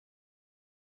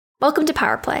Welcome to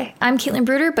Power Play. I'm Caitlin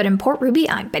Bruder, but in Port Ruby,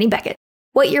 I'm Benny Beckett.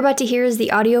 What you're about to hear is the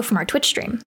audio from our Twitch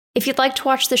stream. If you'd like to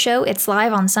watch the show, it's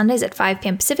live on Sundays at 5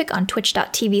 p.m. Pacific on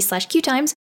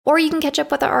twitch.tv/qtimes, or you can catch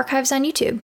up with our archives on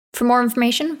YouTube. For more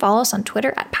information, follow us on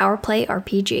Twitter at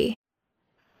PowerPlayRPG.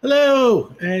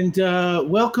 Hello, and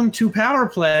welcome to Power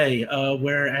Play,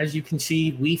 where, as you can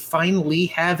see, we finally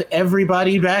have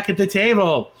everybody back at the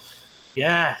table.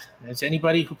 Yeah, as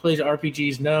anybody who plays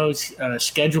RPGs knows,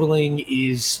 scheduling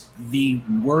is the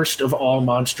worst of all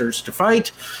monsters to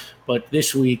fight, but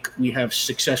this week we have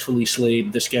successfully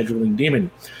slayed the scheduling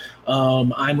demon.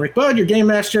 I'm Rick Budd, your game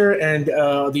master,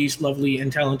 and these lovely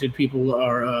and talented people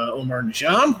are Omar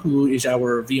Najam, who is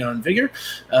our Vion Vigor,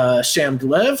 Sam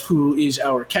Dlev, who is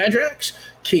our Cadrax,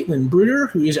 Caitlin Bruder,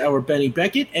 who is our Benny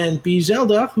Beckett, and B.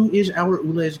 Zelda, who is our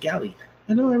Ulez Galley.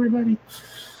 Hello, everybody.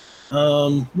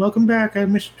 Welcome back. I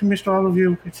missed all of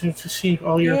you to see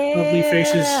all your lovely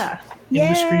faces in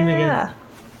the screen again.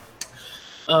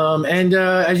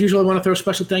 As usual, I want to throw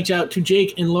special thanks out to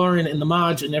Jake and Lauren and the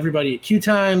mods and everybody at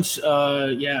QTimes.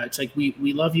 It's like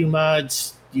we love you,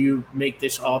 mods. You make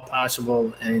this all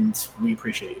possible, and we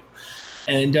appreciate you.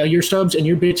 And your subs and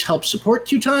your bits help support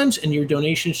QTimes, and your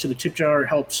donations to the tip jar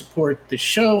help support the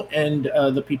show and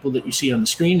the people that you see on the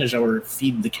screen as our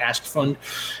Feed the Cast fund.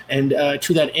 And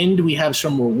to that end, we have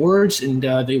some rewards, and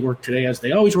they work today as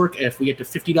they always work. If we get to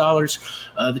 $50,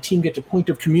 the team gets a point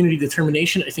of community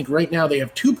determination. I think right now they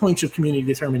have 2 points of community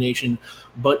determination,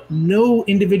 but no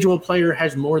individual player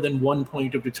has more than 1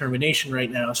 point of determination right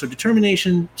now. So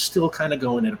determination still kind of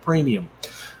going at a premium.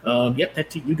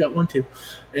 You got one too.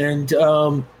 And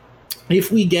if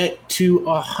we get to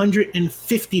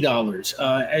 $150,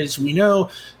 as we know,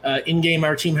 in-game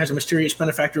our team has a mysterious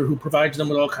benefactor who provides them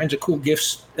with all kinds of cool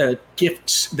gifts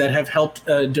that have helped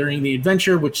during the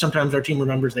adventure, which sometimes our team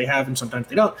remembers they have and sometimes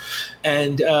they don't.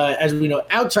 And as we know,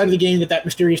 outside of the game, that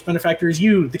mysterious benefactor is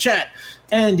you, the chat.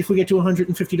 And if we get to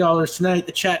 $150 tonight,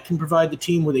 the chat can provide the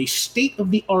team with a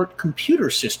state-of-the-art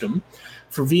computer system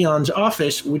for Vion's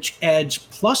office, which adds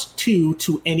 +2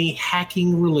 to any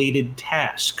hacking-related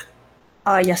task.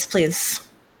 Yes, please.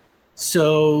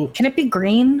 So... Can it be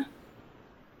green?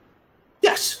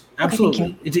 Yes, absolutely.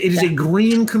 Okay, it is a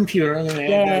green computer. I'm going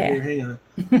to add that here.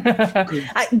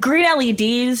 Hang on. Green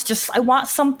LEDs, I want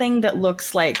something that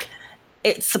looks like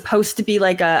it's supposed to be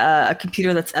like a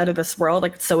computer that's out of this world,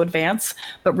 like it's so advanced,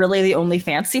 but really the only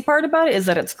fancy part about it is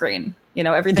that it's green. You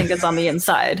know, everything is on the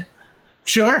inside.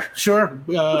 Sure.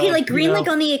 Okay, like green, like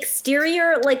on the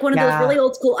exterior, like one of those really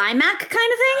old school iMac kind of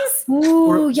things?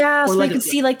 Ooh, so like you can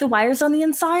see like the wires on the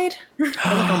inside. Or like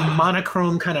a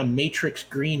monochrome kind of matrix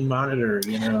green monitor,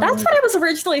 you know? That's what I was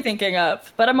originally thinking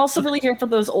of, but I'm also really here for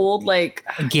those old, like...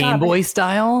 Game Boy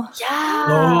style? Yeah.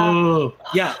 Oh,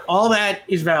 yeah, all that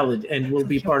is valid and will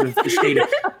be part of the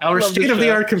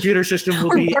state-of-the-art computer system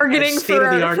will be bargaining for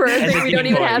a thing we don't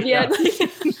even have yet.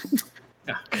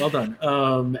 Yeah, well done.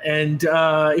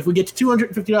 If we get to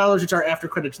 $250, it's our after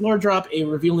credits lore drop, a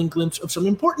revealing glimpse of some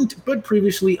important but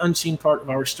previously unseen part of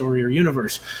our story or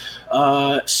universe.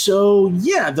 Those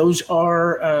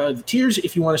are the tiers.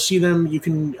 If you want to see them, you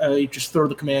can just throw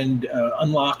the command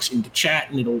unlocks into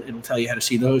chat, and it'll tell you how to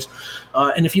see those.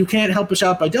 And if you can't help us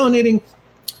out by donating,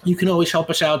 you can always help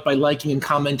us out by liking and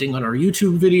commenting on our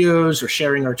YouTube videos or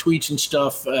sharing our tweets and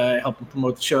stuff, helping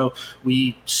promote the show.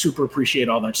 We super appreciate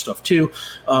all that stuff too.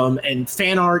 And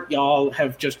fan art, y'all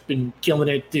have just been killing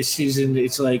it this season.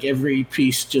 It's like every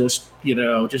piece just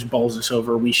bowls us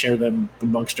over. We share them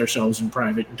amongst ourselves in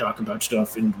private and talk about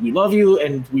stuff, and we love you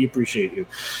and we appreciate you.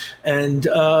 And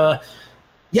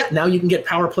now you can get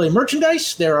Power Play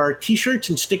merchandise. There are T-shirts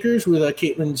and stickers with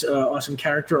Caitlin's awesome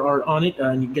character art on it,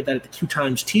 and you can get that at the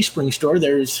QTimes Teespring store.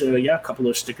 There's a couple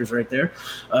of stickers right there.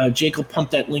 Jake will pump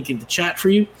that link into chat for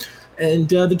you. And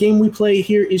the game we play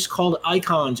here is called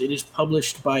Icons. It is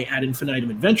published by Ad Infinitum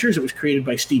Adventures. It was created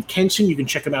by Steve Kenson. You can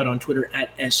check him out on Twitter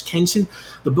at @SKenson.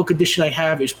 The book edition I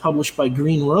have is published by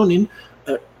Green Ronin.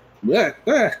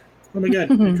 Oh my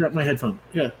God, I dropped my headphone.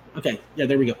 Yeah, okay. Yeah,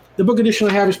 there we go. The book edition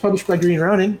I have is published by Green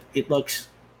Ronin. It looks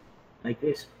like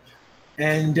this.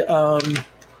 And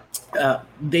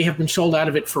they have been sold out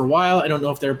of it for a while. I don't know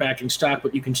if they're back in stock,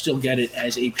 but you can still get it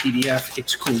as a PDF.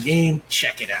 It's a cool game.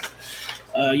 Check it out.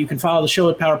 You can follow the show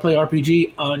at PowerPlay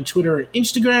RPG on Twitter and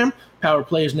Instagram.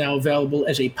 PowerPlay is now available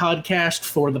as a podcast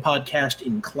for the podcast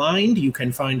inclined. You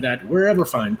can find that wherever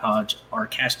fine pods are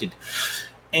casted.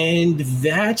 And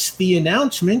that's the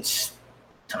announcements.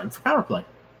 Time for Power Play.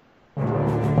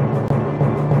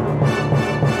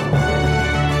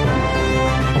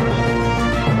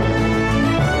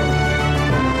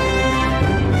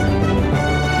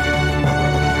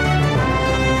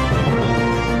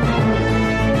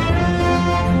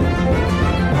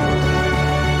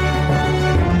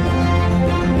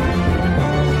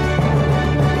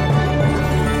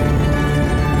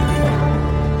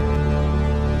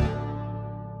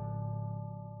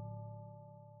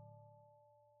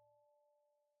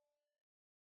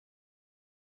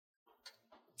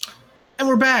 And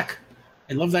we're back.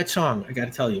 I love that song. I got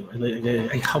to tell you,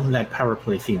 I hum that Power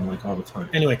Play theme like all the time.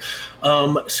 Anyway,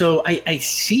 so I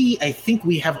think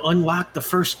we have unlocked the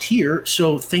first tier.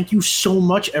 So thank you so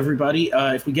much, everybody.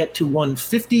 If we get to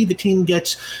 150, the team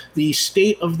gets the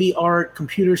state-of-the-art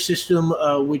computer system,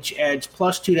 which adds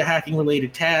 +2 to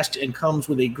hacking-related tasks and comes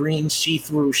with a green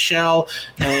see-through shell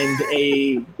and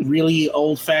a really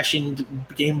old-fashioned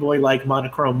Game Boy-like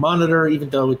monochrome monitor.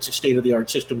 Even though it's a state-of-the-art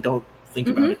system, don't think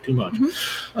about it too much.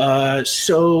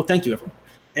 So thank you, everyone.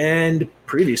 And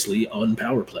previously on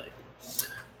Power Play.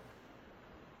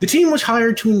 The team was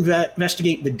hired to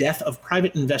investigate the death of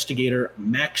private investigator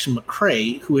Max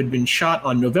McRae, who had been shot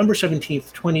on November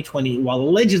 17th, 2020, while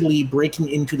allegedly breaking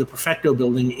into the Perfecto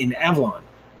building in Avalon.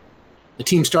 The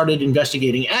team started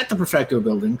investigating at the Perfecto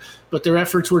building, but their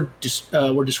efforts were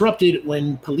disrupted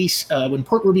when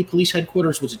Port Ruby Police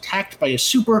Headquarters was attacked by a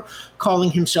super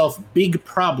calling himself Big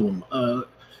Problem, a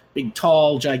big,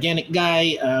 tall, gigantic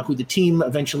guy who the team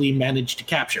eventually managed to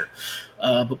capture.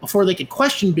 But before they could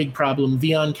question Big Problem,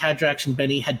 Vion, Cadrax, and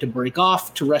Benny had to break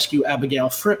off to rescue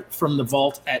Abigail Fripp from the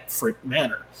vault at Fripp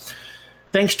Manor.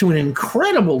 Thanks to an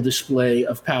incredible display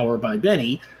of power by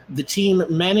Benny, the team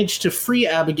managed to free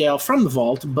Abigail from the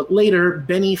vault, but later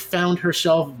Benny found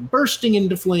herself bursting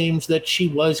into flames that she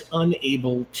was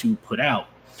unable to put out.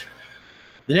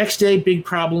 The next day, Big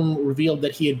Problem revealed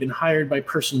that he had been hired by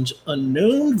persons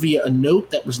unknown via a note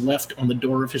that was left on the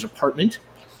door of his apartment.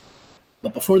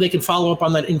 But before they could follow up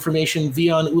on that information,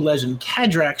 Vion, Ulez, and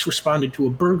Cadrax responded to a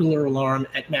burglar alarm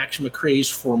at Max McRae's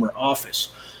former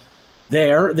office.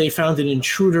 There, they found an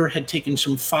intruder had taken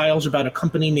some files about a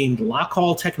company named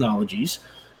Lockhall Technologies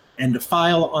and a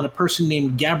file on a person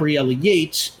named Gabriella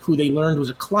Yates, who they learned was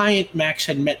a client Max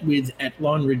had met with at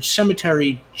Long Ridge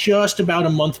Cemetery just about a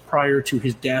month prior to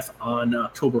his death on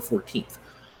October 14th.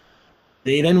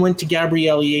 They then went to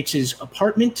Gabriella Yates'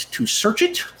 apartment to search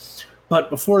it, but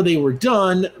before they were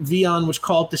done, Vion was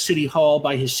called to City Hall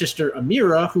by his sister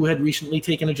Amira, who had recently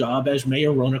taken a job as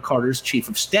Mayor Rona Carter's chief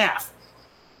of staff.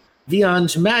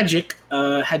 Vion's magic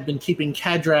had been keeping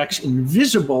Cadrax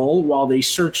invisible while they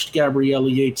searched Gabriella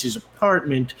Yates'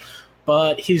 apartment,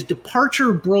 but his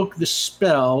departure broke the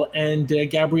spell, and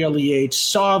Gabriella Yates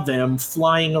saw them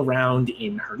flying around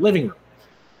in her living room.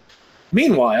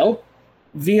 Meanwhile,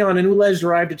 Vion and Ulez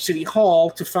arrived at City Hall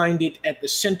to find it at the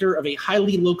center of a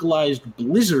highly localized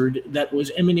blizzard that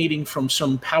was emanating from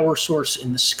some power source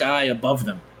in the sky above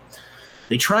them.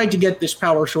 They tried to get this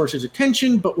power source's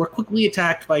attention, but were quickly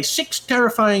attacked by 6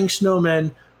 terrifying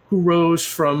snowmen who rose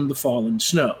from the fallen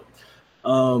snow.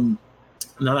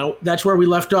 Now, that's where we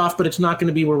left off, but it's not going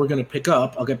to be where we're going to pick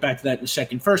up. I'll get back to that in a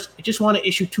second. First, I just want to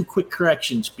issue 2 quick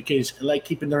corrections because I like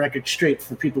keeping the record straight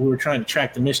for people who are trying to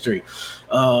track the mystery.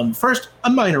 First, a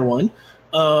minor one.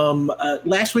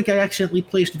 Last week, I accidentally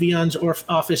placed Vion's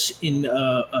office in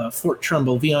Fort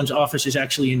Trumbull. Vion's office is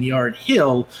actually in Yard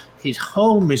Hill. His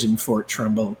home is in Fort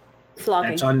Trumbull.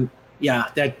 Flogging.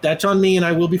 That's on me, and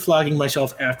I will be flogging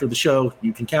myself after the show.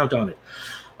 You can count on it.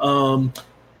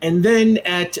 And then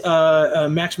at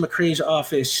Max McRae's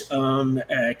office,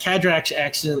 Cadrax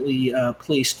accidentally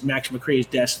placed Max McRae's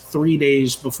desk 3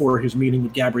 days before his meeting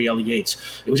with Gabriella Yates.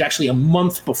 It was actually a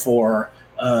month before.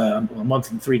 A month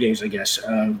and 3 days, I guess.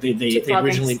 They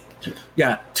originally,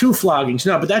 2 floggings.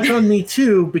 No, but that's on me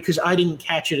too because I didn't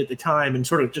catch it at the time and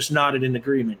sort of just nodded in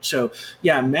agreement. So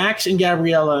Max and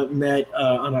Gabriella met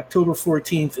on October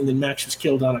 14th, and then Max was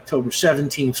killed on October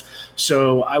 17th.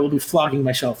 So I will be flogging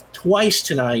myself twice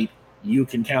tonight. You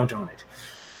can count on it.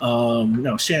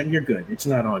 No, Sam, you're good. It's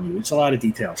not on you. It's a lot of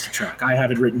details to track. I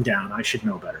have it written down. I should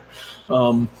know better.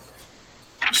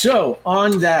 So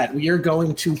on that, we are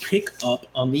going to pick up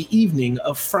on the evening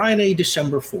of Friday,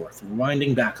 December 4th,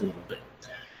 winding back a little bit.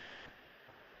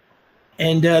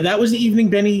 And that was the evening,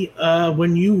 Benny,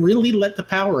 when you really let the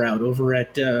power out over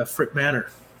at Fripp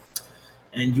Manor.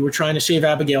 And you were trying to save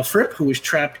Abigail Fripp, who was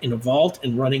trapped in a vault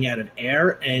and running out of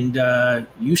air, and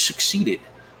you succeeded.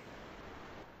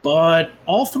 But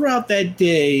all throughout that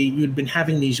day, you'd been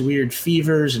having these weird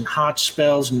fevers and hot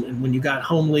spells, and when you got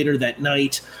home later that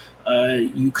night,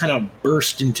 you kind of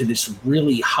burst into this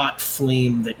really hot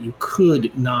flame that you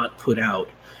could not put out.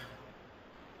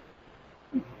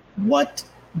 What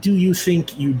do you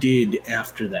think you did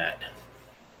after that?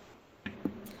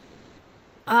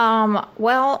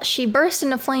 Well, she burst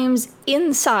into flames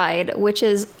inside, which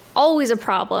is always a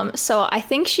problem. So I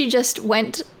think she just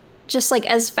went like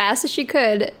as fast as she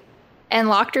could and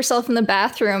locked herself in the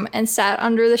bathroom and sat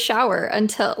under the shower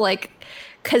until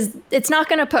because it's not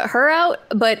going to put her out,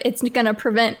 but it's going to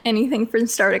prevent anything from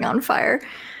starting on fire.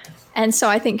 And so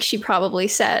I think she probably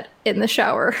sat in the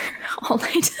shower all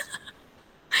night.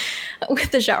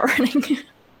 with the shower running.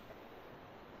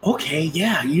 Okay,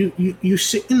 yeah. You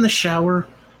sit in the shower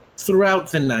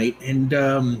throughout the night, and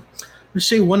let's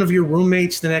say one of your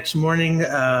roommates the next morning.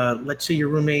 Let's say your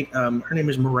roommate, her name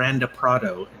is Miranda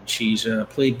Prado, and she's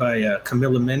played by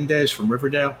Camila Mendez from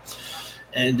Riverdale.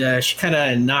 And she kind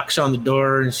of knocks on the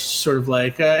door, and she's sort of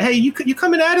like, "Hey, you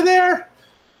coming out of there?"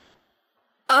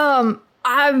 I'm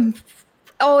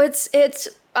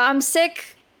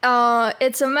sick.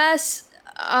 It's a mess.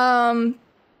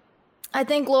 I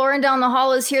think Lauren down the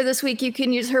hall is here this week. You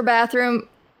can use her bathroom.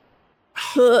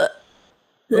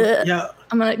 Yeah.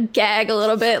 I'm gonna gag a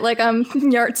little bit, like I'm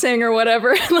yartsing or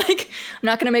whatever. Like, I'm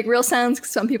not gonna make real sounds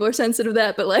because some people are sensitive to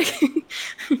that, but like.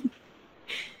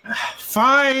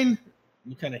 Fine.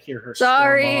 You kind of hear her.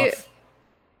 Sorry.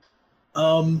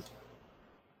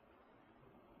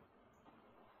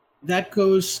 That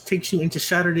takes you into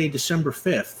Saturday, December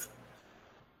 5th.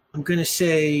 I'm gonna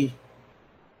say,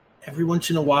 every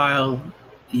once in a while,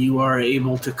 you are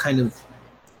able to kind of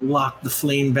lock the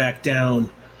flame back down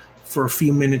for a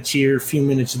few minutes here, a few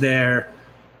minutes there,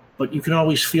 but you can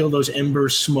always feel those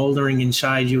embers smoldering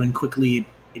inside you, and quickly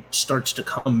it starts to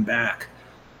come back.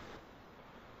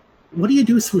 What do you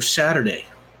do through Saturday?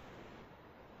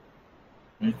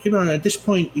 At this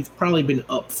point, you've probably been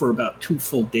up for about 2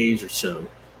 full days or so.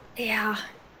 Yeah.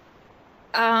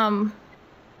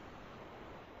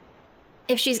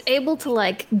 If she's able to,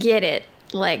 like, get it,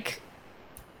 like,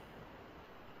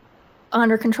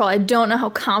 under control, I don't know how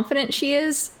confident she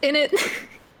is in it.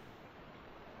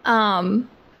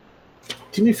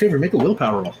 Do me a favor, make a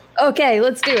willpower roll. Okay,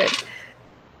 let's do it.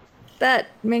 That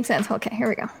makes sense. Okay, here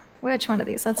we go. Which one of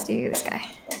these? Let's do this guy.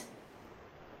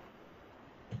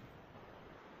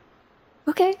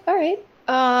 Okay, all right.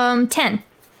 10.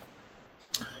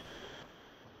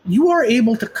 You are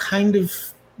able to kind of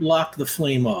lock the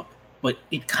flame up, but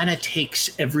it kind of takes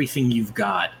everything you've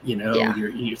got. You know, Yeah.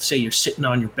 you say you're sitting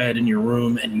on your bed in your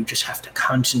room, and you just have to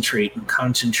concentrate and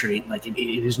concentrate. Like it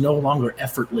is no longer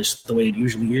effortless the way it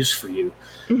usually is for you.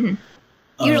 Mm-hmm.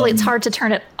 Usually it's hard to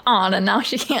turn it on, and now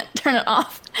she can't turn it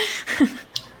off.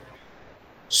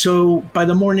 So by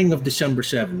the morning of December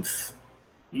 7th,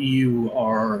 you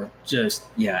are just,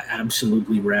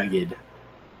 absolutely ragged.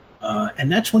 And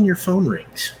that's when your phone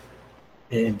rings.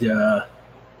 And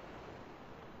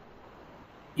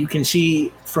you can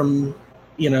see from,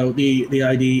 the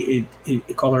ID,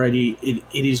 caller ID,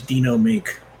 it is Dino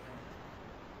Mink.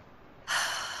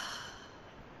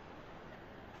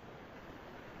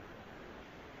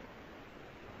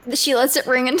 She lets it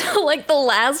ring until, like, the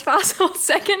last possible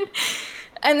second.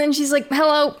 And then she's like,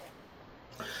 hello.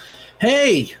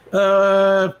 Hey,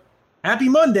 happy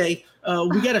Monday.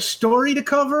 We got a story to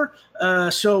cover.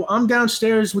 So I'm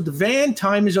downstairs with the van.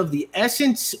 Time is of the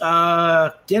essence.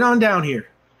 Get on down here.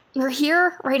 You're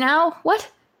here right now?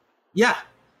 What? Yeah.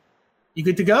 You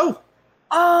good to go?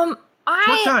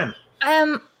 What time?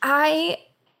 I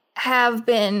have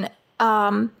been,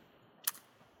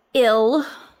 ill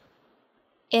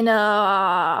in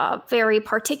a very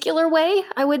particular way,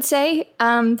 I would say,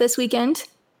 this weekend.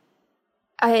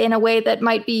 In a way that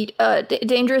might be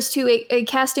dangerous to a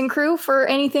casting crew for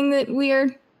anything that we are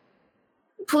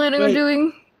planning on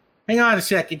doing. Hang on a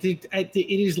sec. It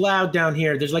is loud down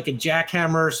here. There's like a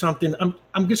jackhammer or something.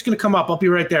 I'm just gonna come up. I'll be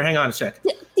right there. Hang on a sec.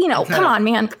 Come on,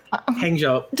 man. Hangs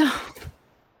up.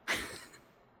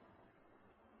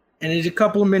 And it's a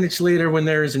couple of minutes later when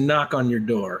there is a knock on your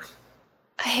door.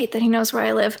 I hate that he knows where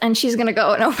I live, and she's gonna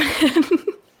go and open it.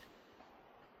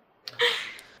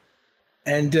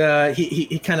 And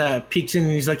he kind of peeks in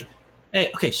and he's like,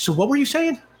 "Hey, okay, so what were you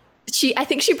saying?" I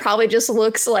think she probably just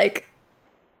looks like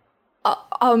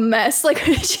a mess. Like,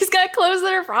 she's got clothes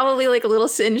that are probably like a little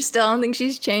singed still. I don't think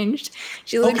she's changed.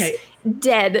 She looks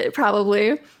dead,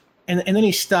 probably. And then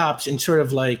he stops and sort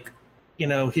of like,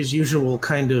 his usual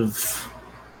kind of,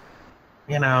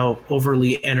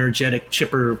 overly energetic,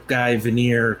 chipper guy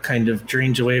veneer kind of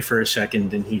drains away for a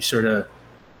second, and he sort of,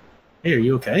 "Hey, are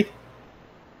you okay?"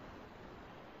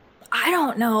 I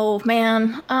don't know,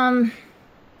 man.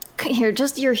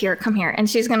 You're here, come here. And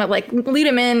she's gonna, like, lead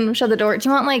him in, shut the door. Do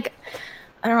you want, like,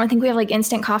 I don't know, I think we have, like,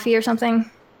 instant coffee or something?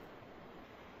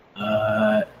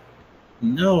 No,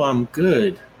 I'm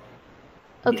good.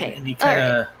 Okay. And he kind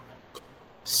of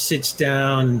sits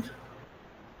down.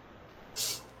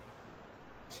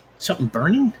 Something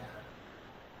burning?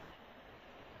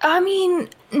 I mean,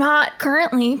 not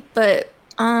currently, but,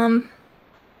 and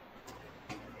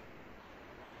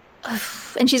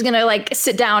she's gonna, like,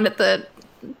 sit down at the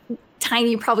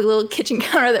tiny, probably little kitchen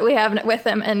counter that we have with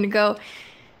him and go,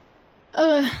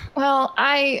 well,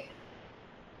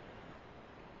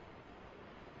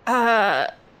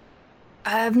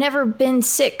 I've never been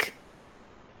sick.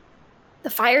 The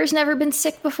fire's never been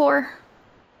sick before.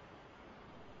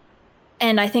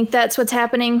 And I think that's what's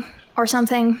happening or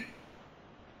something.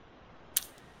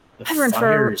 The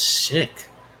fire is sick.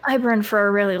 I've burned for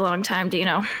a really long time, do you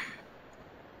know?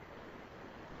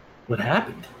 What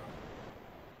happened?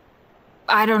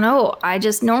 I don't know. I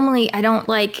just normally, I don't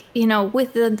like,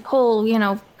 with the whole,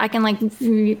 I can like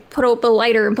put up a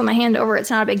lighter and put my hand over it. It's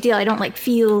not a big deal. I don't like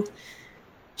feel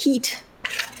heat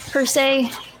per se.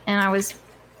 And I was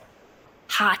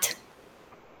hot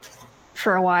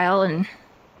for a while and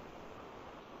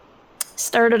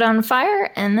started on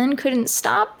fire and then couldn't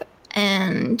stop.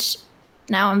 And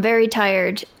now I'm very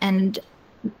tired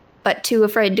but too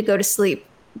afraid to go to sleep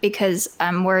because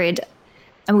I'm worried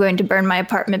I'm going to burn my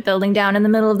apartment building down in the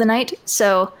middle of the night.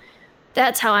 So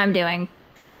that's how I'm doing.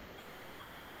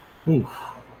 Ooh.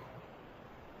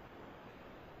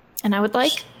 And I would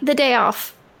like the day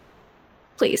off,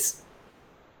 please.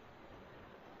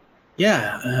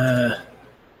 Yeah,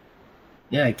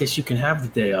 I guess you can have the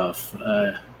day off.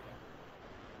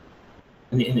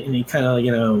 And he kind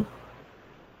of,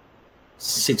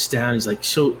 sits down. He's like,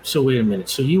 so wait a minute.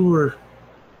 So you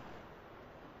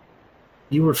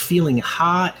were feeling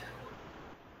hot,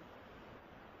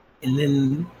 and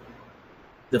then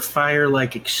the fire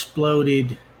like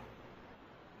exploded,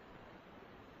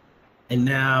 and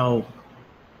now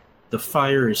the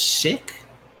fire is sick?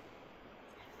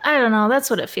 I don't know. That's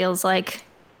what it feels like.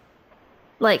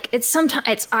 Like, it's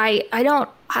sometimes, I don't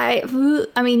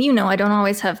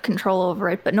always have control over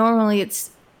it, but normally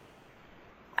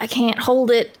I can't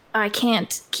hold it. I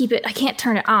can't keep it. I can't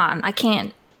turn it on. I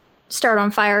can't start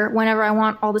on fire whenever I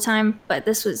want all the time. But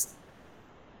this was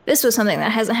something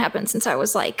that hasn't happened since I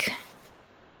was like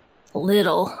a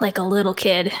little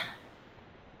kid.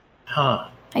 Huh.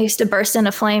 I used to burst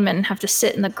into flame and have to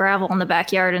sit in the gravel in the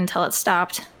backyard until it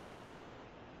stopped.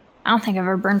 I don't think I've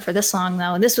ever burned for this long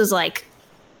though. This was like,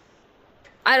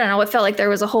 I don't know, it felt like there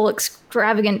was a whole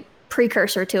extravagant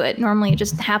precursor to it. Normally it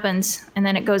just happens and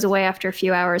then it goes away after a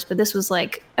few hours, but this was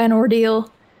like an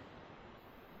ordeal.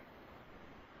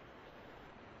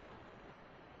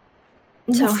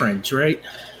 We're friends, right?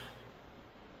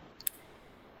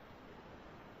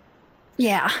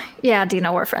 Yeah,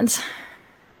 Dino, we're friends.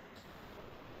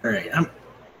 All right,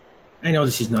 I know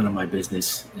this is none of my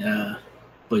business,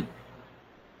 but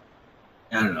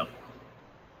I don't know.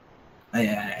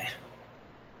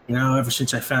 Ever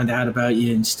since I found out about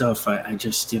you and stuff, I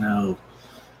just, I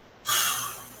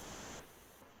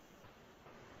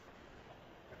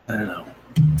don't know.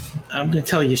 I'm going to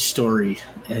tell you a story,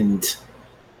 and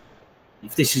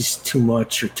if this is too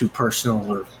much or too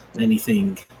personal or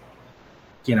anything,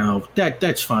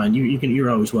 that's fine. You're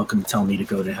always welcome to tell me to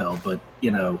go to hell, but,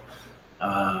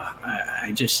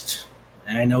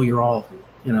 I know you're all,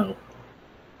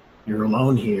 you're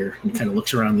alone here. And he kind of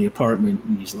looks around the apartment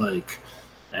and he's like,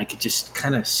 I could just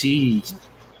kind of see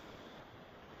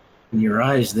in your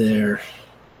eyes there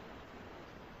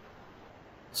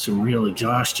some real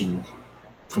exhaustion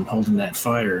from holding that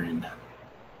fire. And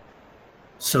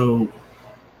so,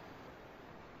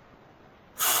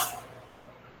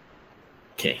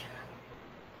 okay.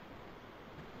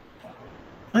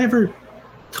 I ever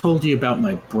told you about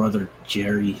my brother,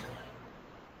 Jerry?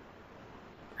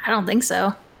 I don't think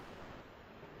so.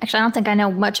 Actually, I don't think I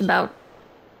know much about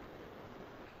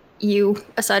you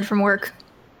aside from work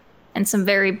and some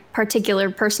very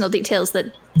particular personal details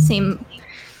that seem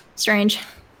strange.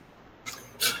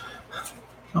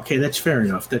 Okay, that's fair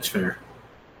enough. That's fair.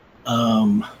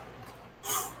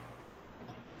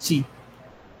 See,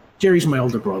 Jerry's my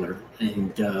older brother,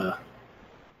 and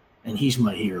he's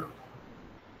my hero.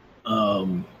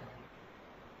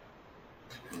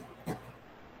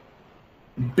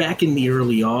 Back in the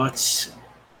early aughts,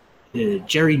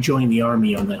 Jerry joined the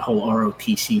Army on that whole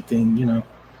ROTC thing,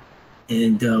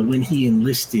 and when he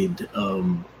enlisted,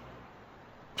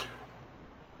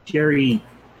 Jerry's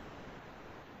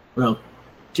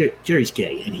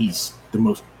gay, and he's the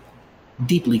most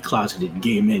deeply closeted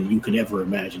gay man you could ever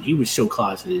imagine. He was so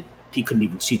closeted, he couldn't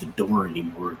even see the door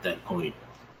anymore at that point.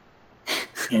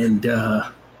 And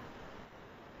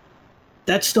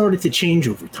that started to change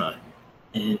over time.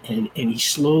 And he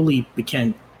slowly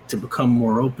began to become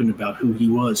more open about who he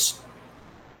was.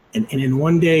 And then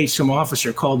one day, some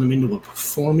officer called him into a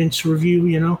performance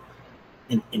review,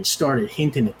 and started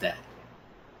hinting at that.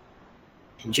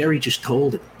 And Jerry just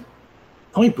told him,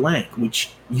 point blank,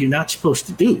 which you're not supposed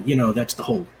to do. That's the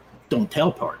whole don't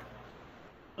tell part.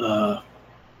 And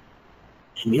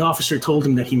the officer told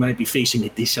him that he might be facing a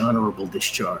dishonorable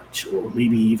discharge or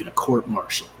maybe even a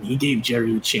court-martial. And he gave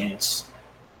Jerry a chance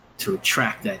to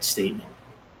retract that statement.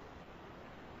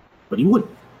 but he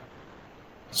wouldn't.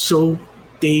 So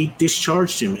they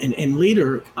discharged him. And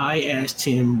later I asked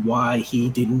him why he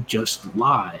didn't just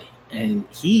lie. And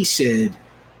he said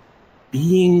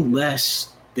being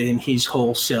less than his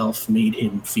whole self made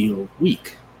him feel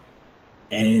weak.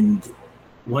 And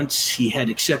once he had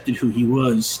accepted who he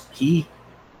was, he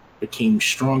became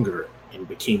stronger and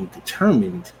became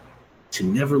determined to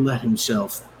never let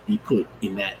himself be put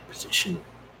in that position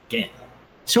again.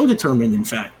 So determined, in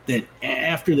fact, that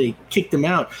after they kicked him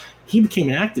out, he became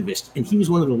an activist, and he was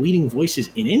one of the leading voices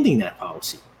in ending that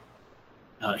policy.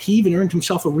 He even earned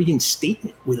himself a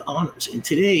reinstatement with honors, and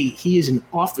today he is an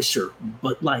officer,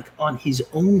 but like on his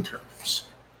own terms.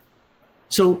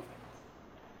 So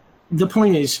the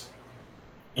point is,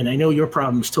 and I know your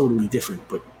problem is totally different,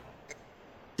 but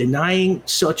denying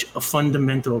such a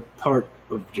fundamental part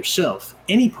of yourself,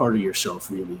 any part of yourself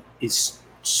really, is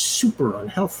super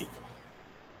unhealthy.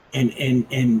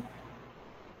 And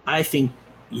I think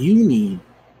you need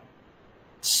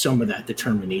some of that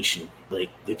determination, like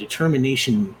the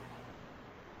determination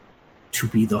to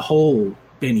be the whole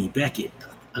Benny Beckett,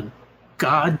 a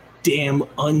goddamn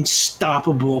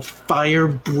unstoppable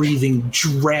fire-breathing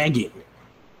dragon.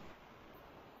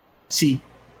 See,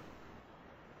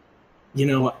 you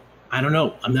know, I don't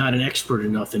know, I'm not an expert or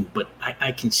nothing, but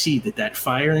I can see that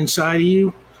fire inside of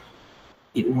you,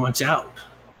 it wants out.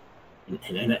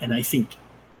 And I think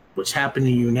what's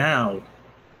happening to you now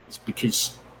is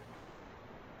because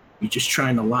you're just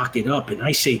trying to lock it up. And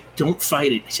I say, don't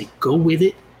fight it. I say, go with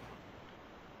it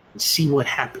and see what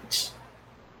happens.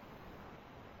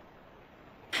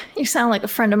 You sound like a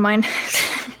friend of mine.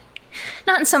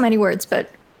 Not in so many words, but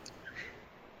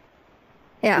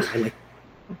yeah. I'd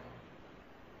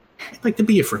like to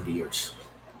be a friend of yours.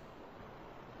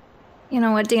 You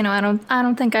know what, Dino? I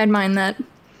don't think I'd mind that.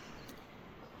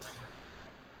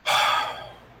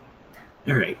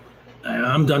 All right,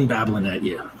 I'm done babbling at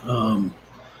you. And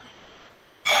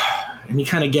he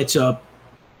kind of gets up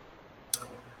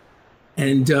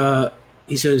and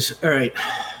he says, all right,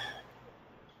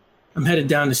 I'm headed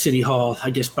down to City Hall,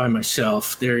 I guess by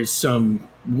myself. There is some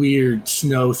weird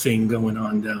snow thing going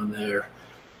on down there.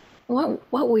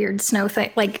 What weird snow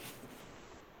thing? Like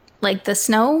the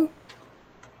snow?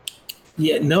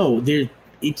 Yeah, no, the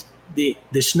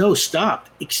snow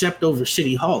stopped except over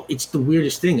City Hall. It's the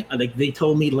weirdest thing. Like they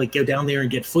told me to like go down there and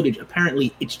get footage.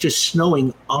 Apparently it's just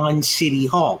snowing on City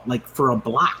Hall, like for a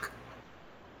block.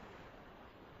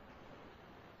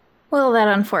 Well, that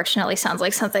unfortunately sounds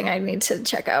like something I need to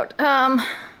check out. I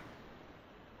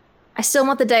still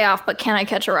want the day off, but can I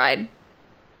catch a ride?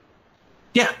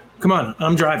 Yeah, come on,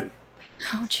 I'm driving.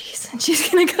 Oh, jeez. And she's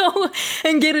gonna go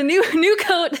and get a new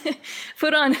coat,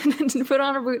 put on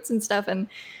her boots and stuff, and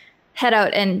head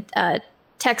out and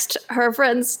text her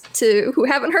friends who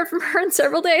haven't heard from her in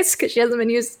several days because she hasn't been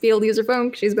able to use her phone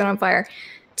because she's been on fire,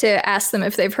 to ask them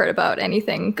if they've heard about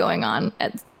anything going on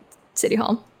at City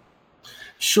Hall.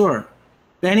 Sure.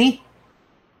 Benny,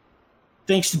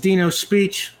 thanks to Dino's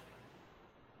speech,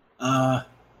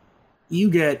 you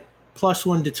get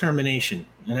 +1 determination.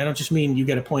 And I don't just mean you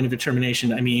get a point of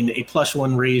determination. I mean a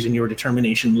 +1 raise in your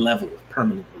determination level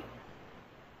permanently.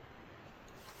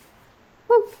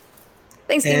 Woo.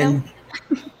 Thanks, Dino.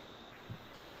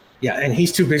 Yeah, and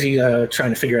he's too busy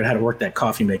trying to figure out how to work that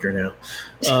coffee maker now.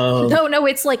 No,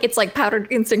 it's like powdered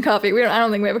instant coffee. I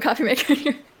don't think we have a coffee maker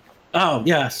here. Oh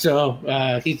yeah, so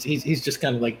he's just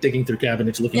kind of like digging through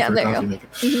cabinets looking for a coffee maker.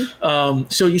 Mm-hmm.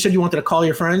 So you said you wanted to call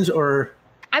your friends, or?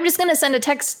 I'm just gonna send a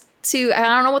text to. I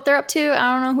don't know what they're up to.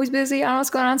 I don't know who's busy. I don't know what's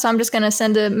going on. So I'm just gonna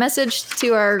send a message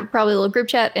to our probably little group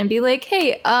chat and be like,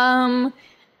 "Hey, I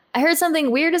heard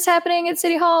something weird is happening at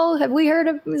City Hall. Have we heard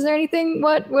of? Is there anything?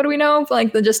 What do we know?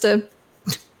 Like just a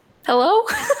hello."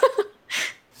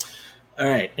 All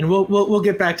right, and we'll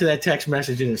get back to that text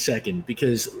message in a second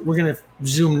because we're gonna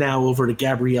zoom now over to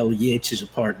Gabrielle Yates'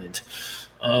 apartment.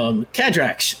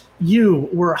 Kadrax, you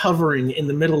were hovering in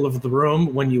the middle of the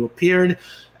room when you appeared.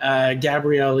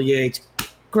 Gabrielle Yates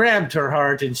grabbed her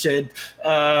heart and said,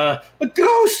 "A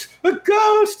ghost! A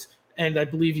ghost!" And I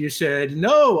believe you said,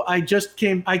 "No, I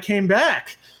came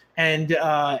back." And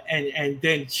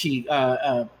then she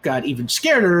got even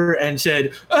scareder and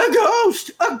said, "A ghost!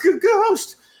 A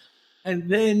ghost!" And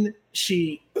then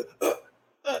she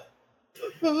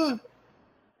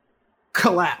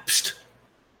collapsed.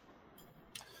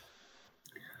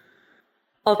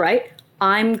 All right.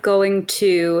 I'm going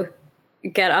to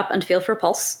get up and feel for a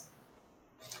pulse.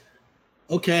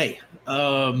 Okay.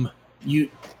 I'm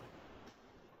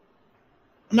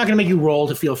not going to make you roll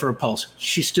to feel for a pulse.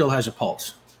 She still has a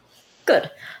pulse. Good.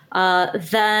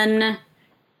 Then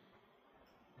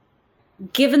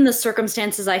given the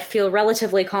circumstances, I feel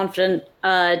relatively confident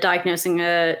diagnosing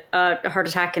a heart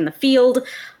attack in the field.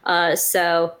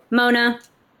 So Mona,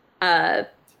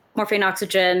 morphine,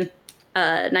 oxygen,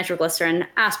 nitroglycerin,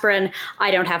 aspirin.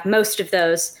 I don't have most of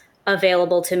those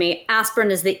available to me.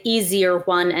 Aspirin is the easier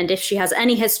one, and if she has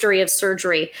any history of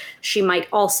surgery, she might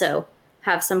also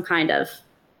have some kind of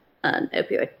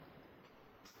opioid.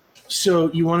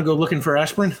 So you want to go looking for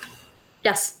aspirin?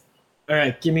 Yes. All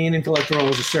right, give me an intellect roll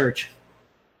as a search.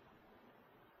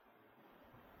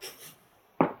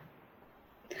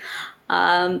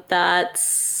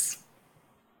 That's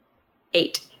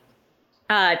 8.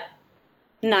 9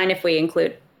 if we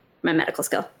include my medical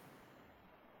skill.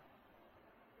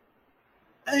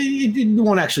 It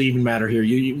won't actually even matter here.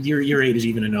 Your 8 is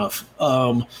even enough.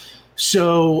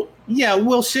 So yeah,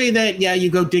 we'll say that. Yeah,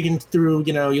 you go digging through.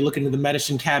 You look into the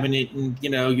medicine cabinet, and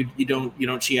you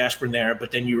don't see aspirin there.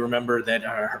 But then you remember that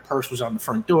her purse was on the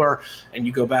front door, and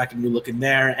you go back and you look in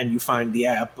there, and you find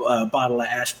the bottle of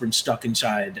aspirin stuck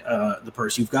inside the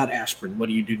purse. You've got aspirin. What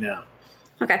do you do now?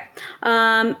 Okay.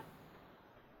 When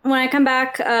I come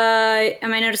back,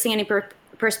 am I noticing any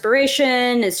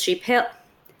perspiration? Is she pale?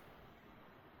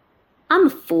 I'm a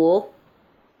fool.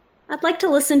 I'd like to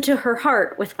listen to her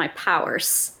heart with my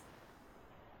powers.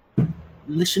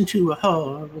 Listen to her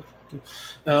heart.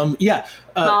 Yeah.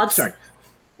 Nods. Sorry.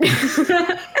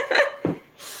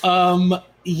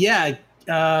 Yeah.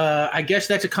 I guess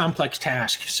that's a complex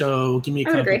task. So give me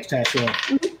a complex task roll.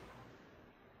 Mm-hmm.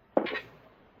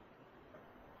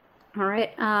 All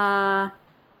right.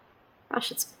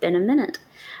 Gosh, it's been a minute.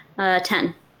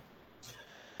 10.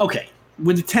 Okay.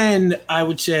 With a 10, I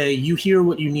would say you hear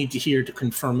what you need to hear to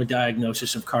confirm a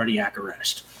diagnosis of cardiac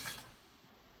arrest.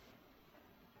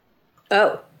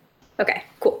 Oh, okay,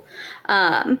 cool.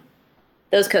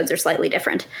 Those codes are slightly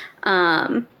different.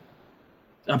 I'm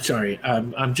sorry.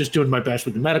 I'm just doing my best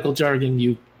with the medical jargon.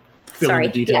 You fill in the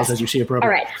details as you see appropriate.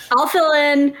 All right. I'll fill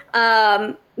in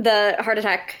the heart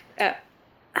attack.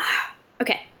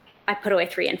 Okay. I put away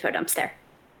 3 info dumps there.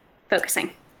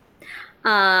 Focusing.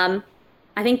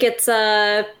 I think it's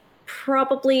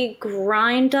probably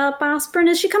grind up aspirin.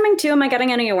 Is she coming to? Am I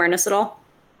getting any awareness at all?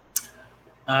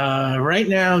 Right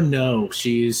now, no.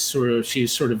 She's sort of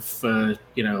she's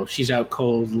out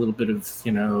cold, a little bit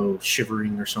of,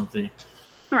 shivering or something.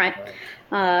 All right.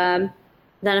 Then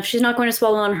if she's not going to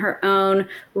swallow on her own,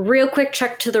 real quick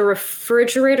check to the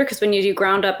refrigerator, because when you do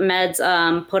ground up meds,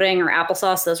 pudding or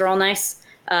applesauce, those are all nice.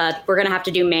 We're going to have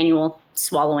to do manual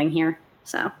swallowing here.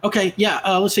 So. Okay, yeah,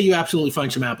 let's say you absolutely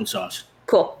find some applesauce.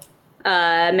 Cool.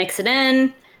 Mix it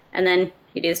in, and then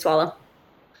you do the swallow.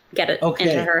 Get it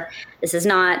into her. This is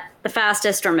not the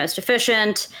fastest or most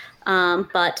efficient,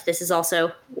 but this is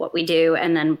also what we do,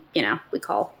 and then, we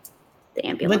call the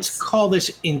ambulance. Let's call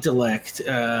this intellect,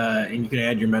 and you can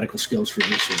add your medical skills for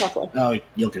this. Oh,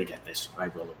 you're going to get this. I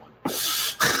rolled a 1.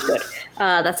 Good.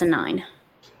 That's a 9.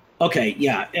 Okay,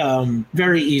 yeah,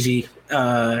 very easy.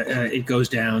 It goes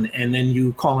down, and then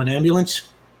you call an ambulance?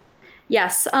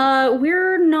 Yes,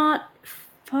 we're not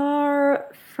far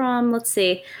from, let's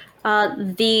see,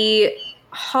 the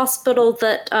hospital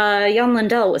that Jan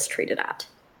Lindell was treated at,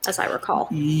 as I recall.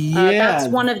 Yeah. That's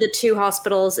one of the 2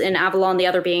 hospitals in Avalon, the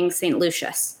other being St.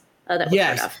 Lucius, that we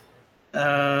heard of.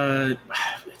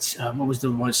 What was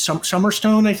the one?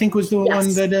 Summerstone, I think, was the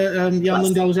one that Jan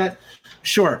Lindell was at?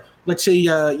 Sure. Let's say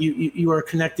you are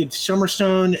connected to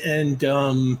Summerstone,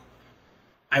 and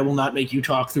I will not make you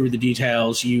talk through the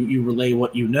details. You relay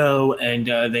what you know,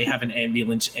 and they have an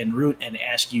ambulance en route and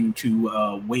ask you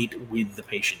to wait with the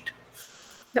patient.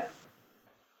 Yep.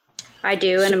 I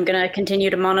do, and I'm going to continue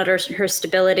to monitor her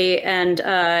stability and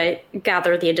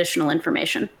gather the additional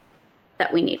information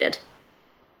that we needed.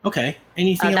 Okay.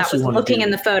 Anything else you want to do? Looking in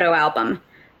the photo album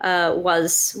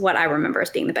was what I remember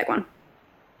as being the big one.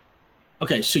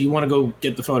 Okay, so you want to go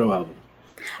get the photo album.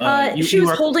 She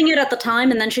was holding it at the time,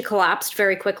 and then she collapsed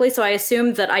very quickly, so I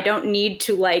assumed that I don't need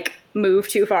to, move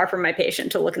too far from my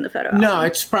patient to look in the photo album. No,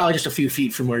 it's probably just a few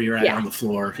feet from where you're at on the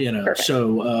floor, Perfect.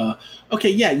 So, okay,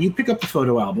 yeah, you pick up the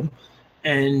photo album,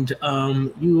 and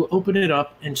you open it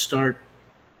up and start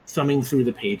thumbing through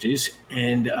the pages,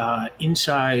 and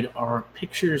inside are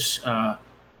pictures,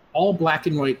 all black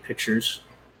and white pictures,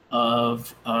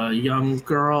 of a young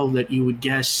girl that you would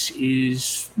guess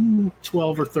is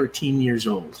 12 or 13 years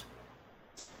old.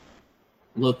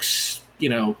 Looks,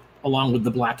 along with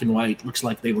the black and white, looks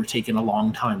like they were taken a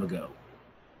long time ago.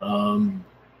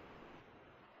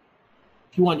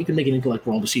 If you want, you can make an intellect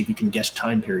roll to see if you can guess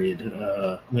time period.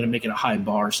 I'm going to make it a high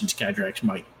bar since Cadrax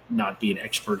might not be an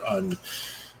expert on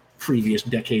previous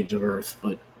decades of Earth,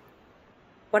 but...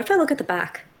 What if I look at the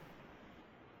back?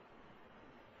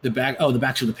 The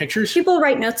backs of the pictures? People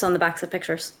write notes on the backs of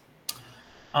pictures.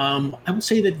 I would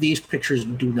say that these pictures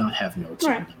do not have notes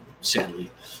All on right. them, sadly.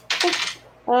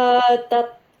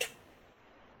 That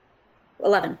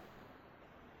 11.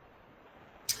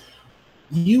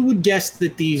 You would guess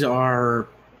that these are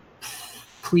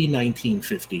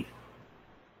pre-1950.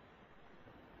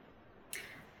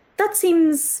 That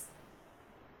seems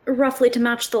roughly to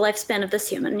match the lifespan of this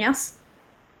human, yes?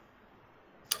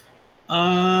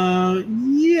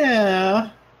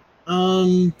 Yeah.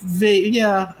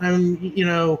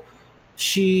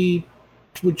 She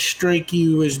would strike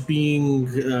you as being,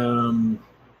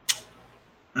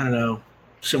 I don't know,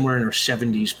 somewhere in her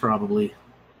 70s, probably.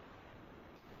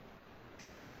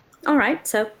 All right,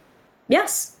 so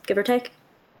yes, give or take.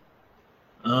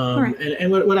 Right.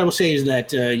 And what I will say is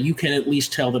that you can at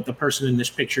least tell that the person in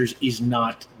this picture is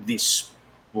not this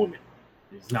woman.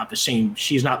 It's not the same.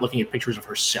 She's not looking at pictures of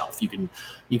herself. You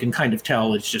can kind of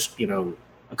tell it's just a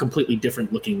completely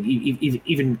different looking.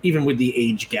 Even with the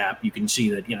age gap, you can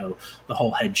see that the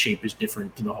whole head shape is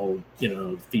different. The whole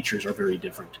features are very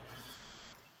different.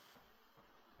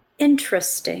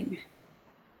 Interesting.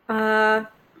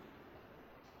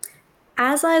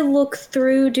 As I look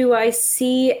through, do I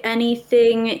see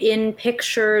anything in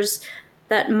pictures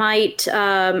that might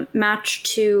match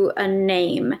to a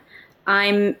name?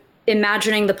 I'm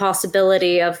imagining the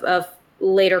possibility of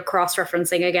later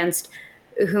cross-referencing against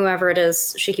whoever it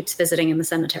is she keeps visiting in the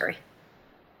cemetery.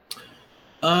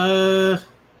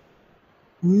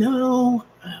 No.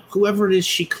 Whoever it is,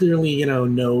 she clearly,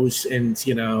 knows, and,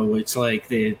 it's like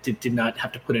they did not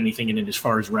have to put anything in it as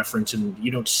far as reference, and you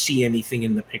don't see anything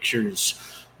in the pictures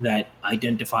that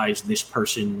identifies this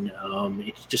person.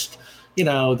 It's just,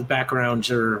 the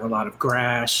backgrounds are a lot of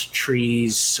grass,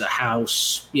 trees, a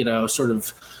house, sort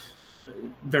of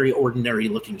very ordinary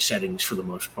looking settings for the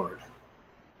most part.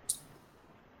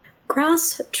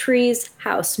 Grass, trees,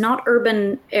 house, not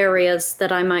urban areas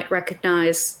that I might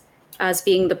recognize as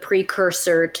being the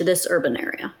precursor to this urban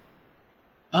area.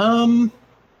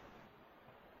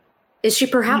 Is she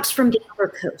perhaps from the other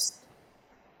coast?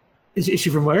 Is she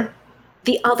from where?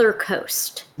 The other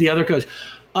coast. The other coast.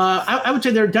 I would say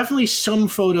there are definitely some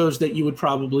photos that you would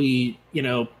probably,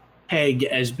 peg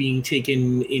as being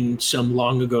taken in some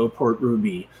long ago Port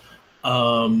Ruby.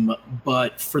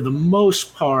 But for the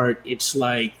most part, it's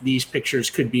like these pictures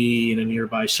could be in a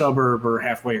nearby suburb or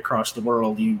halfway across the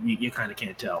world. You kind of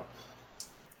can't tell.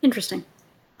 Interesting.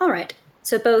 All right.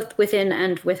 So both within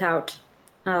and without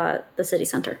the city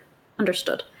center.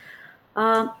 Understood.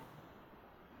 While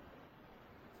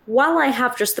I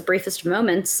have just the briefest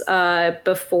moments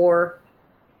before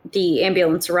the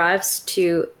ambulance arrives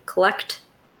to collect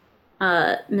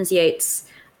Ms. Yates,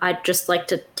 I'd just like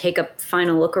to take a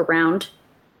final look around.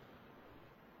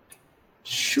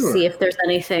 Sure. See if there's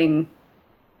anything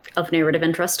of narrative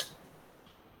interest.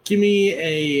 Give me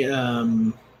a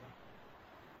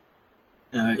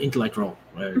intellect roll.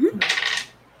 10.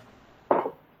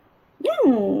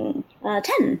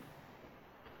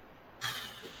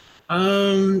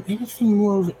 Anything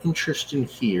more of interest in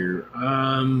here?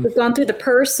 We've gone through the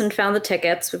purse and found the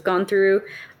tickets. We've gone through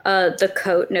the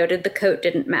coat, noted the coat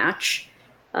didn't match.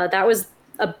 That was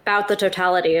about the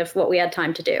totality of what we had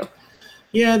time to do.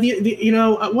 Yeah,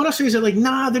 what I'll say is that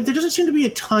there doesn't seem to be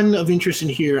a ton of interest in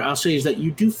here. I'll say is that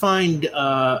you do find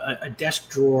a desk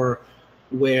drawer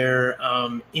where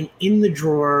in the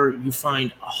drawer you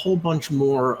find a whole bunch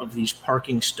more of these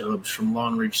parking stubs from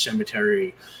Long Ridge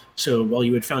Cemetery. So while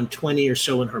you had found 20 or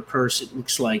so in her purse, it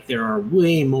looks like there are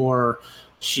way more.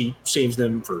 She saves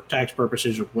them for tax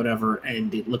purposes or whatever,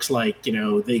 and it looks like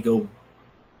they go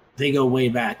way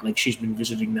back. Like she's been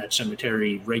visiting that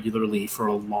cemetery regularly for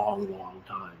a long, long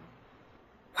time.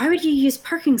 Why would you use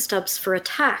parking stubs for a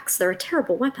tax? They're a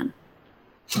terrible weapon.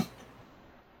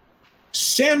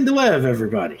 Sam DeLev,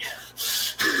 everybody.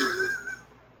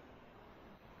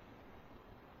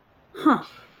 Huh.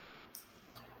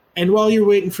 And while you're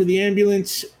waiting for the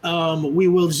ambulance, we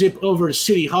will zip over to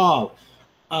City Hall.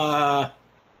 Ulez,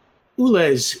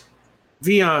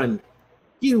 Vion,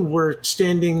 you were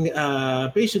standing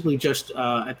basically just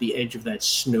at the edge of that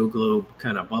snow globe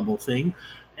kind of bubble thing,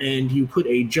 and you put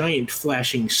a giant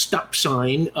flashing stop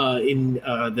sign in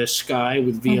the sky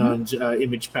with Vion's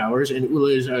image powers, and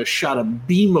Ulez shot a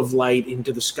beam of light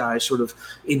into the sky sort of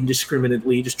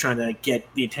indiscriminately, just trying to get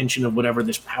the attention of whatever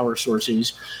this power source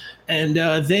is. And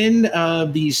then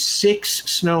these 6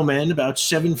 snowmen, about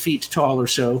 7 feet tall or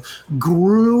so,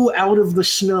 grew out of the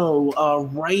snow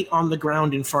right on the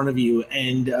ground in front of you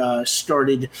and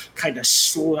started kind of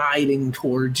sliding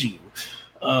towards you.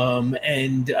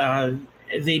 And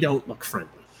they don't look friendly.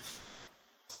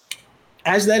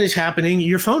 As that is happening,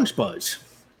 your phone's buzz.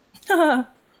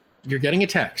 You're getting a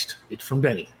text. It's from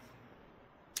Benny.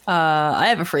 I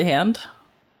have a free hand.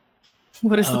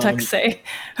 What does the text say?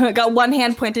 I got one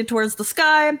hand pointed towards the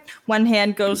sky. One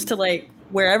hand goes to like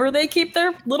wherever they keep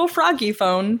their little froggy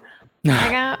phone. I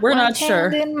got We're one not sure.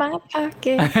 hand in my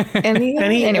pocket. Benny,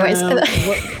 Anyways,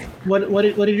 what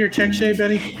did your text say,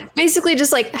 Benny? basically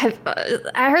just like,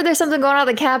 I heard there's something going on at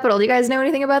the Capitol. Do you guys know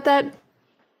anything about that?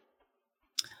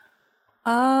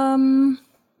 I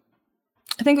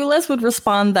think Ulez would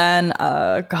respond then.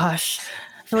 Gosh,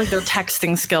 I feel like their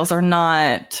texting skills are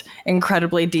not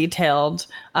incredibly detailed.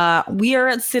 We are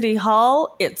at City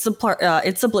Hall. It's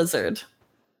a blizzard.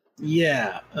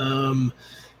 Yeah.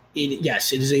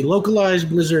 Yes, it is a localized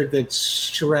blizzard that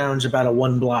surrounds about a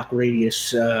 1 block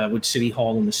radius with City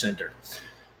Hall in the center.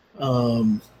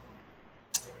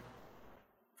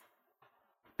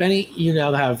 Benny, you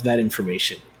now have that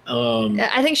information.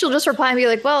 I think she'll just reply and be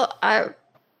like, well, I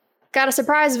got a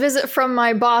surprise visit from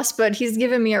my boss, but he's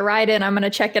giving me a ride in. I'm going to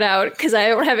check it out because I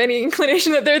don't have any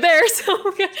inclination that they're there.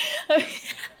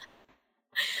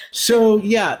 So,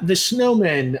 yeah, the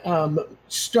snowmen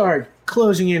start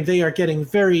closing in. They are getting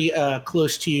very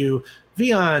close to you.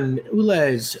 Vion,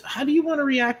 Ulez, how do you want to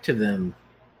react to them?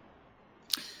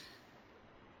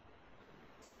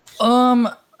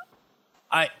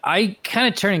 I kind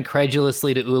of turn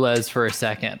incredulously to Ulez for a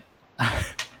second.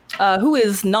 Who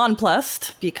is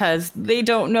nonplussed because they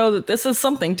don't know that this is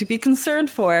something to be concerned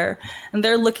for. And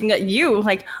they're looking at you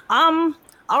like,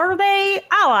 are they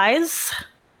allies?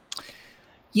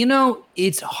 You know,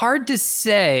 it's hard to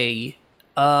say,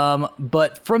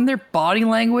 but from their body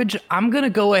language, I'm going to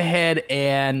go ahead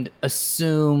and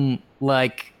assume,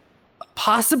 like,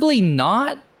 possibly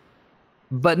not,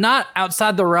 but not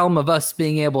outside the realm of us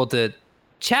being able to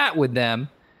chat with them.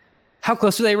 How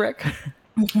close are they, Rick?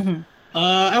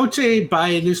 I would say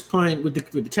by this point, with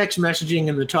the text messaging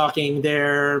and the talking,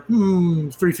 they're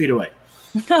 3 feet away.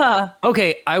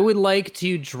 Okay, I would like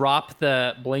to drop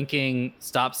the blinking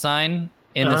stop sign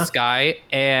in the sky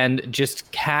and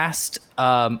just cast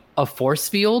a force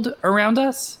field around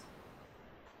us.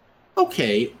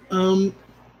 Okay.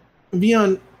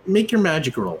 Vion, make your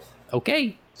magic roll.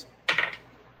 Okay.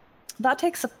 That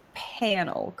takes a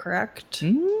panel, correct?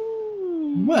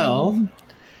 Well,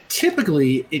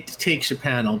 typically it takes a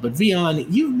panel, but Vion,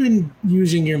 you've been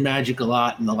using your magic a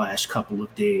lot in the last couple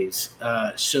of days.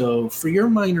 So for your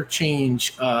minor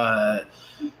change,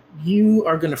 you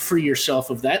are going to free yourself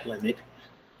of that limit.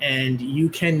 And you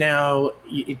can now,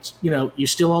 you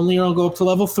still only go up to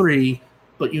level 3,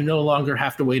 but you no longer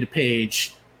have to wait a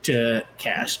page to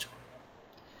cast.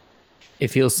 It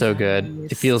feels so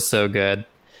good. It feels so good.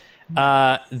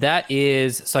 That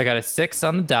is, so I got a 6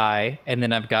 on the die, and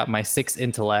then I've got my 6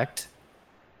 intellect.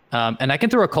 And I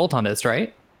can throw a cult on this,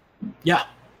 right? Yeah.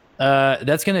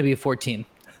 That's going to be 14.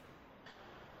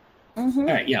 Mm-hmm. All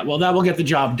right, yeah. Well, that will get the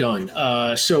job done.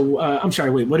 So I'm sorry.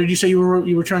 Wait, what did you say you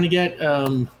were trying to get?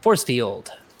 Force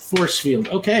field. Force field.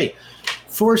 Okay.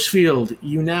 Force field.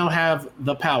 You now have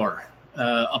the power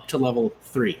up to level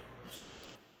 3.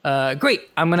 Great.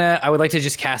 I would like to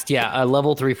just cast a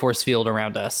level 3 force field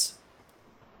around us,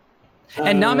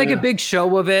 and not make a big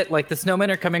show of it. Like the snowmen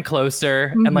are coming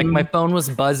closer, and like my phone was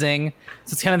buzzing.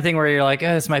 So it's kind of thing where you're like,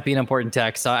 this might be an important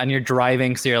text, and you're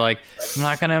driving, so you're like, I'm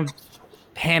not gonna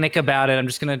panic about it. I'm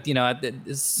just gonna,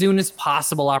 as soon as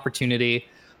possible opportunity,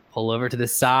 pull over to the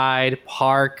side,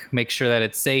 park, make sure that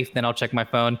it's safe. Then I'll check my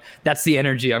phone. That's the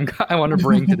energy I want to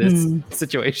bring to this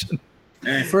situation.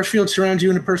 Force field surrounds you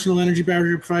in a personal energy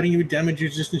barrier, providing you with damage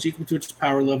resistance equal to its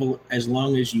power level as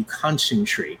long as you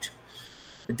concentrate.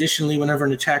 Additionally, whenever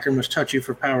an attacker must touch you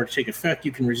for power to take effect,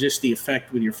 you can resist the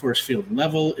effect with your force field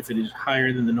level if it is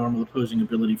higher than the normal opposing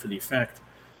ability for the effect.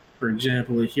 For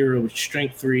example, a hero with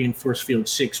strength 3 and force field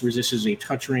 6 resists a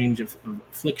touch range of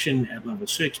affliction at level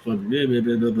 6, blah, blah, blah,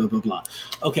 blah, blah, blah, blah.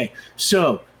 Okay,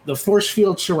 so the force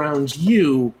field surrounds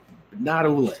you, but not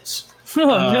Ulez.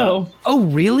 Oh, no. Oh,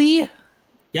 really?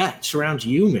 Yeah, it surrounds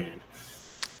you, man.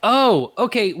 Oh,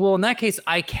 okay. Well, in that case,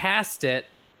 I cast it,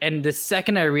 and the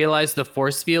second I realized the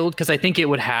force field, because I think it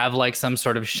would have like some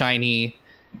sort of shiny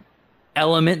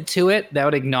element to it that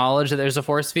would acknowledge that there's a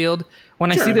force field.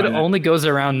 When I see that it only goes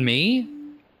around me,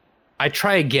 I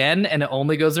try again, and it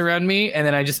only goes around me, and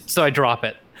then I drop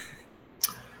it.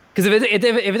 Because if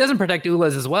it doesn't protect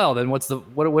Ulez as well, then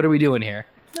what are we doing here?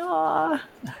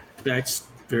 That's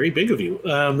very big of you.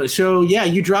 So yeah,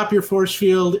 you drop your force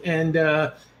field, and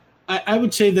I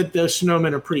would say that the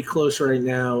snowmen are pretty close right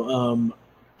now.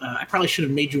 I probably should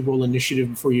have made you roll initiative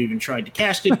before you even tried to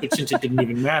cast it, but since it didn't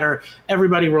even matter,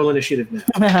 everybody roll initiative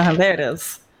now. There it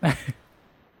is.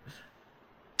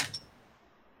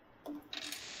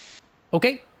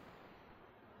 Okay.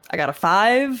 I got a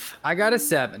 5. I got a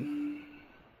 7.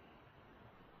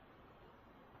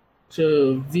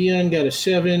 So Vion got a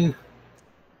 7.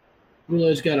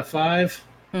 Ula's got a 5.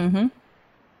 Mm-hmm.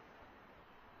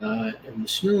 And the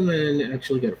snowman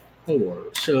actually got a 4.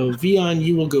 So Vion,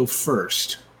 you will go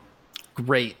first.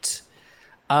 Great.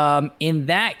 In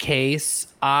that case,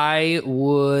 I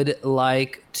would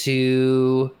like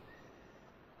to.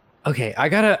 Okay, I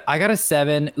got a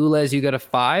 7. Ulez, you got a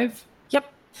 5.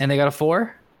 Yep. And they got a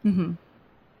 4. Mm-hmm.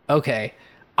 Okay,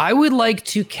 I would like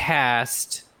to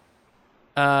cast,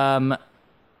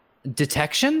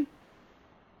 detection.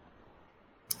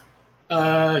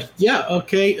 Yeah.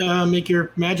 Okay. Make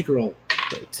your magic roll.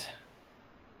 Great.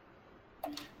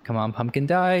 Come on, pumpkin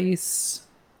dice.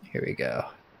 Here we go.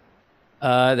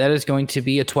 That is going to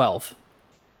be a 12.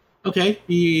 Okay.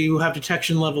 You have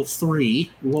detection level 3.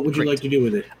 What would you Great. like to do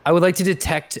with it? I would like to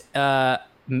detect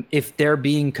if they're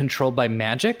being controlled by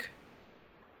magic.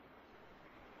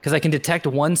 Because I can detect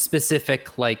one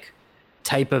specific like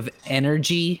type of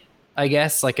energy, I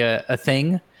guess, like a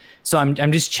thing. So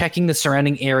I'm just checking the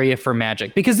surrounding area for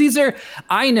magic. Because these are,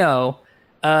 I know,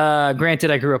 granted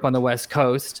I grew up on the West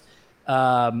Coast,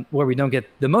 where we don't get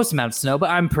the most amount of snow, but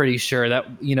I'm pretty sure that,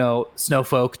 you know,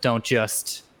 snowfolk don't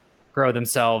just grow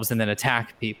themselves and then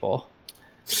attack people.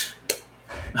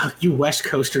 You West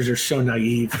Coasters are so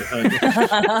naive.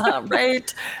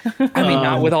 Right. I mean,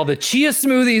 not with all the chia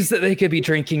smoothies that they could be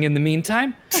drinking in the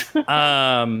meantime.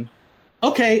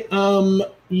 Okay.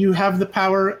 You have the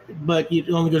power, but it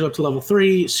only goes up to level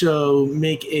 3. So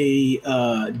make a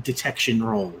detection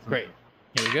roll. Great.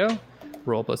 Here we go.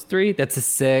 Roll +3. That's a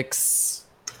 6.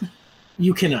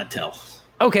 You cannot tell.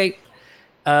 Okay.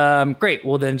 Great.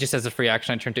 Well, then, just as a free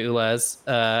action, I turn to Ulez.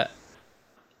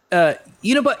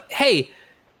 But hey,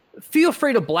 feel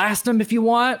free to blast them if you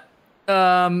want.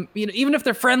 Even if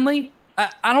they're friendly,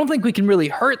 I don't think we can really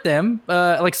hurt them.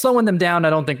 Like slowing them down, I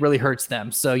don't think really hurts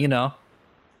them. So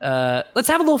let's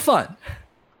have a little fun.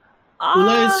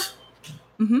 Ulez?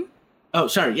 Mm-hmm. Oh,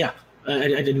 sorry. Yeah. I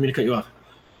didn't mean to cut you off.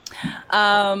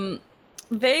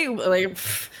 They like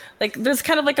there's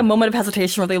kind of like a moment of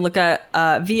hesitation where they look at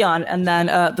Vion and then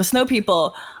the snow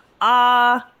people.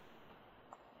 I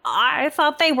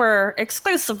thought they were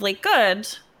exclusively good.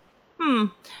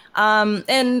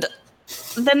 And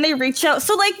then they reach out.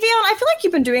 So like Vion, I feel like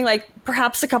you've been doing like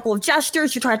perhaps a couple of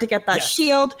gestures. You're trying to get that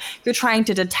shield. You're trying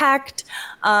to detect.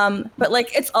 But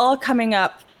like it's all coming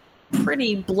up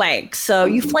pretty blank. So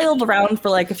you flailed around for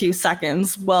like a few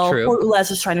seconds while poor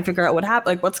Ulez is trying to figure out what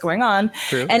happened, like what's going on.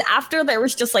 True. And after there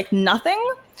was just like nothing,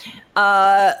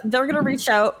 they're gonna reach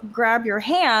out, grab your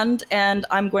hand, and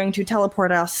I'm going to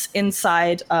teleport us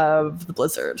inside of the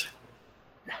blizzard.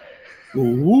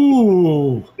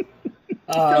 Ooh.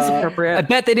 Feels appropriate. I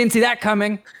bet they didn't see that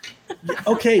coming.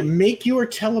 Okay, make your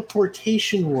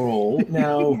teleportation roll.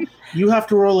 Now, you have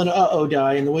to roll an uh-oh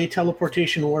die, and the way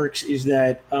teleportation works is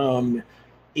that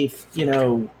if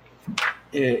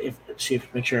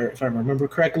make sure if I remember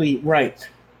correctly, right.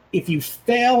 If you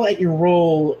fail at your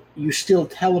roll, you still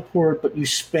teleport, but you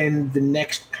spend the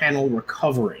next panel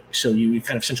recovering. So you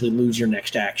kind of essentially lose your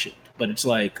next action. But it's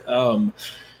like,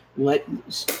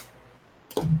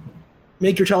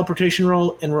 make your teleportation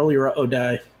roll and roll your uh-oh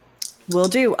die. Will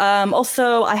do.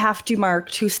 Also, I have to mark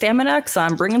 2 stamina because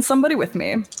I'm bringing somebody with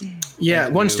me. Yeah,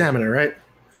 1 stamina, right?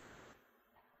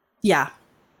 Yeah.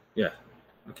 Yeah.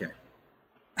 Okay.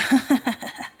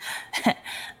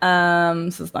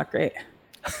 This is not great.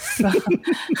 So,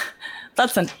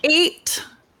 that's an 8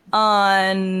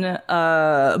 on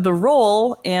the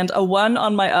roll and a 1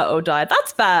 on my uh-oh die.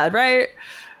 That's bad, right?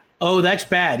 Oh, that's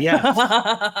bad.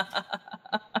 Yeah.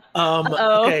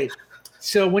 Okay.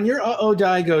 So when your uh-oh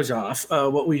die goes off,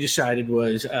 what we decided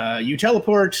was you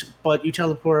teleport, but you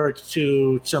teleport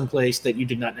to some place that you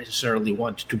did not necessarily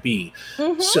want to be.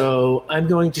 Mm-hmm. So I'm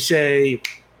going to say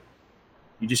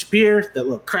you disappear, that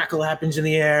little crackle happens in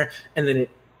the air, and then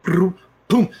it boom,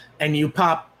 and you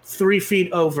pop 3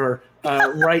 feet over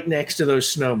right next to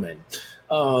those snowmen.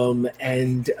 Now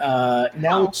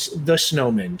it's the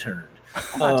snowmen turn.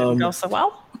 That didn't go so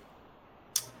well.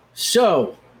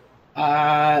 So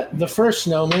the first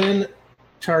snowman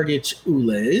targets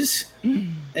Ulez,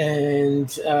 and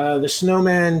the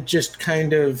snowman just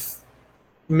kind of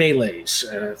melees,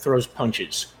 throws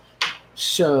punches.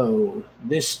 So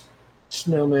this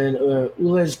snowman,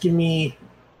 Ulez, give me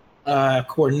a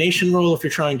coordination roll if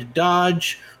you're trying to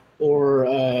dodge, or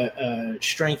a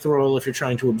strength roll if you're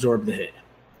trying to absorb the hit.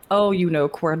 Oh,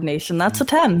 coordination. That's a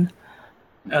 10.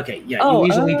 Okay, yeah, you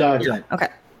easily dodge that. Okay.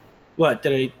 What,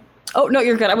 did I... Oh, no,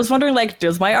 you're good. I was wondering, like,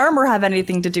 does my armor have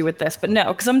anything to do with this? But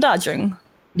no, because I'm dodging.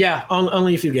 Yeah,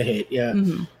 only if you get hit. Yeah.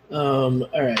 Mm-hmm.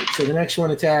 All right. So the next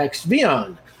one attacks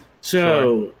Vion.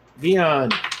 So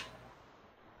Vion.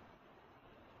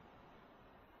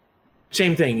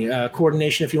 Same thing.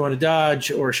 Coordination if you want to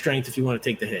dodge, or strength if you want to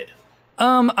take the hit.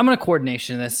 I'm gonna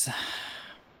coordination this.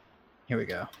 Here we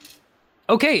go.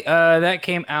 Okay, that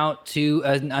came out to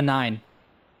a 9.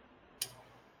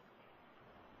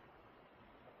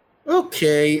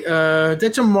 Okay,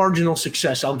 that's a marginal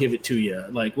success. I'll give it to you.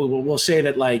 Like we'll say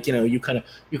that, like, you know, you can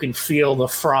feel the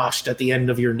frost at the end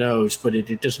of your nose, but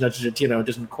it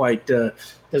doesn't quite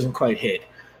hit.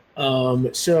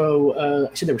 So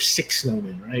I said there were 6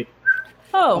 snowmen, right?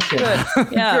 Oh, Okay. good.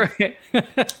 Yeah. Great.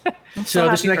 So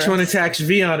this happy next for one us. attacks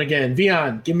Vion again.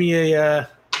 Vion, give me a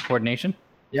Coordination.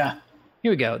 yeah.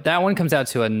 Here we go. That one comes out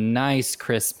to a nice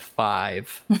crisp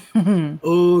 5.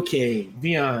 Okay,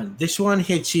 Vion. This one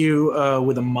hits you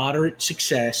with a moderate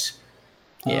success.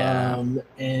 Yeah.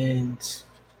 And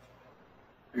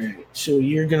all right, so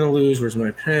you're gonna lose. Where's my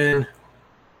pen?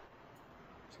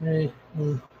 Okay.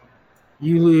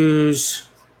 You lose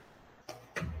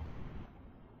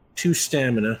 2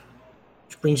 stamina,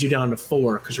 which brings you down to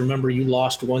 4. Because remember, you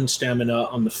lost 1 stamina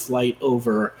on the flight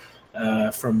over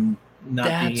from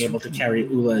not being able to carry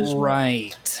Ula as well.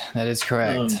 Right. That is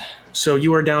correct. So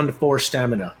you are down to 4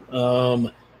 stamina.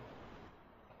 That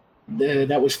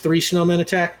was 3 snowmen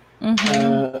attack. Mm-hmm.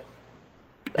 The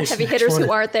This heavy next hitters one-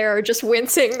 who aren't there are just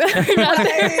wincing that they're not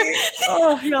there.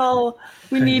 Oh no,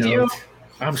 we I need know. you.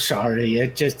 I'm sorry.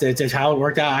 It's just how it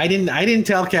worked out. I didn't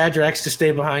tell Cadrax to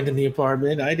stay behind in the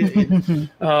apartment. I didn't.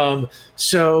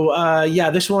 Yeah,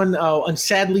 this one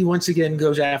sadly once again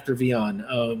goes after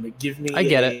Vion. Give me I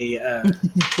get a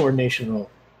coordination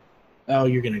roll. Oh,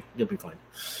 you'll be fine.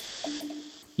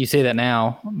 You say that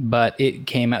now, but it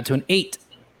came out to an 8.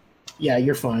 Yeah,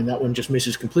 you're fine. That one just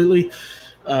misses completely.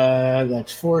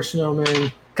 That's 4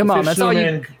 snowmen. Come on, Fifth that's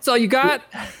all you got.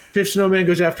 5th snowman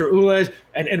goes after Ulez,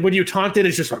 and when you taunt it,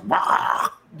 it's just like, wah!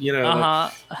 You know.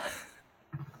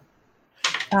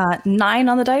 Uh-huh. 9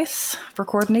 on the dice for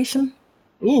coordination.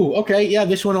 Ooh, okay, yeah,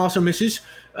 this one also misses.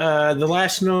 The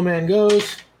last snowman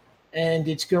goes, and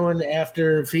it's going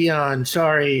after Vion.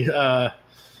 Sorry.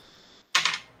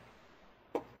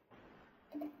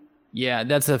 Yeah,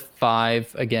 that's a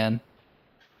 5 again.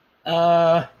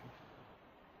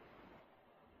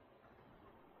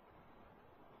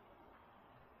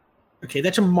 Okay,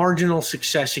 that's a marginal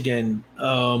success again.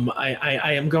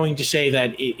 I am going to say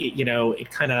that it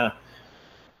kind of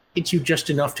hits you just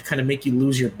enough to kind of make you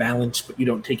lose your balance, but you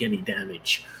don't take any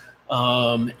damage.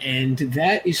 And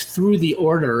that is through the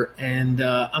order. And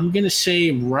I'm going to say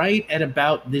right at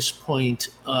about this point,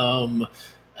 the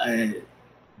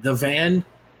van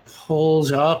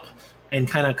pulls up and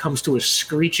kind of comes to a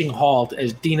screeching halt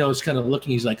as Dino's kind of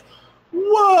looking. He's like,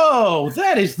 whoa,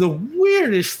 that is the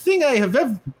weirdest thing I have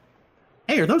ever...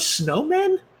 Hey, are those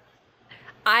snowmen?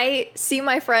 I see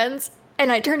my friends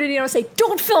and I turn to Dino and say,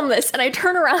 "Don't film this!" And I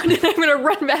turn around and I'm gonna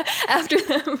run back after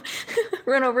them,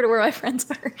 run over to where my friends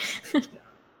are.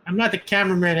 I'm not the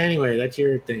cameraman anyway. That's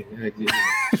your thing.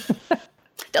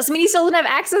 Doesn't mean he still doesn't have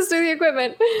access to the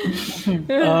equipment.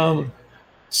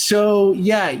 So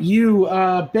yeah, you,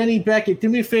 Benny Beckett, do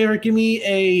me a favor. Give me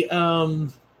a.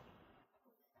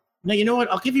 No, you know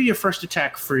what? I'll give you your first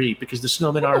attack free because the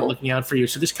snowmen aren't looking out for you.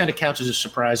 So this kind of counts as a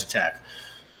surprise attack.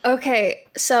 Okay,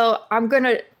 so I'm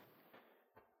gonna.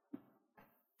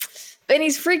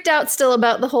 Benny's freaked out still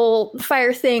about the whole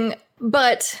fire thing,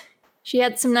 but she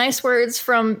had some nice words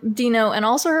from Dino, and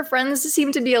also her friends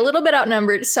seem to be a little bit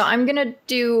outnumbered. So I'm gonna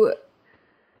do.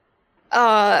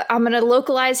 I'm gonna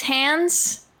localize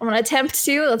hands. I'm gonna attempt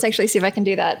to. Let's actually see if I can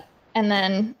do that, and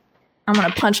then I'm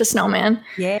gonna punch a snowman.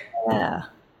 Yeah.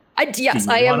 Yes,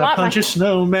 Do I you am wanna not. punch a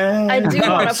snowman. I do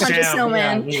Oh, want to punch a Sam,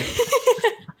 snowman. yeah.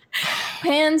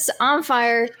 Hands on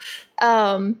fire,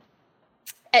 running,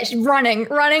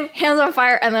 hands on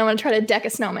fire, and then I'm gonna try to deck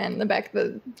a snowman in the back of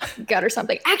the gut or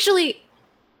something. Actually,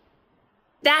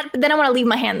 then I want to leave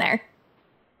my hand there.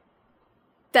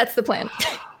 That's the plan.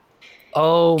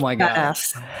 Oh my god.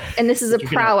 Badass. And this is a You're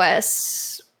gonna-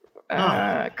 prowess,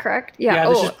 correct? Yeah. Yeah,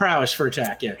 this is prowess for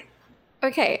attack. Yeah.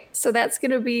 Okay, so that's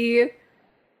gonna be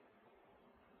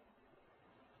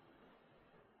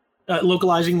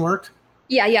Localizing work.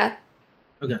 yeah.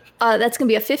 Okay. That's gonna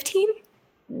be a 15.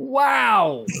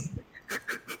 Wow.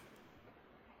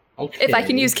 Okay. If I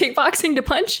can use kickboxing to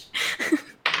punch.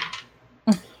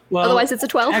 Well, Otherwise, it's a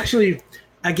 12. Actually,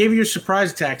 I gave you a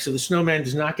surprise attack, so the snowman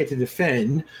does not get to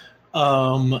defend.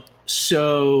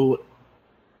 So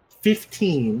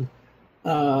 15.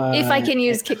 If I can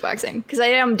use kickboxing, because I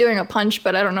am doing a punch,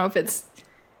 but I don't know if it's.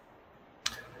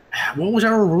 what was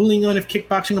our ruling on if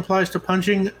kickboxing applies to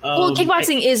punching? Well,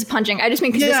 kickboxing is punching. I just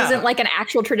mean because Yeah. this isn't like an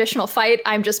actual traditional fight.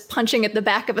 I'm just punching at the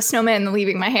back of a snowman and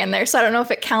leaving my hand there. So I don't know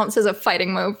if it counts as a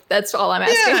fighting move. That's all I'm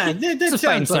asking. Yeah, that It's a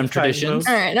fight in sounds some like fighting traditions.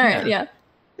 move. All right, yeah.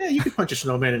 Yeah, you could punch a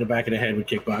snowman in the back of the head with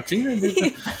kickboxing.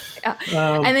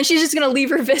 And then she's just gonna leave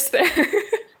her fist there.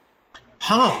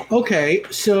 Okay.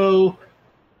 So,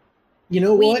 you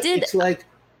know We what? did- It's like,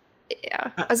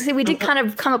 Yeah, I was gonna say we did kind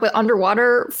of come up with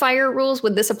underwater fire rules.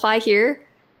 Would this apply here?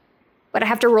 Would I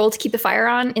have to roll to keep the fire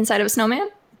on inside of a snowman?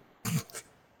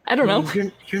 I don't know.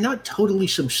 You're not totally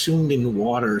subsumed in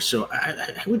water, so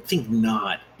I would think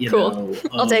not. Cool. Know?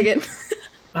 I'll take it.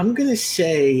 I'm gonna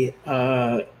say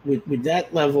with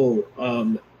that level,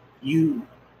 you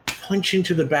punch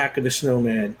into the back of the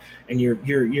snowman, and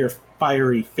your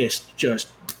fiery fist just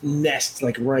nests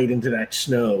like right into that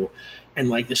snow, and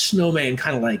like the snowman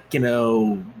kind of like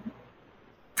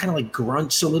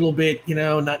grunts a little bit,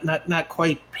 not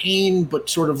quite pain, but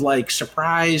sort of like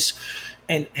surprise,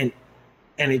 and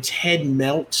its head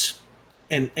melts,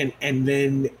 and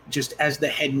then just as the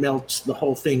head melts, the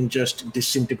whole thing just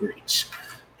disintegrates.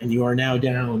 And you are now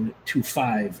down to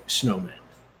 5 snowmen.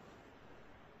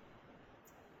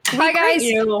 Bye, guys.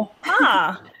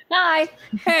 Bye.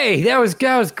 Hey, that was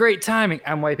great timing.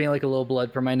 I'm wiping like a little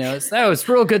blood from my nose. That was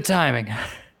real good timing.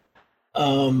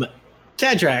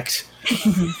 Cadrax.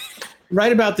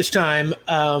 Right about this time,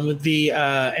 the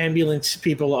ambulance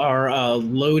people are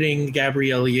loading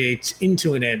Gabrielle Yates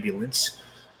into an ambulance.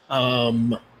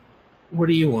 What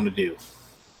do you want to do?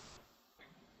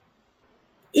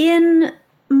 In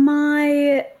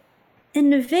my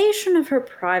invasion of her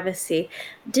privacy,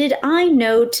 did I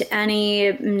note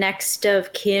any next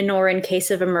of kin or in case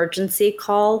of emergency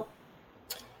call?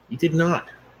 You did not.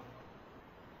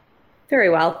 Very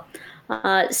well.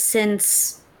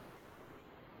 Since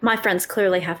my friends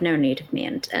clearly have no need of me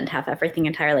and have everything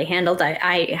entirely handled,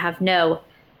 I have no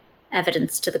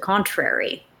evidence to the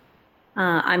contrary.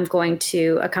 I'm going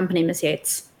to accompany Miss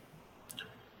Yates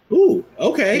Ooh,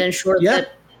 okay. and ensure Yeah.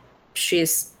 that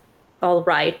she's all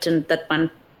right and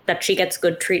that she gets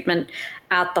good treatment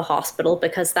at the hospital,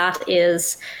 because that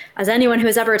is, as anyone who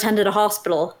has ever attended a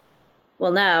hospital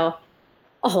will know,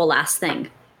 a whole ass thing.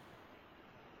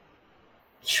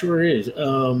 Sure is.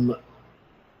 You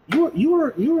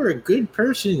are a good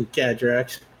person,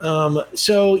 Cadrax.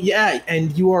 So yeah,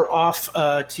 and you are off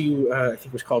to I think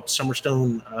it was called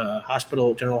Summerstone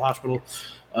Hospital, General Hospital,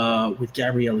 with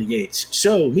Gabrielle Yates.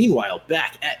 So meanwhile,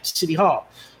 back at City Hall,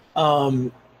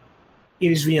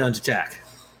 it is Vion's attack.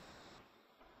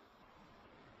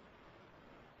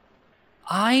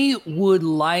 I would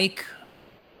like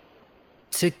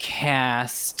to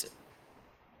cast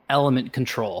Element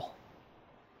Control.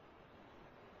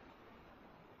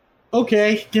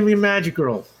 Okay, give me a magic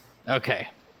roll. Okay.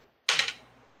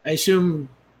 I assume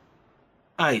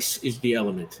ice is the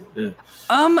element.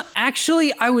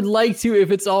 Actually, I would like to,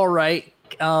 if it's all right,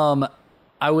 I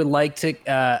would like to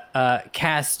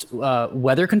cast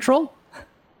Weather Control.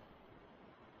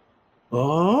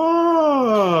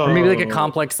 Oh, Or maybe like a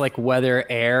complex like weather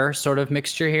air sort of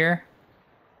mixture here.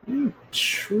 You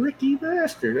tricky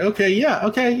bastard. Okay, yeah,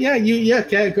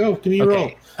 go. Give me a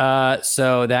roll.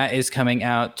 So that is coming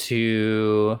out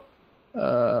to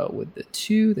with the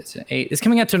 2, that's an 8. It's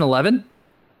coming out to an 11.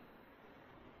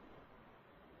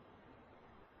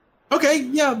 Okay,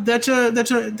 yeah, that's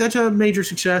a major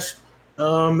success.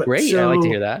 Great, I like to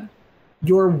hear that.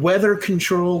 Your weather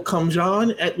control comes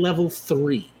on at level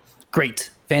 3. Great,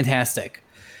 fantastic.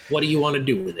 What do you want to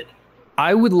do with it?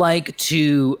 I would like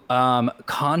to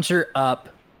conjure up.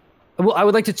 Well, I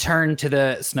would like to turn to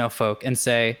the snowfolk and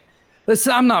say,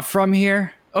 "Listen, I'm not from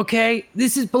here. Okay,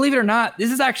 this is, believe it or not, this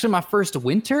is actually my first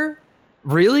winter.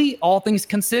 Really, all things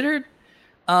considered.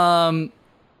 I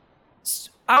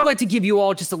would like to give you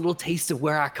all just a little taste of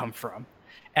where I come from,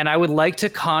 and I would like to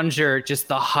conjure just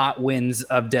the hot winds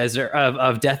of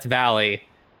Death Valley,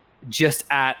 just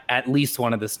at least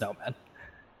one of the snowmen."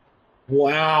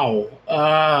 Wow.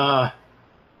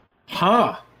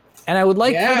 And I would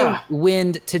like Yeah. for the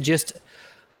wind to just,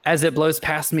 as it blows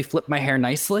past me, flip my hair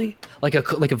nicely, like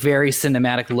a very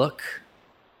cinematic look.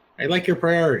 I like your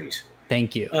priorities.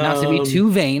 Thank you. Not to be too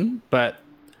vain, but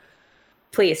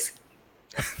Please.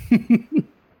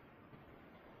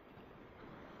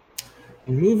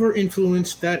 Move or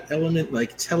influence that element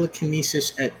like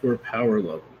telekinesis at your power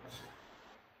level.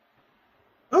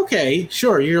 Okay,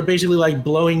 sure. You're basically like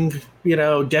blowing,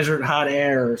 desert hot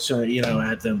air, so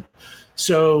at them.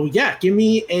 So yeah, give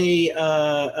me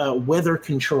a weather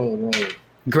control roll.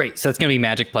 great. So it's gonna be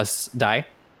magic plus die.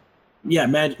 Yeah,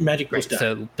 magic plus Great. die.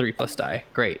 So 3 plus die.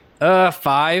 Great.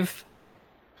 5.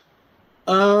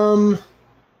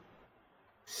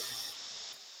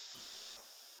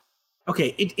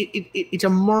 Okay, it's a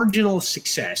marginal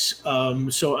success.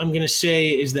 So I'm gonna say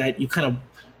is that you kind of,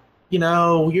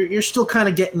 you're still kind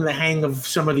of getting the hang of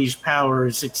some of these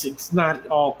powers. It's not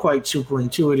all quite super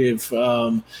intuitive.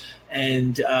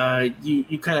 And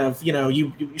you kind of,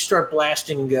 you start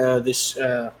blasting this,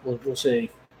 we'll say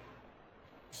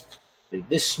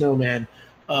this snowman,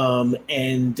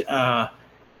 and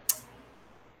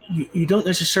you don't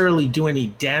necessarily do any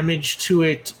damage to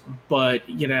it, but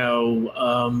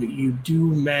you do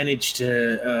manage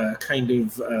to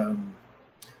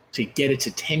to get its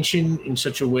attention in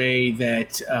such a way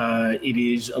that it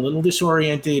is a little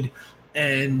disoriented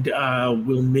and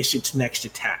will miss its next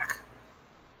attack.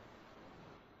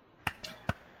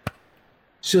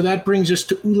 So that brings us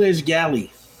to Ulez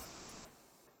Galley.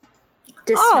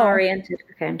 Disoriented.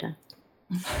 Okay, I'm done.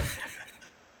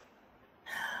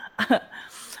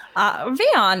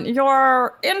 Vion,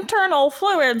 your internal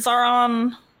fluids are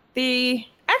on the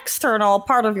external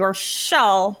part of your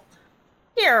shell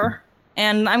here.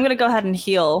 And I'm going to go ahead and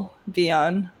heal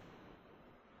Vion.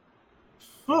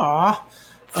 Aw.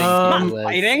 Thank you, Liz.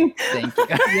 Fighting. Thank you.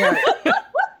 Yeah.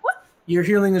 Your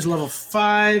healing is level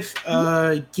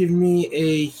 5. Give me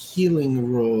a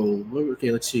healing roll.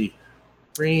 Okay, let's see.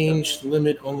 Range,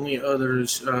 limit, only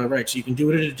others. Right, so you can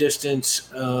do it at a distance.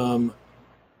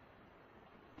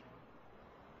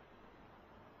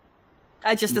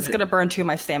 It's going to burn 2 of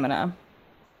my stamina.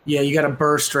 Yeah, you got a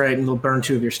burst, right, and it'll burn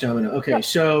 2 of your stamina. Okay,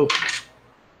 so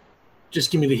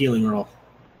just give me the healing roll.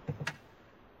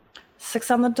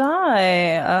 6 on the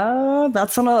die.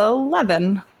 That's an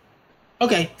 11.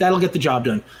 Okay, that'll get the job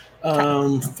done.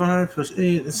 5 plus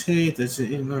 8, that's 8, that's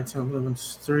 8, 9, 10, 11,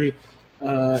 that's 3.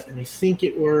 And I think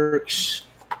it works.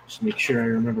 Just make sure I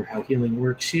remember how healing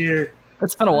works here.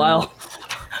 It's been a while.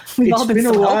 It's been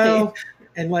a while,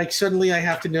 and suddenly I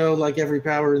have to know every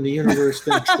power in the universe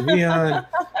thanks to Vion.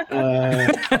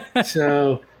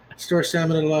 So store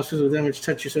stamina, loss physical damage,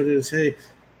 touch your soda.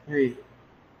 Hey,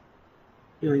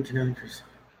 healing to 9%.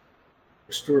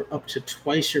 Restore up to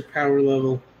twice your power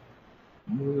level.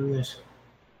 More than this.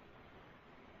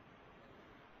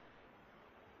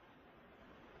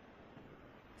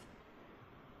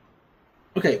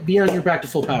 Okay, Vion, you're back to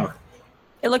full power.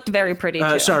 It looked very pretty,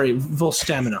 too. Sorry, full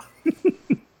stamina.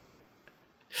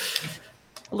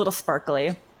 A little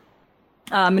sparkly.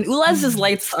 And Ulez's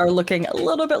lights are looking a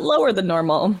little bit lower than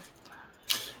normal.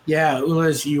 Yeah,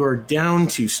 Ulez, you are down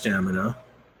to stamina.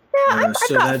 Yeah, I've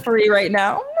got 3 right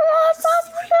now. That's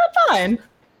fine.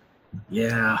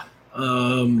 Yeah.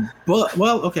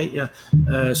 Okay, yeah.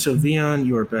 So Vion,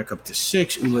 you are back up to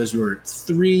 6. Ulez, you are at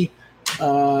 3.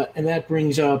 And that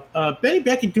brings up Benny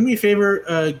Beckett. Do me a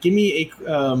favor. Give me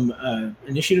a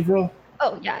initiative roll.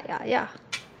 Oh, yeah.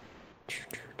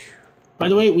 By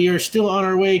the way, we are still on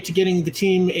our way to getting the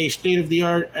team a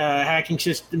state-of-the-art hacking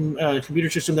system,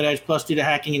 computer system that adds plus 2 to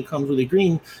hacking and comes with a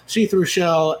green see-through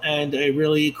shell and a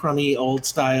really crummy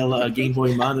old-style Game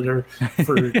Boy monitor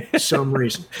for some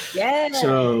reason. Yeah.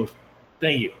 So,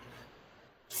 thank you.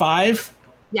 5.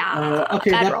 Yeah. Okay,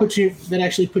 that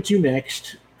actually puts you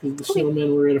next. The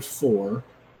snowmen were at a 4.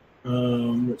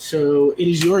 So it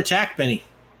is your attack, Benny.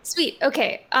 Sweet.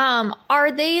 Okay.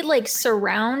 Are they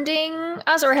surrounding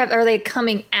us, or are they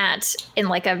coming in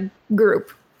a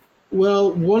group?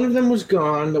 Well, one of them was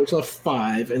gone, that was left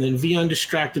 5, and then Vion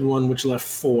distracted one, which left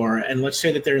 4. And let's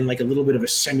say that they're in a little bit of a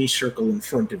semicircle in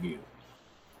front of you.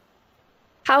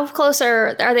 How close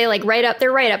are they? Right up?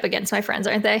 They're right up against my friends,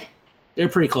 aren't they? They're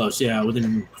pretty close, yeah,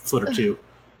 within a foot or 2.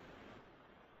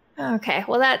 Okay.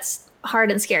 Well, that's hard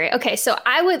and scary. Okay, so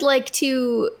I would like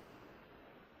to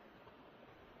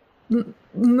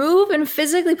move and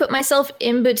physically put myself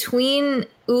in between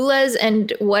Ulez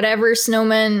and whatever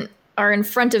snowmen are in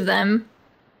front of them.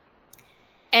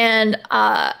 And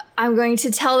I'm going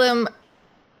to tell them,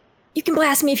 you can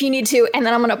blast me if you need to, and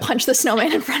then I'm going to punch the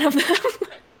snowman in front of them.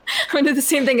 I'm going to do the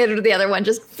same thing I did to the other one,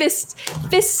 just fists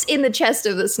in the chest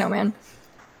of the snowman.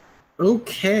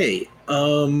 Okay.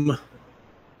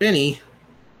 Benny.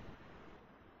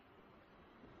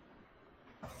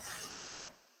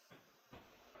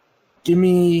 Give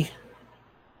me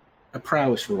a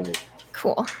prowess roll.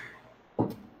 Cool.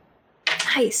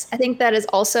 Nice. I think that is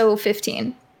also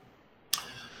 15.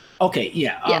 Okay,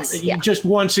 yeah. Yes, yeah. Just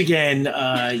once again,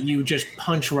 you just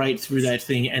punch right through that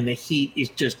thing, and the heat is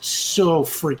just so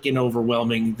freaking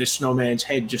overwhelming. The snowman's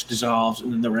head just dissolves,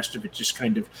 and then the rest of it just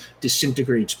kind of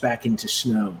disintegrates back into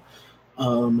snow.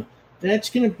 That's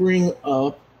going to bring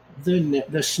up the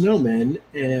snowmen,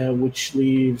 which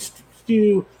leaves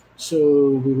 2, So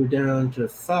we were down to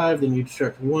 5, then you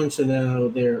subtract 1, so now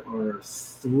there are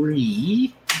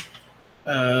 3.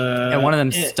 And one of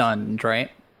them's stunned, right?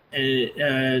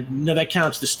 No, that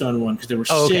counts the stun one because there were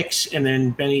 6, and then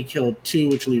Benny killed 2,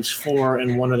 which leaves 4,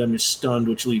 and one of them is stunned,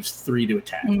 which leaves 3 to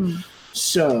attack.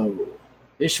 So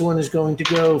this one is going to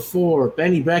go for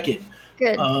Benny Beckett.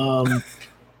 Good.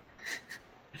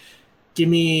 Give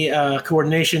me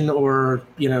coordination or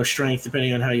strength,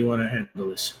 depending on how you want to handle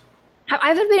this. I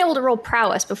haven't been able to roll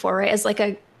prowess before, right? As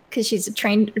because she's a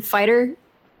trained fighter.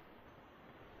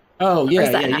 Oh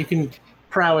yeah, you can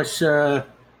prowess.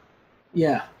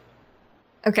 Yeah.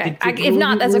 Okay. If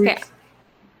not, that's okay.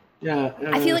 Yeah.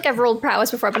 I feel like I've rolled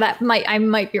prowess before, but I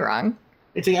might be wrong.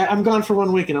 I'm gone for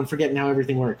 1 week and I'm forgetting how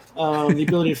everything works. The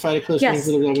ability to fight at close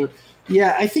range.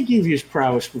 Yeah, I think you've used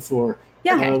prowess before.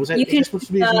 Yeah. Was that supposed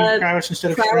to be prowess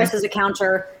instead of prowess strength? is a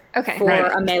counter for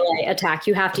a melee attack.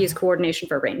 You have to use coordination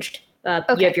for ranged. You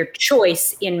have your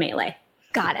choice in melee.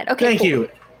 Got it. Okay. Thank you.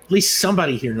 At least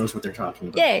somebody here knows what they're talking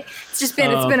about. Yay! It's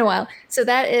been a while. So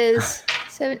that is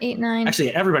 7, 8, 9.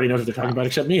 Actually, everybody knows what they're talking about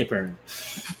except me, apparently.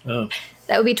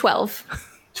 That would be 12.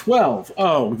 12.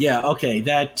 Oh yeah. Okay.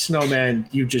 That snowman,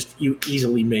 you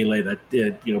easily melee that.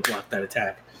 Block that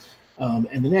attack.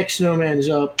 And the next snowman is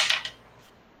up.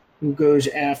 Who goes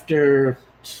after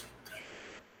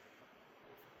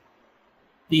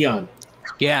Dion?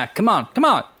 Yeah. Come on.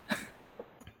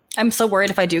 I'm so worried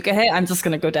if I do get hit, I'm just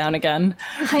going to go down again.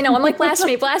 I know. I'm like, blast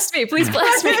me, please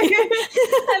blast me.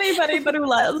 Anybody but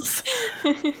Ulez.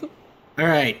 All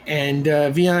right. And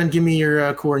Vion, give me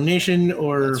your coordination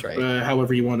or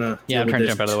however you want to. Yeah, I'm trying to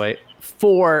jump out of the way.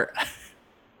 4.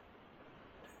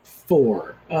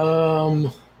 4.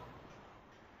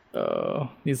 Oh,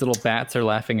 these little bats are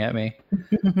laughing at me.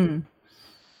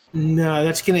 No,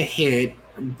 that's going to hit,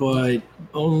 but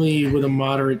only with a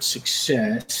moderate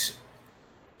success.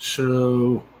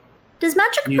 So, does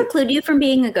magic preclude you from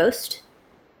being a ghost?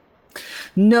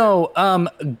 No,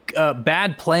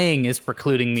 bad playing is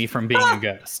precluding me from being a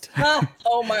ghost.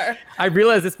 Omar. I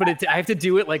realize this, but I have to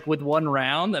do it like with 1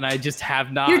 round, and I just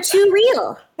have not. You're too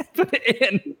real. Put it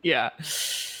in. Yeah.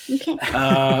 Okay.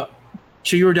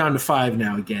 So you were down to 5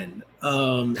 now again.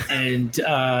 And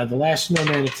the last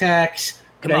snowman attacks.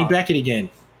 Benny Beckett again.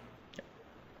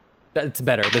 That's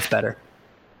better. That's better.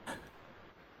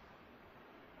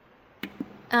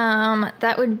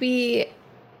 That would be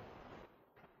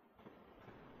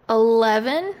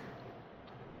 11.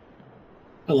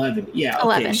 11. Yeah.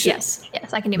 11. Okay, so yes,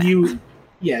 I can do math.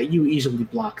 You easily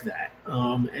block that.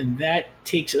 And that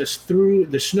takes us through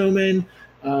the snowmen,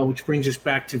 which brings us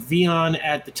back to Vion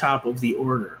at the top of the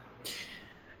order.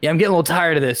 Yeah, I'm getting a little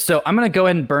tired of this, so I'm gonna go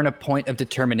ahead and burn a point of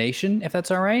determination, if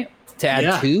that's all right, to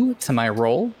add 2 to my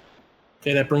roll.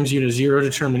 Okay, that brings you to 0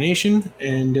 determination.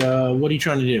 And what are you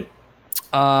trying to do?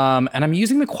 And I'm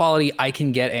using the quality I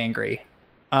can get angry.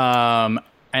 And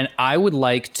I would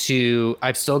like to.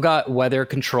 I've still got weather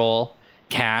control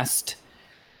cast.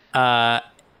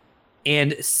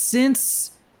 And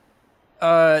since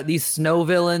these snow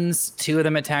villains, 2 of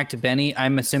them attacked Benny,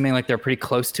 I'm assuming like they're pretty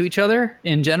close to each other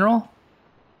in general.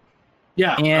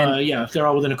 Yeah, they're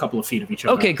all within a couple of feet of each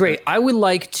other. Okay, great. I would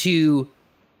like to.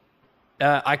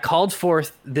 I called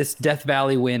forth this Death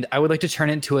Valley wind. I would like to turn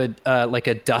it into a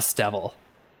dust devil,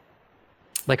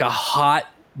 like a hot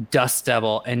dust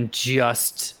devil, and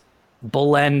just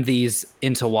blend these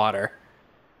into water.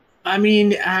 I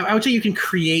mean, I would say you can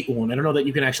create one. I don't know that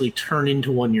you can actually turn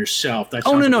into one yourself. That's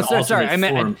sorry. I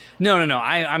meant no.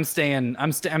 I'm staying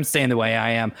the way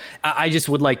I am. I just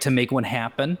would like to make one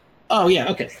happen. Oh yeah,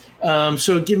 okay.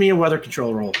 So give me a weather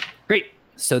control roll. Great.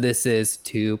 So this is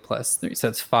 2 plus 3. So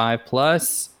that's 5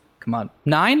 plus. Come on,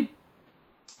 9.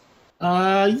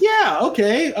 Yeah.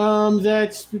 Okay.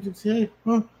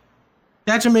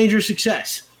 That's a major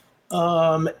success.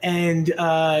 And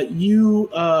you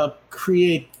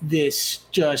create this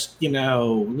just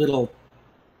little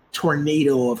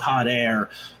tornado of hot air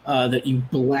that you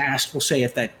blast. We'll say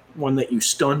at that one that you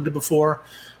stunned before,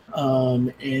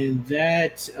 and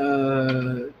that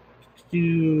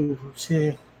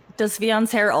Does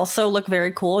Vion's hair also look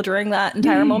very cool during that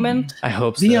entire moment? I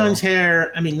hope so. Vion's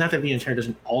hair, I mean, not that Vion's hair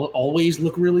doesn't always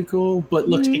look really cool, but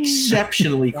looks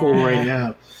exceptionally cool right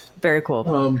now. Very cool.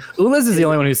 Ulez is the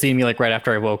only one who's seen me like right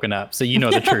after I've woken up, so you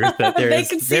know the truth that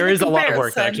there is a lot of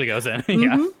work that actually goes in.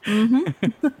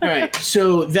 All right,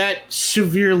 so that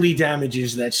severely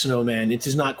damages that snowman. It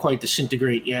does not quite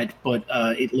disintegrate yet, but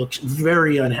it looks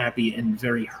very unhappy and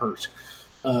very hurt.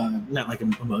 Not like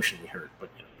emotionally hurt, but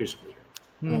physically hurt.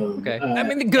 Okay. I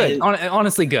mean, good.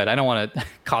 Honestly, good. I don't want to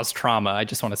cause trauma. I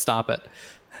just want to stop it.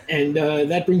 And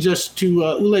that brings us to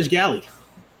Ulez Galley.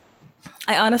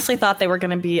 I honestly thought they were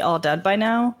going to be all dead by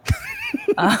now.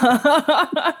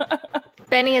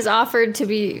 Benny has offered to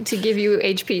give you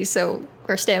HP,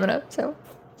 or stamina. So.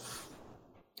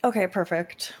 Okay,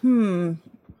 perfect. I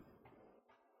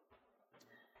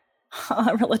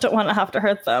really don't want to have to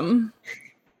hurt them.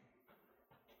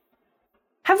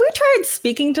 Have we tried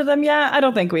speaking to them yet? I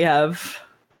don't think we have.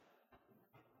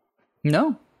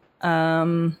 No.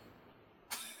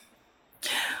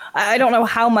 I don't know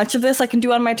how much of this I can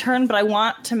do on my turn, but I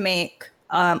want to make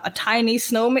a tiny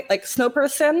snow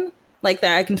person like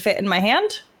that I can fit in my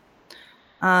hand,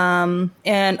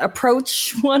 and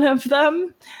approach one of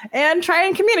them and try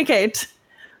and communicate.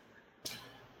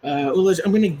 Ulas,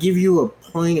 I'm going to give you a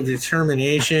point of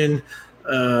determination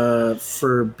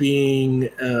for being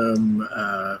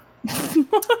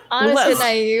Honest and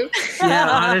naive. Yeah,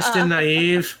 honest and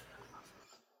naive.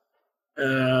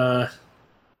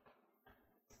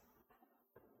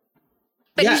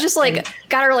 But yeah, you just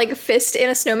got her fist in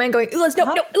a snowman going, Ulas, no,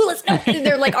 Ulas, no. And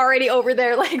they're already over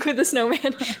there with the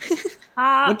snowman.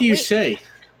 What do you say?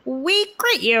 We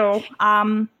greet you.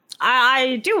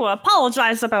 I do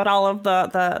apologize about all of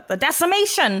the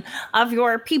decimation of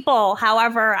your people.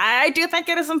 However, I do think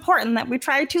it is important that we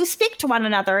try to speak to one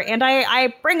another, and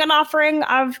I bring an offering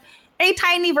of a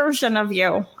tiny version of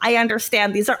you. I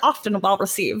understand these are often well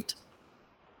received.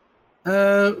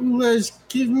 Ulas,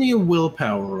 give me a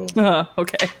willpower roll.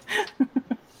 Okay.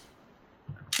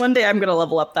 One day I'm going to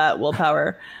level up that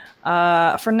willpower.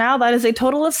 For now, that is a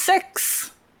total of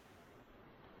 6.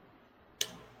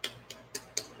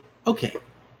 Okay.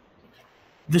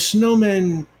 The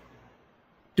snowmen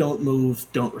don't move,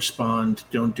 don't respond,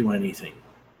 don't do anything.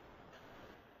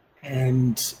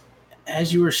 And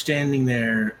as you are standing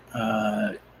there,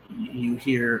 you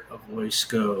hear a voice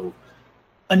go,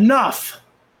 "Enough!"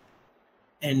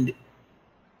 And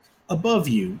above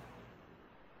you,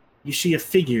 you see a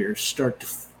figure start to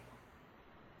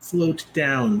float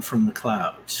down from the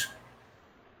clouds.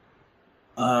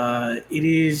 It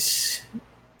is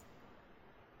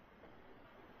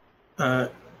a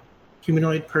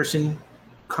humanoid person,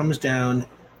 comes down.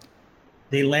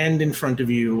 They land in front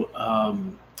of you.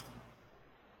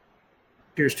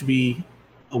 Appears to be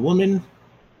a woman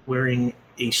wearing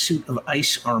a suit of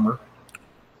ice armor.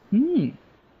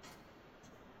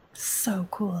 So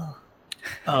cool.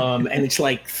 And it's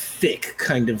thick,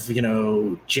 kind of,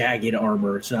 jagged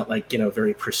armor. It's not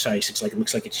very precise. It's it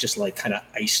looks like it's just kind of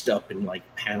iced up in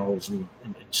panels and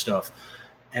stuff.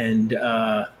 And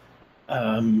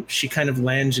she kind of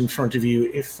lands in front of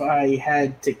you. If I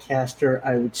had to cast her,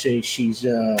 I would say she's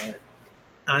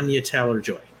Anya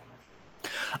Taylor-Joy.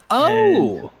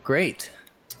 Oh, great.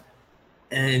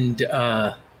 And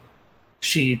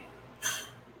she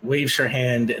waves her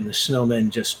hand, and the snowmen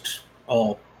just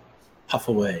all puff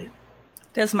away.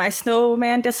 Does my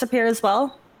snowman disappear as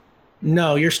well?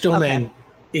 No, your snowman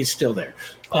is still there.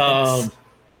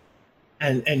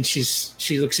 And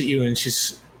she looks at you and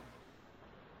she's,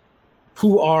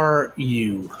 "Who are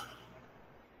you?"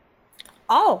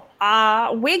 Oh,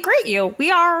 we greet you.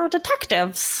 We are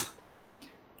detectives.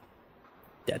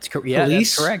 That's correct. Yeah,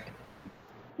 Police? that's correct.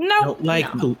 No.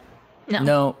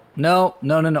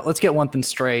 No. Let's get one thing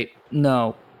straight.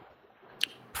 No.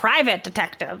 Private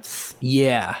detectives.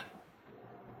 Yeah.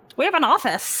 We have an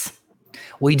office.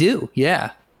 We do.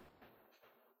 Yeah.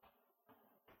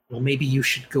 Well, maybe you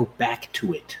should go back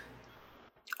to it.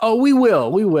 Oh, we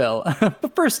will.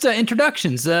 But first,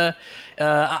 introductions. Hi,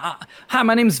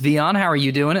 my name's Vion. How are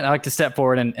you doing? I like to step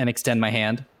forward and extend my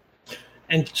hand.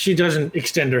 And she doesn't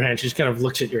extend her hand. She just kind of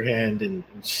looks at your hand and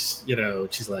she's,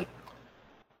 she's like,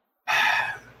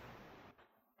 "I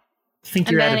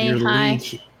think you're out of your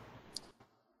league."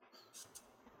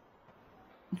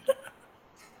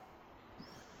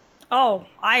 Oh,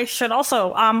 I should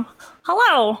also,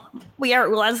 hello. We are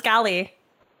Ulas Gali.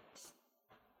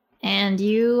 And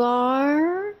you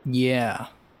are? Yeah.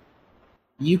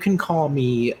 You can call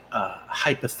me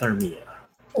Hypothermia.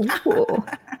 Ooh.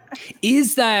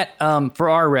 Is that, for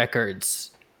our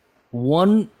records,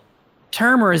 one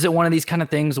term, or is it one of these kind of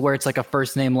things where it's a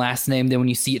first name, last name, then when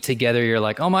you see it together, you're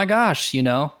like, oh my gosh,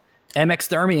 MX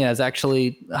Thermia is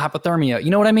actually hypothermia. You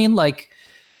know what I mean?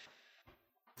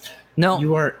 No.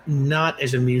 You are not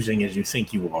as amusing as you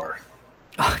think you are.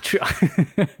 Oh, true.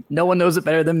 No one knows it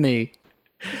better than me.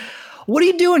 What are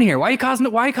you doing here? Why are you causing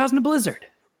a blizzard?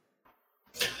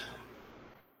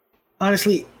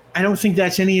 Honestly, I don't think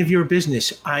that's any of your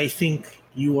business. I think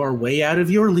you are way out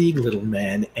of your league, little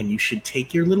man, and you should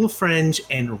take your little friends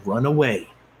and run away.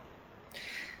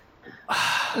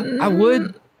 I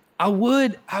would,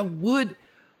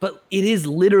 But it is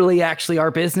literally actually our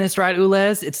business, right,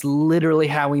 Ulez? It's literally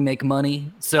how we make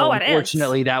money. So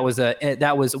unfortunately, that was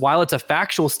while it's a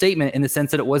factual statement in the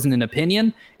sense that it wasn't an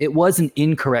opinion, it was an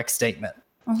incorrect statement.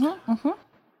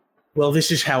 Well, this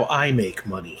is how I make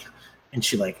money. And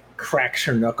she like cracks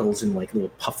her knuckles and like a little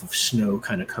puff of snow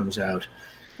kind of comes out.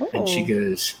 And she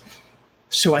goes,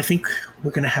 so I think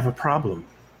we're going to have a problem.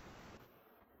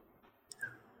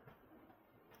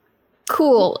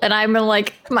 Cool. And I'm gonna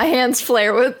like, my hands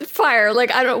flare with fire.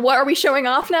 Like, I don't, what are we showing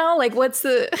off now? Like, what's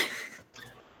the...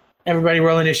 Everybody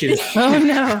roll initiative. Oh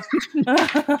no.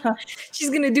 She's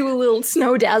gonna do a little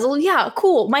snow dazzle. Yeah,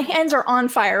 cool. My hands are on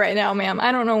fire right now, ma'am.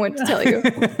 I don't know what to tell you.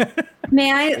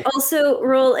 May I also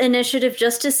roll initiative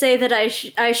just to say that I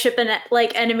ship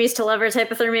like enemies to lovers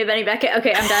hypothermia Benny Beckett?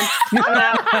 Okay, I'm done.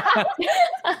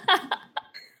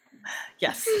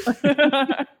 Yes.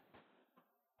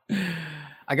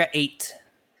 I got 8.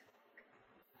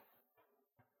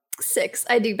 6.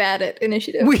 I do bad at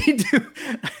initiative. We do.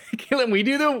 Caitlin, we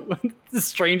do the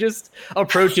strangest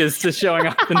approaches to showing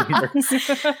off the numbers.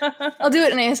 I'll do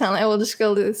it in ASL. I will just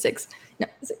go do the 6. No.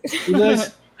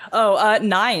 6.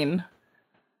 9.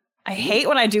 I hate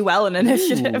when I do well in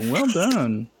initiative. Ooh, well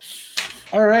done.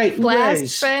 All right.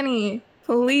 Blast Benny,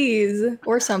 please.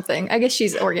 Or something. I guess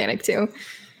she's organic too.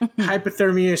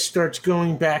 Hypothermia starts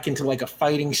going back into like a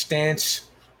fighting stance.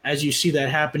 As you see that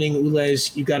happening,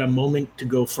 Ulez, you got a moment to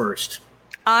go first.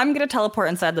 I'm going to teleport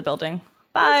inside the building.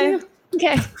 Bye.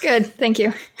 Okay, good. Thank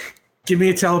you. Give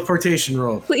me a teleportation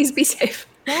roll. Please be safe.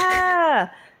 Yeah.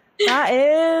 That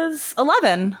is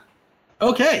 11.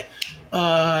 Okay.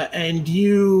 And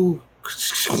you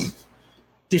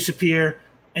disappear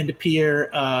and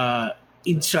appear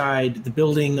inside the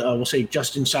building. We'll say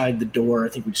just inside the door. I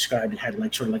think we described it had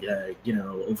like sort of like a,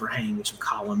 overhang with some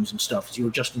columns and stuff. So you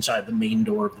were just inside the main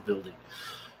door of the building.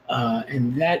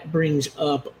 And that brings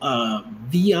up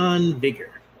Vion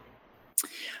Vigor.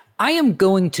 I am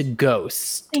going to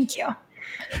ghost. Thank you.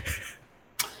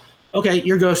 Okay,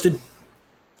 you're ghosted.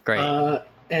 Great.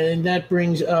 And that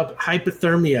brings up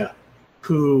Hypothermia,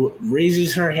 who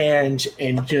raises her hands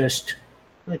and just,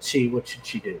 let's see, what should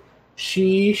she do?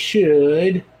 She's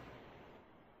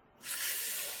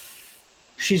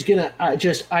going to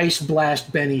just ice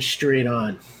blast Benny straight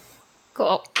on.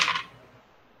 Cool.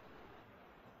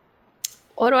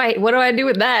 What do I do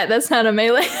with that? That's not a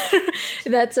melee.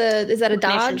 Is that a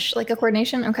dodge? Like a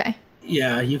coordination? Okay.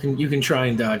 Yeah, you can try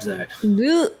and dodge that.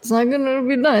 It's not gonna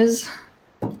be nice.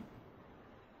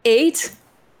 8.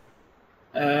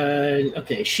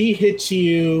 Okay, she hits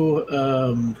you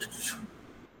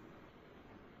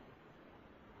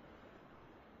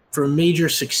for a major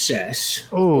success.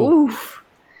 Oh. Oof.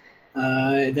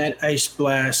 That ice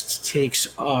blast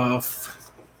takes off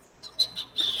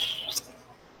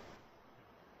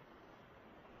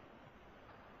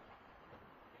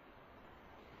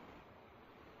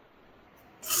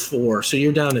 4, so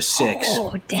you're down to 6.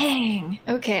 Oh, dang.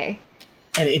 Okay.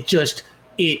 And it just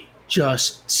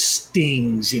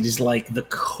stings. It is like the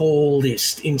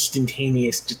coldest,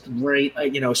 instantaneous, just right,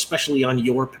 especially on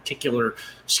your particular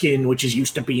skin, which is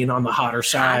used to being on the hotter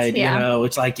side. Yeah.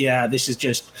 It's like, yeah, this is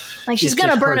just like she's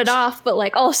gonna burn it off, but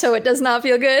like also it does not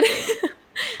feel good.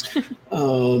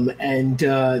 And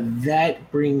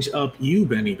that brings up you,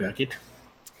 Benny Beckett.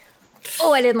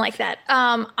 Oh, I didn't like that.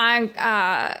 I'm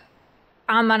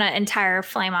gonna entire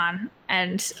flame on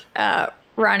and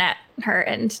run at her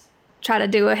and try to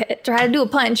do a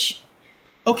punch.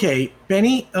 Okay,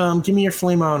 Benny, give me your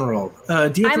flame on roll.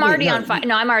 I'm already on fire.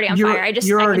 No, I'm already on fire.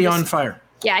 You're already on fire.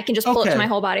 Yeah, I can just pull it to my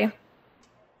whole body.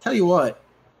 Tell you what,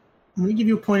 I'm gonna give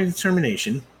you a point of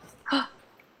determination.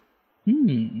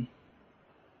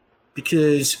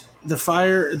 Because the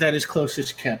fire that is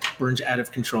closest kept burns out of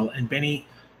control, and Benny,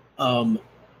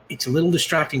 it's a little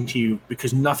distracting to you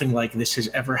because nothing like this has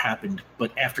ever happened.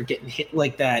 But after getting hit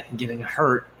like that and getting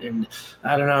hurt, and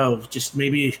I don't know, just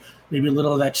maybe a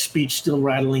little of that speech still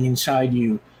rattling inside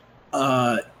you,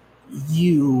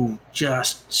 you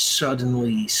just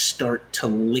suddenly start to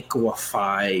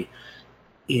liquefy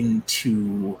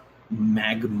into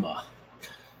magma.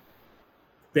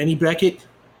 Benny Beckett,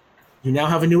 you now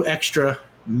have a new extra,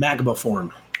 magma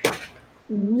form.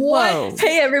 What?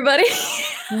 Hey, everybody.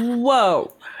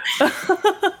 Whoa.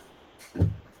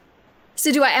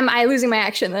 So am I losing my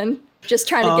action then? Just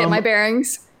trying to get my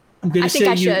bearings? I'm going to say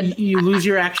I should. You lose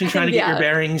your action trying to get your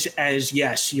bearings as,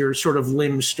 yes, your sort of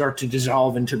limbs start to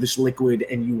dissolve into this liquid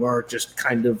and you are just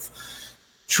kind of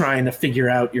trying to figure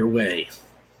out your way.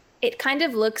 It kind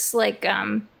of looks like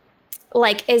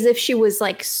as if she was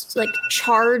like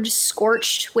charred,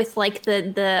 scorched with like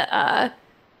the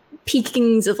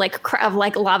peakings of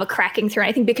like lava cracking through. And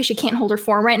I think because she can't hold her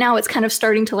form right now, it's kind of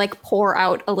starting to like pour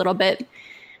out a little bit.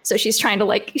 So she's trying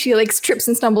to she trips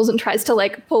and stumbles and tries to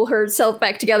like pull herself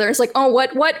back together. It's like, oh,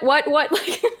 what? Like,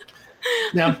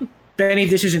 now, Benny,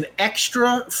 this is an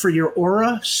extra for your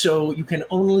aura, so you can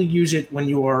only use it when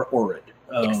you are aura'd.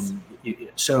 Yes.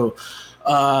 So,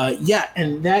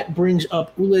 and that brings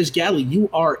up Ulez Galley. You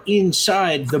are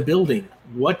inside the building.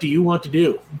 What do you want to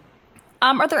do?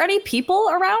 Are there any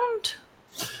people around?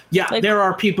 Yeah, there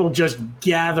are people just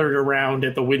gathered around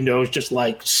at the windows, just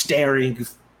like staring,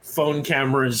 phone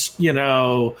cameras,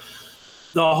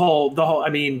 the whole, I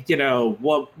mean,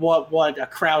 what a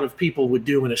crowd of people would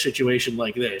do in a situation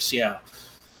like this. Yeah.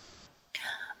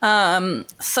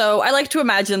 So I like to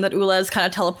imagine that Ulez kind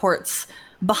of teleports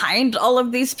behind all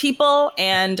of these people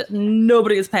and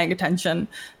nobody is paying attention.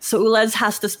 So Ulez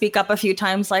has to speak up a few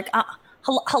times like,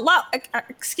 hello,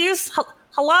 excuse,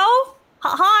 hello,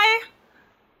 hi.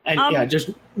 And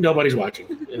just nobody's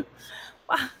watching.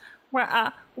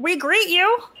 Yeah. We greet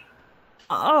you.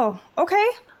 Oh, okay.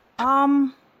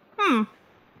 Well,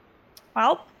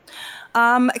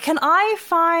 can I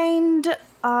find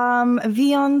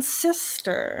Vion's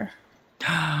sister?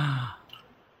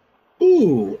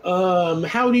 Ooh,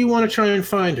 how do you want to try and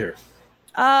find her?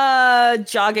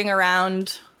 Jogging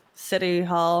around City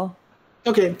Hall.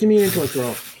 Okay, give me an intellect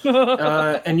roll.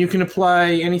 And you can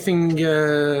apply anything,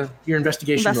 your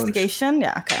investigation bonus. Investigation?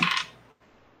 Yeah, okay.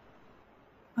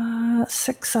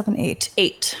 6, 7, 8.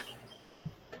 8.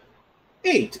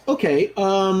 8. Okay.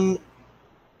 I'm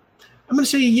going to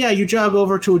say, you jog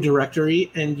over to a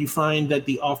directory and you find that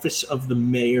the office of the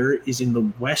mayor is in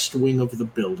the west wing of the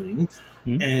building.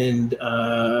 Mm-hmm. And,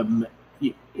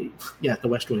 the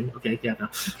west wing. Okay, yeah, no.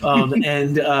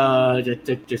 And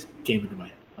that just came into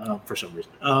my head for some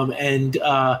reason.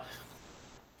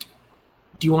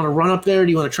 Do you want to run up there?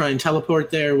 Do you want to try and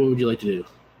teleport there? What would you like to do?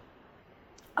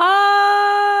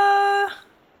 I'll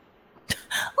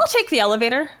take the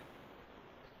elevator.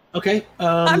 Okay.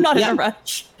 I'm not in a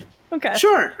rush. Okay.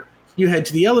 Sure. You head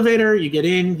to the elevator, you get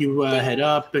in, you head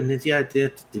up, and it's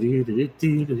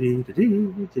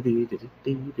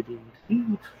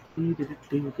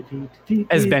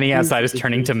as Benny outside is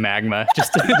turning to magma.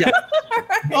 Just this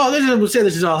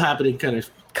is all happening kind of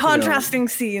contrasting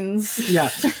scenes. Yeah.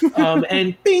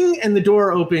 And bing, and the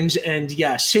door opens, and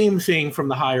same thing from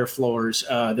the higher floors.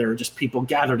 There are just people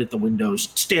gathered at the windows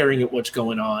staring at what's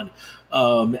going on.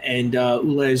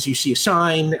 Ulez, you see a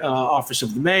sign, office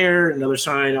of the mayor, another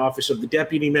sign, office of the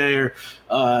deputy mayor,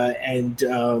 and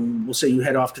we'll say you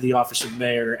head off to the office of the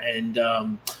mayor, and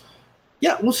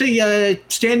we'll say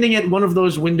standing at one of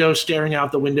those windows, staring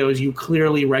out the windows, you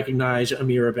clearly recognize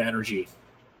Amira Banerjee.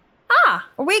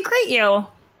 We greet you.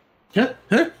 Huh?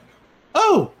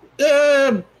 Oh,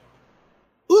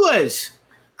 Ulez.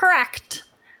 Correct.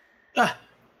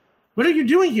 What are you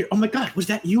doing here? Oh my God, was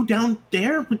that you down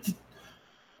there?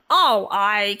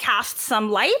 I cast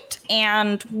some light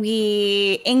and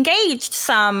we engaged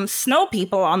some snow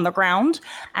people on the ground.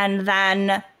 And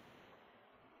then,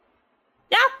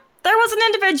 there was an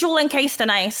individual encased in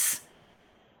ice.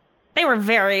 They were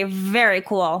very, very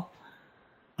cool.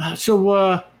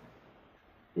 So,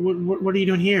 what are you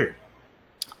doing here?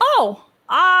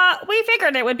 We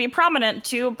figured it would be prominent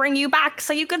to bring you back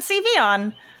so you could see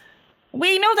Vion.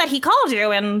 We know that he called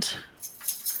you and...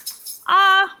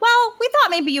 we thought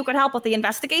maybe you could help with the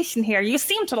investigation here. You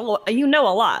seem to know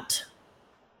a lot.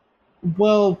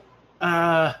 Well,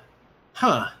 I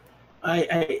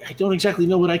don't exactly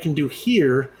know what I can do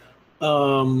here.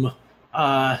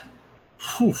 I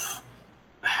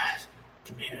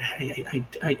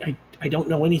don't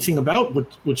know anything about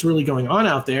what's really going on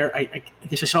out there. I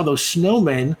guess I saw those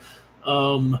snowmen.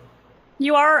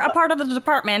 You are a part of the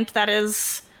department that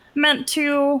is meant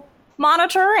to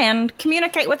monitor and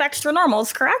communicate with extra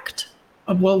normals, correct?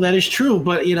 Well, that is true,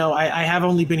 but I have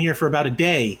only been here for about a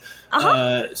day,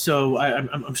 so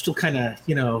I'm still kind of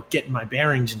getting my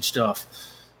bearings and stuff.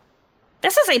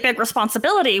 This is a big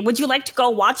responsibility. Would you like to go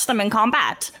watch them in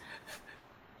combat?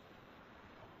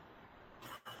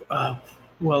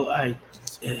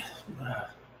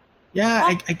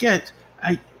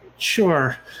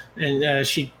 Sure. And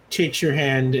she takes your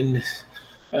hand and,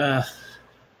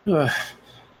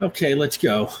 okay, let's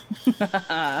go.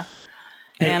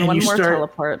 and one more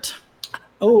teleport.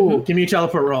 Oh, give me a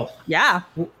teleport roll. Yeah.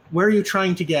 Where are you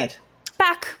trying to get?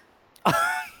 Back.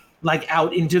 Like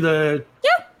out into the...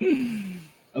 Yeah.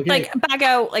 Okay. Like back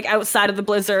out, like outside of the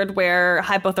blizzard where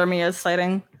hypothermia is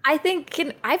sliding. I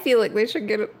feel like they should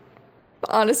get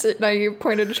honest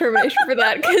point of determination for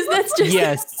that, because that's just...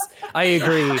 Yes, I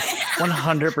agree.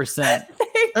 100%.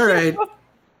 All right.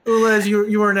 Ulez,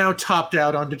 you are now topped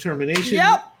out on determination.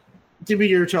 Yep. Give me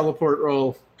your teleport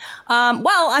roll.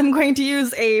 Well, I'm going to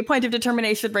use a point of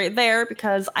determination right there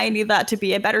because I need that to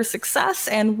be a better success.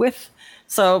 And grabbed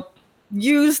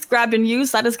and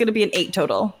used, that is going to be an 8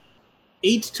 total.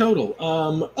 8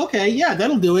 total. Okay, yeah,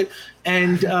 that'll do it.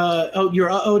 And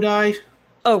your die?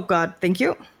 Oh, God, thank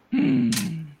you.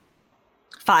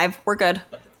 5, we're good.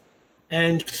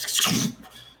 And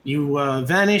you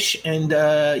vanish, and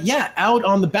out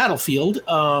on the battlefield,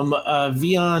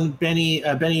 Vion,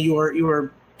 Benny, you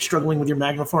are struggling with your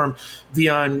Magniform.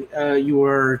 Vion, you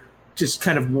are just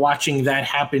kind of watching that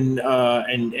happen,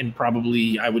 and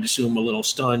probably, I would assume, a little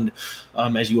stunned,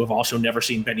 as you have also never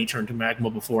seen Benny turn to magma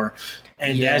before.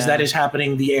 And as that is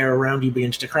happening, the air around you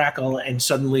begins to crackle, and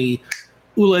suddenly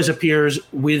Ulez appears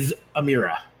with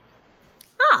Amira.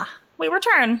 We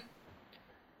return.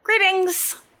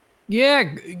 Greetings. Yeah,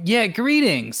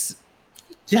 greetings.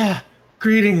 Yeah,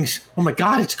 greetings. Oh my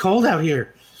God, it's cold out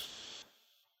here.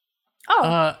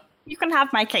 Oh, you can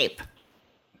have my cape.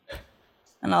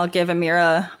 And I'll give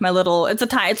Amira my little, it's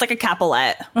like a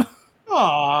capulette.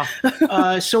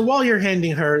 Aw. So while you're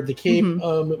handing her the cape,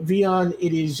 Vion,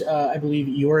 it is, I believe,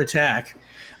 your attack.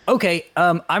 Okay,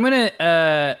 I'm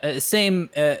gonna,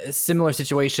 similar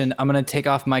situation. I'm gonna take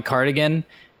off my cardigan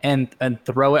and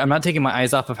throw it. I'm not taking my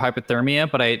eyes off of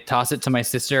hypothermia, but I toss it to my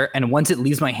sister, and once it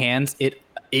leaves my hands,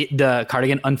 the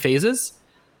cardigan unphases.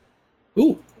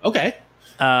 Ooh, okay.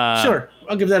 Sure,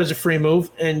 I'll give that as a free move,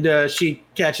 and she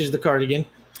catches the cardigan.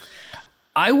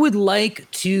 I would like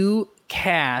to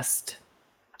cast.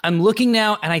 I'm looking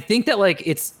now, and I think that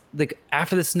it's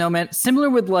after the snowman, similar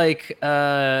with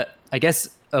I guess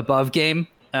above game.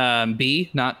 B,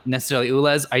 not necessarily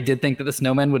Ulez. I did think that the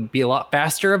snowman would be a lot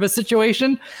faster of a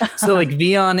situation. So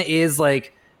Vion is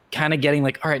kind of getting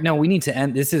all right, no, we need to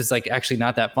end. This is actually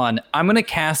not that fun. I'm going to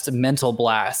cast Mental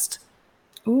Blast.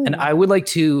 Ooh. And I would like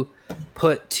to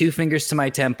put 2 fingers to my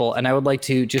temple, and I would like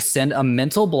to just send a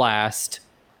Mental Blast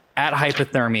at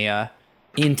hypothermia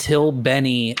until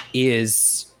Benny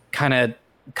is kind of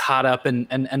caught up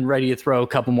and ready to throw a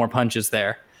couple more punches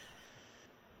there.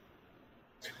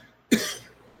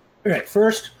 All right,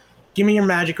 first, give me your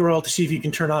magic roll to see if you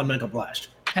can turn on Mental Blast.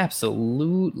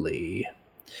 Absolutely.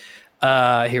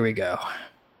 Here we go.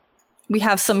 We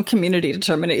have some community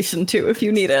determination, too, if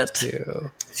you need it.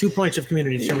 2 points of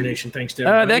community determination, thanks to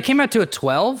everybody. That came out to a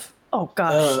 12. Oh,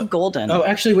 gosh, golden. Oh,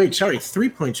 actually, wait, sorry, 3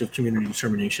 points of community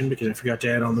determination, because I forgot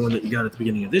to add on the one that you got at the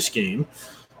beginning of this game.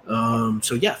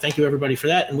 So yeah, thank you everybody for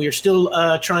that. And we are still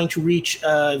trying to reach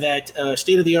that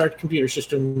state-of-the-art computer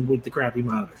system with the crappy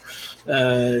monitor.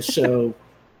 So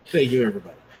thank you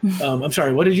everybody. I'm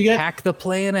sorry, what did you get? Hack the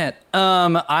planet.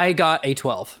 I got a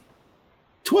 12.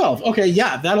 12. Okay,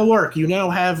 yeah, that'll work. You now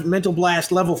have Mental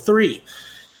Blast level 3.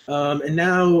 And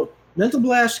now Mental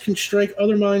Blast can strike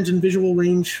other minds in visual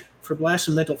range for blast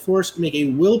and mental force. Make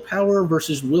a willpower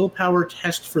versus willpower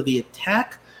test for the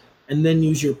attack, and then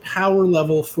use your power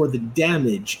level for the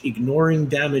damage, ignoring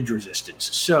damage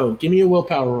resistance. So give me a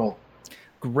willpower roll.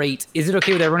 Great. Is it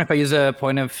okay with everyone if I use a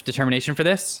point of determination for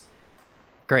this?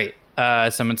 Great.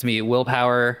 Someone to me,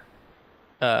 willpower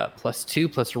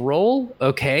 +2 plus roll.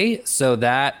 Okay, so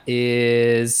that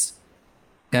is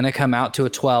gonna come out to a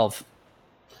 12.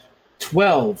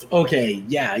 12. Okay,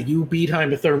 yeah, you beat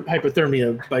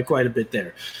hypothermia by quite a bit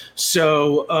there.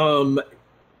 So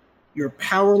your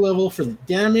power level for the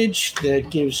damage, that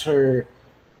gives her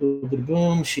a little bit of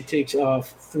boom. She takes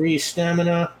off 3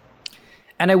 stamina.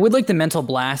 And I would like the Mental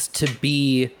Blast to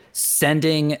be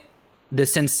sending the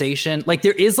sensation,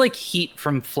 there is heat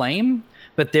from flame,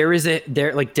 but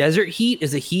desert heat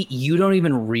is a heat you don't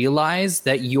even realize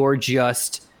that you're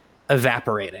just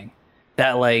evaporating.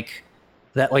 That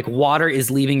water is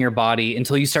leaving your body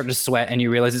until you start to sweat and you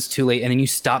realize it's too late, and then you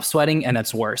stop sweating and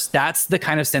that's worse. That's the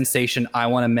kind of sensation I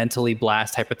want to mentally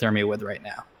blast hypothermia with right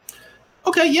now.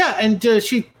 Okay, yeah, and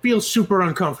she feels super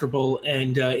uncomfortable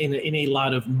and in a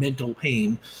lot of mental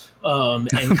pain, and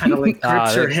kind of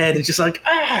grips her head and just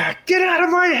get out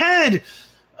of my head.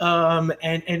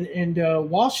 And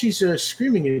while she's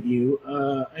screaming at you,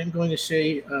 I'm going to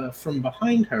say from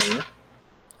behind her.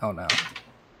 Oh no.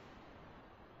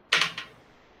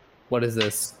 What is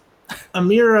this?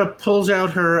 Amira pulls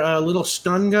out her little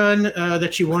stun gun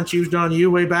that she once used on you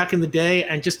way back in the day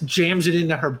and just jams it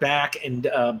into her back and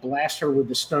blasts her with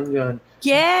the stun gun.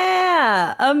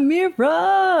 Yeah,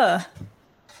 Amira!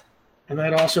 And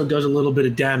that also does a little bit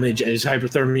of damage as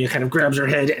hypothermia kind of grabs her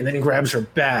head and then grabs her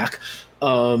back,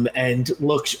 and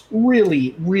looks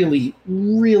really, really,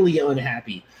 really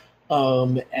unhappy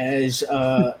as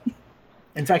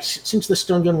In fact, since the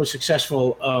stun gun was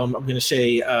successful, I'm going to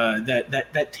say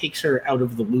that takes her out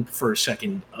of the loop for a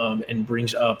second and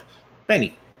brings up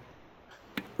Benny.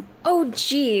 Oh,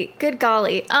 gee, good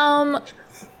golly. I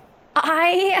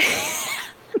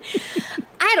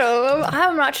don't know.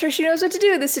 I'm not sure she knows what to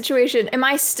do in this situation. Am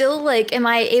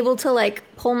I able to like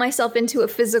pull myself into a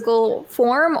physical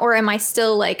form, or am I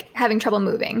still like having trouble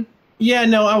moving? Yeah,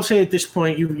 no, I'll say at this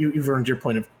point you've earned your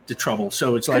point of the trouble.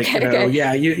 So it's like,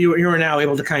 yeah, you are now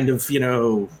able to kind of,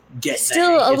 get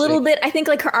still a little bit. I think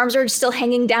like her arms are still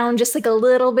hanging down just like a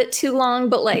little bit too long,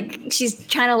 but like she's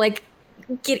trying to like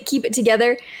keep it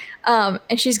together. And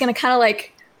she's going to kind of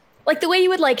like the way you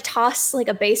would like toss like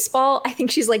a baseball. I think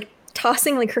she's like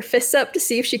tossing like her fists up to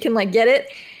see if she can like get it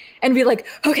and be like,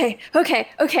 okay.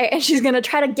 And she's going to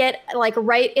try to get like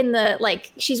right in the,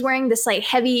 like she's wearing this like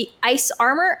heavy ice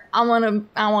armor. I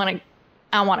want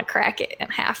to crack it in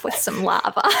half with some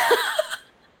lava.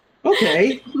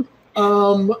 Okay.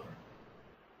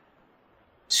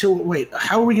 So wait,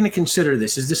 how are we going to consider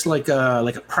this? Is this like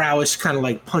a prowess kind of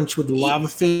like punch with the lava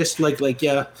fist?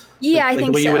 Yeah, I think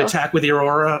the way so. You would attack with your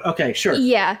aura? Okay, sure.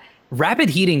 Yeah. Rapid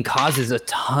heating causes a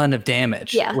ton of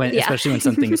damage, especially when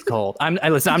something is cold. I'm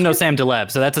no Sam Deleb,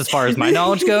 so that's as far as my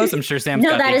knowledge goes. I'm sure Sam's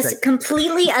No, got that is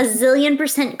completely a zillion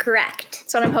 % correct.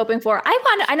 That's what I'm hoping for.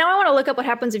 I know I want to look up what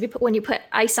happens when you put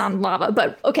ice on lava,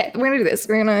 but okay, we're gonna do this.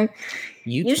 We're gonna.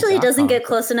 Usually it doesn't get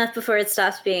close enough before it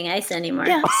stops being ice anymore.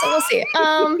 Yeah, so we'll see.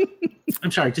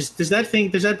 I'm sorry. Does that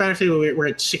banner say we're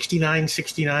at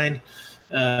 69?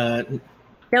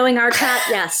 Knowing our chat,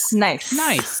 yes. Nice. The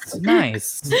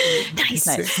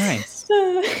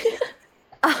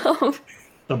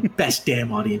best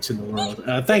damn audience in the world.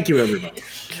 Thank you, everybody.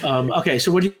 Okay,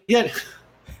 so what do you get?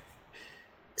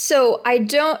 So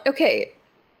it's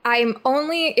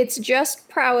just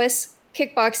prowess,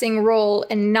 kickboxing, roll,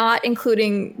 and not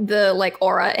including the like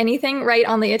aura anything, right,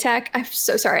 on the attack. I'm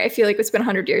so sorry. I feel like it's been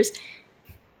 100 years.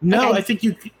 No, okay. I think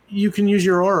you can use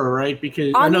your aura, right?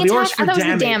 Because on the aura's attack, for I thought it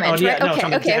was the damage. Oh, yeah, right? no, it's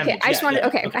on the Okay. damage. I just wanted.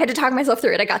 Okay, I had to talk myself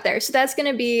through it. I got there. So that's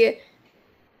gonna be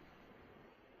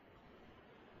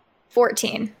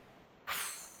 14.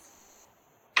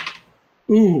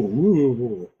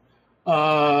 Ooh.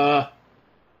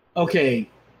 Okay.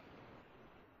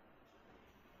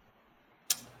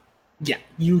 Yeah,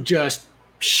 you just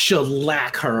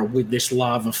shellac her with this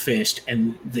lava fist,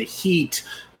 and the heat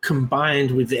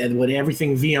combined with what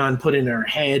everything Vion put in her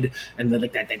head, and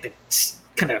that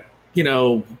kind of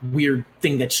weird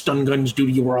thing that stun guns do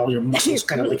to you, where all your muscles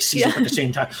kind of like seize up at the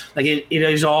same time. Like it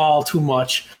is all too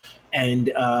much,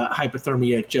 and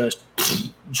hypothermia just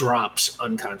drops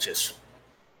unconscious.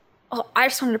 Oh, I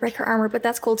just wanted to break her armor, but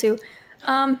that's cool too.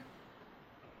 And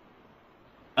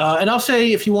I'll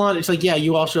say, if you want, it's like, yeah,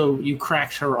 you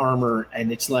cracked her armor,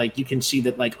 and it's like you can see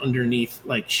that like underneath,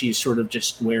 like she's sort of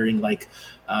just wearing like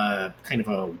kind of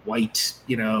a white,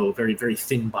 very very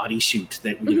thin bodysuit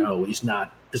that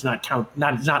does not count,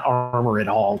 not armor at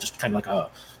all, just kind of like a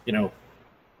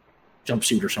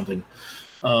jumpsuit or something.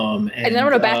 And then I'm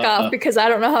gonna back off because I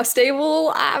don't know how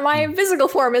stable my physical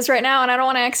form is right now, and I don't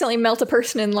want to accidentally melt a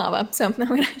person in lava. So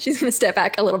she's gonna step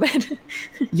back a little bit.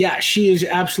 Yeah, she is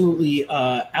absolutely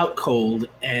out cold,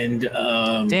 and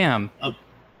damn.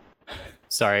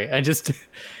 Sorry,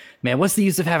 man, what's the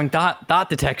use of having dot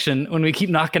detection when we keep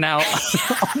knocking out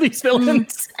all these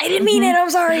villains? I didn't mean it.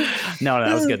 I'm sorry. No,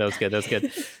 that was good.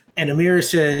 And Amira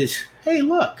says, "Hey,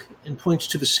 look," and points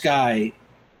to the sky,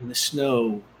 and the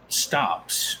snow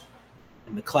stops,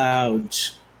 and the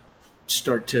clouds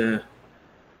start to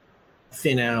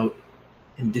thin out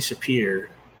and disappear.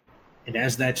 And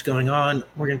as that's going on,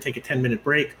 we're going to take a 10-minute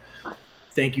break.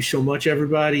 Thank you so much,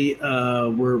 everybody. We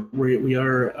are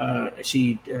I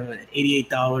see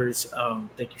 $88.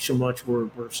 Thank you so much.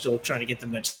 We're still trying to get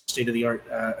them that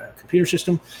state-of-the-art computer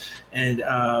system, and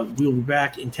we'll be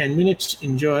back in 10 minutes.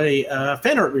 Enjoy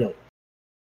fan art reel.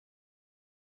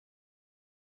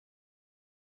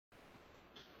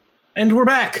 And we're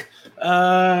back.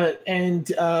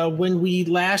 When we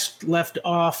last left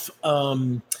off, I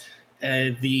was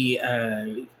going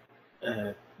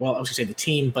to say the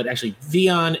team, but actually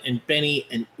Vion and Benny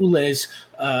and Ulez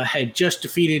had just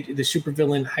defeated the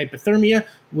supervillain Hypothermia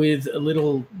with a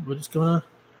little... What is going on?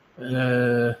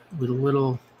 With a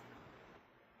little...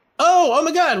 Oh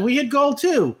my God, we hit goal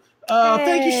too.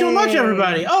 Thank you so much,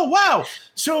 everybody. Oh, wow.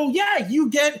 So, yeah, you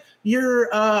get your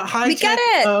high-tech...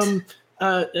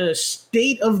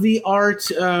 state-of-the-art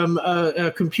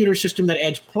computer system that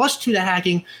adds +2 to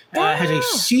hacking, has a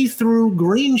see-through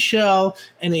green shell,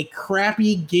 and a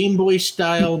crappy Game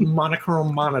Boy-style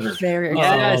monochrome monitor. Very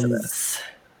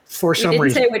for some reason. We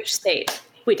didn't say which state.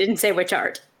 We didn't say which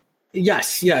art.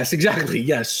 Yes, exactly.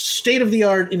 Yes, state of the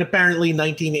art in apparently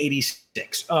 1986.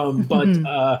 State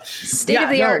of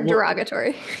the art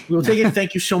derogatory. We'll take it.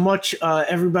 Thank you so much,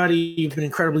 everybody. You've been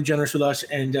incredibly generous with us,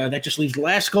 and that just leaves the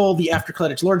last goal, the after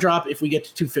credits lore drop, if we get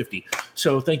to 250.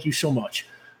 So thank you so much.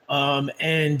 And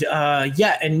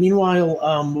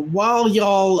meanwhile, while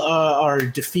y'all are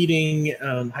defeating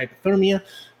hypothermia,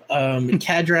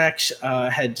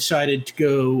 Cadrax had decided to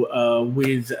go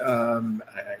with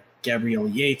Gabrielle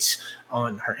Yates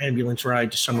on her ambulance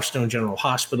ride to Summerstone General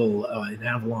Hospital in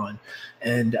Avalon.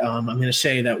 And I'm going to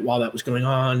say that while that was going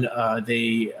on,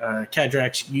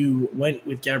 Cadrax, you went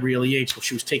with Gabrielle Yates while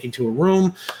she was taken to a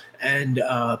room and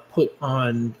put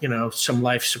on, some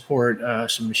life support,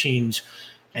 some machines,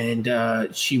 and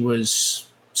she was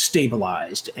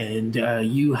stabilized. And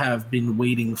you have been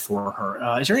waiting for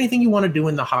her. Is there anything you want to do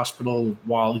in the hospital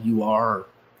while you are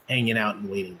hanging out and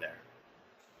waiting there?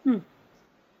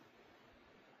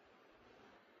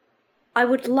 I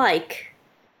would like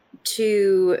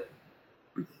to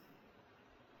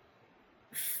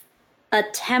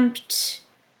attempt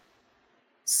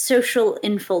social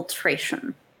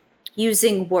infiltration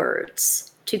using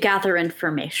words to gather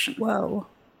information. Whoa.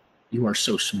 You are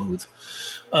so smooth.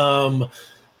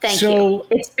 Thank you.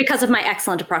 It's because of my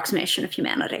excellent approximation of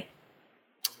humanity.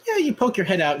 Yeah, you poke your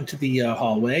head out into the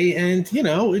hallway, and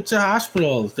it's a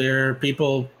hospital. There are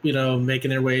people, making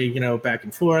their way, back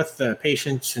and forth.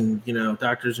 Patients and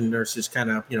doctors and nurses, kind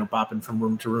of, bopping from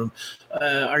room to room.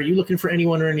 Are you looking for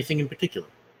anyone or anything in particular?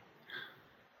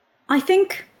 I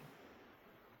think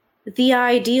the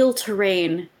ideal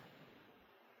terrain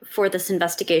for this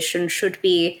investigation should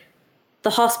be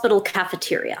the hospital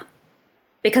cafeteria,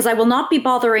 because I will not be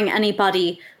bothering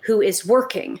anybody who is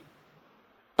working.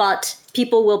 But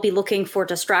people will be looking for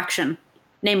distraction,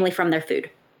 namely from their food.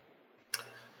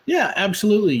 Yeah,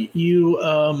 absolutely. You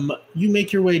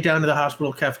make your way down to the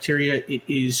hospital cafeteria. It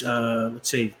is, let's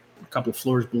say, a couple of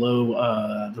floors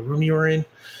below the room you are in.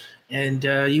 And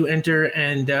you enter,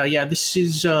 and this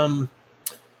is,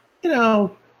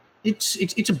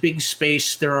 it's a big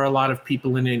space. There are a lot of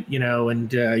people in it,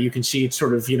 and you can see it's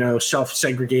sort of,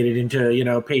 self-segregated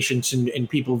into, patients and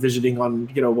people visiting on,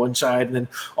 one side, and then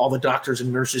all the doctors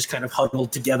and nurses kind of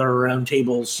huddled together around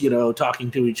tables,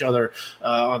 talking to each other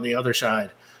on the other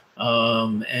side.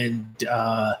 What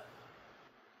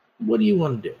do you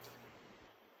want to do?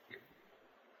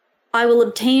 I will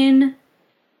obtain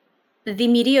the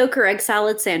mediocre egg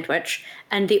salad sandwich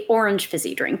and the orange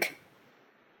fizzy drink.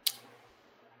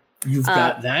 You've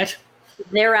got that?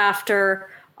 Thereafter,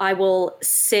 I will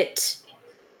sit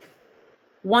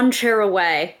one chair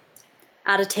away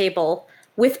at a table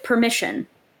with permission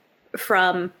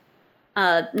from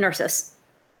nurses.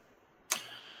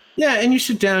 Yeah, and you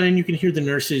sit down and you can hear the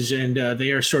nurses, and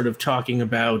they are sort of talking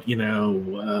about,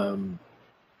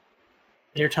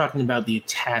 they're talking about the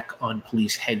attack on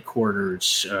police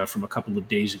headquarters from a couple of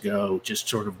days ago. Just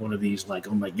sort of one of these, like,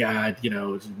 oh my God,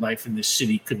 life in this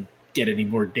city couldn't get any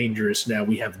more dangerous now.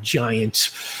 We have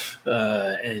giants,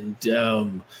 and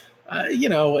they're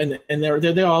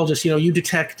all just, you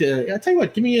detect. I'll tell you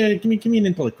what, give me an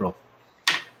intellect roll.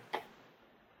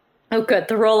 Oh, good.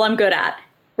 The roll I'm good at.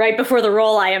 Right before the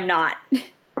roll, I am not.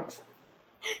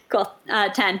 Cool.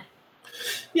 10.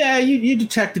 Yeah, you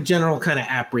detect a general kind of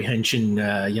apprehension,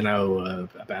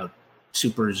 about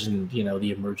supers and,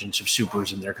 the emergence of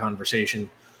supers in their conversation.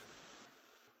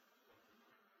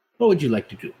 What would you like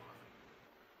to do?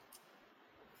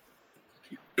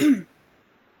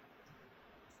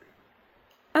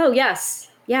 Oh, yes.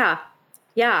 Yeah.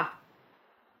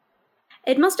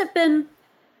 It must have been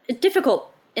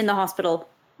difficult in the hospital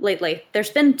lately.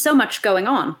 There's been so much going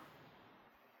on.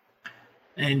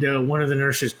 And one of the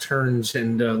nurses turns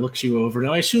and looks you over.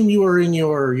 Now, I assume you are in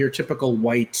your typical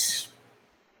white,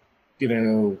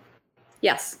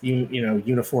 Yes.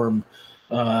 Uniform.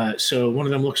 So one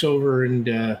of them looks over and,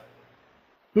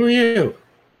 who are you?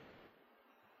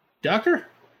 Doctor?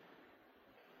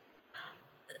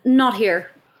 Not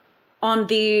here. On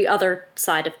the other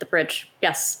side of the bridge.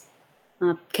 Yes.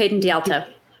 Caden D'Alto.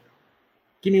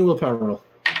 Give me a willpower roll.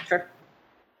 Sure.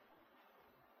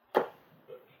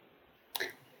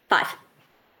 5.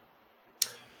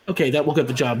 Okay, that will get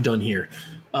the job done here.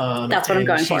 That's what I'm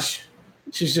going for.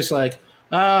 She's just like,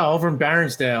 over in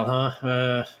Baronsdale,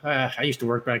 huh? I used to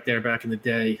work back there back in the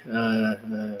day,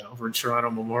 over in Serrano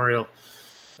Memorial.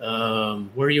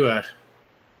 Where are you at?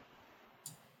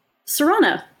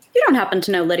 Serrano. You don't happen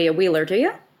to know Lydia Wheeler, do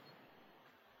you?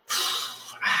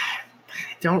 I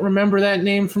don't remember that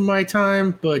name from my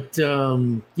time, but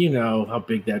you know how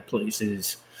big that place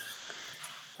is.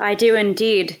 I do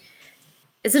indeed.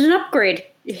 Is it an upgrade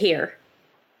here?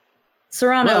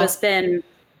 Serrano Well- has been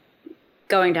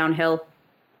going downhill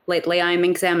lately. I'm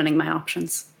examining my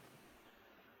options.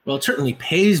 Well, it certainly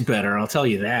pays better, I'll tell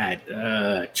you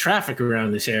that. Traffic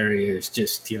around this area is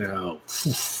just, a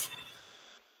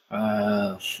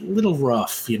little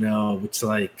rough. It's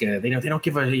like they don't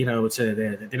give they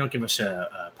don't give us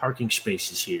parking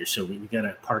spaces here, so we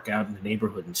gotta park out in the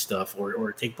neighborhood and stuff,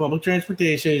 or take public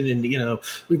transportation. And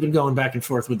we've been going back and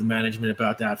forth with the management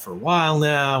about that for a while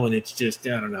now, and it's just,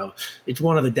 I don't know, it's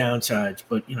one of the downsides.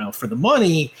 But for the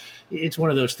money, it's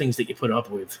one of those things that you put up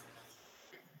with.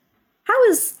 How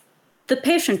is the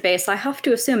patient base? I have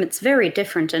to assume it's very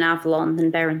different in Avalon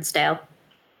than Baronsdale.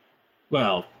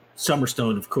 Well,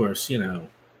 Summerstone, of course,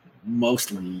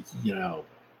 mostly,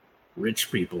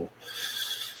 rich people.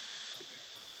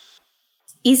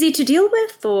 Easy to deal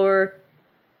with, or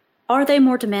are they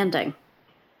more demanding?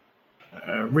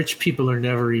 Rich people are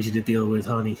never easy to deal with,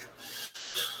 honey.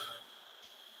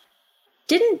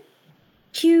 Didn't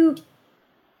you...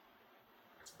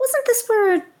 Wasn't this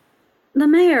where the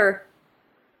mayor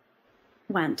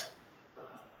went?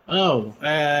 Oh,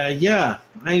 yeah.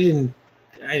 I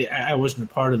wasn't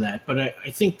a part of that, but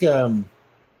I think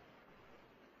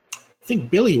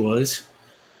Billy was.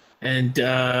 And,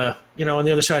 on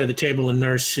the other side of the table, a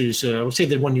nurse who's, we'll say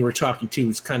the one you were talking to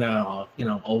is kind of,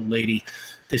 old lady.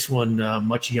 This one,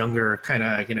 much younger, kind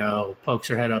of, pokes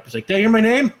her head up. Is like, did I hear my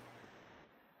name?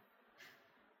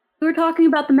 We were talking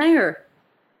about the mayor.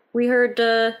 We heard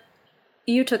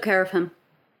you took care of him.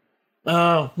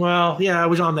 Oh, well, yeah, I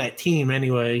was on that team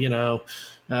anyway,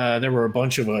 there were a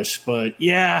bunch of us, but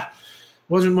yeah,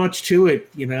 wasn't much to it,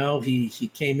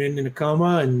 he came in a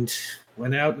coma and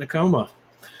went out in a coma.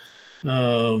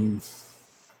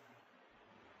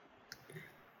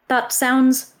 That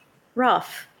sounds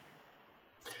rough.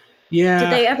 Yeah.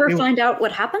 Did they ever find out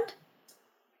what happened?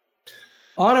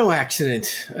 Auto accident.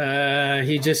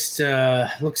 He just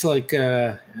looks like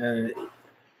hit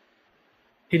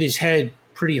his head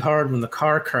pretty hard when the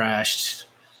car crashed.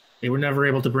 They were never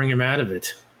able to bring him out of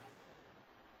it.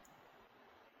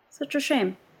 Such a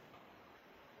shame.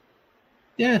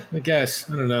 Yeah, I guess.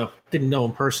 I don't know. Didn't know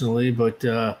him personally, but,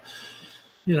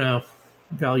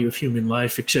 value of human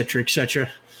life, etc., etc.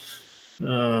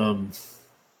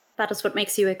 That is what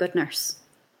makes you a good nurse.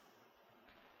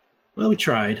 Well, we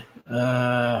tried.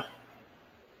 Yeah,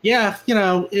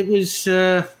 it was...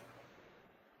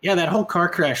 that whole car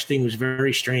crash thing was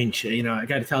very strange. I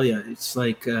got to tell you, it's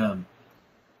like... there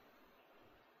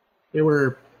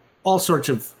were all sorts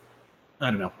of...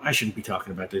 I don't know. I shouldn't be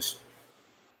talking about this.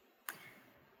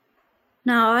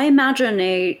 Now, I imagine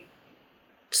a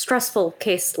stressful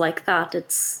case like that,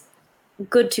 it's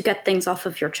good to get things off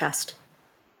of your chest.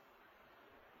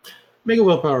 Make a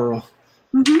willpower roll.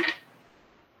 Mm-hmm.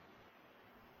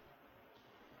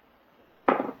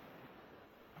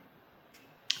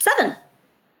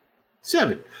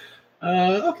 7.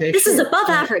 Okay. This is sure. above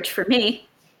average for me.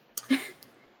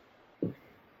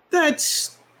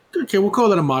 That's okay. We'll call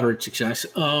that a moderate success.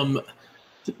 Well,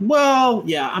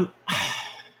 yeah. I'm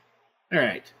all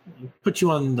right. Put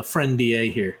you on the friend DA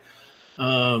here.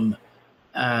 It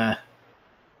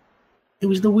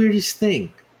was the weirdest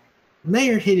thing.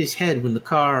 Mayor hit his head when the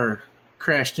car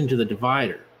crashed into the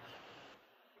divider.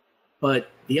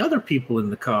 But the other people in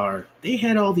the car, they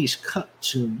had all these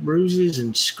cuts and bruises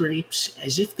and scrapes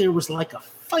as if there was like a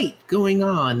fight going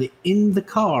on in the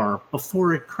car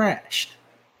before it crashed.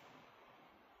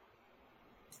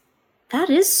 That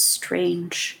is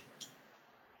strange.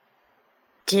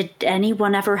 Did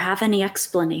anyone ever have any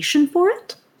explanation for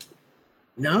it?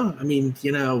 No, I mean,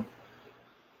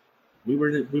 we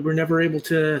were never able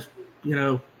to,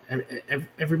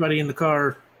 everybody in the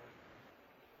car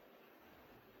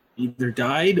either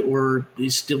died or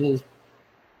is still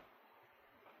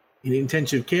in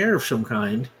intensive care of some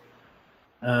kind.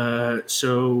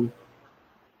 So.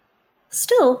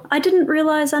 Still, I didn't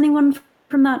realize anyone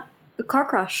from that car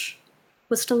crash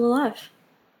was still alive.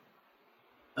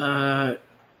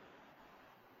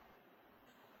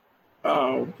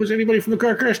 Was anybody from the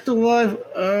car crash still alive?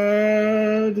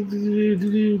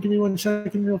 Give me 1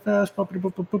 second real fast. While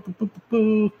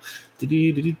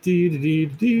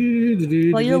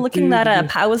you're looking that up,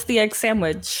 how was the egg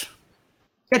sandwich?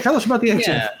 Yeah, tell us about the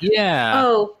accident. Yeah.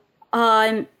 Oh,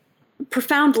 I'm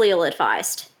profoundly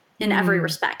ill-advised in every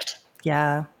respect.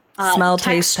 Yeah. Smell,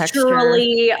 taste, texture.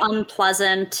 Texturally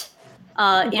unpleasant.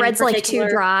 Bread's like too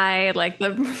dry, like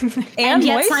the and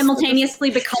yet moist? simultaneously,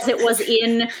 because it was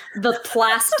in the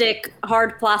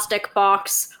hard plastic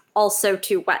box, also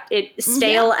too wet. It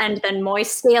stale and then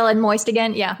moist. stale and moist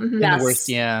again. Yeah. Mhm. And Yes. the worst,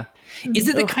 yeah. Is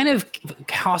it the kind of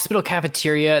hospital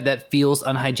cafeteria that feels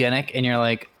unhygienic and you're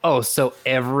like, oh, so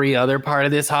every other part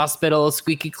of this hospital is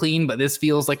squeaky clean, but this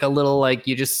feels like a little like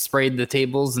you just sprayed the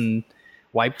tables and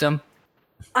wiped them?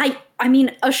 I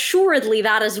mean, assuredly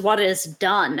that is what is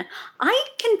done. I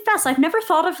confess I've never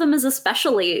thought of them as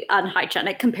especially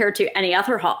unhygienic compared to any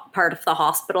other part of the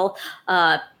hospital,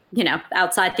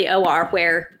 outside the OR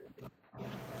where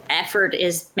effort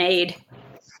is made.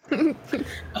 The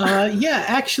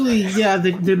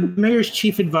mayor's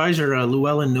chief advisor,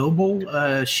 Llewellyn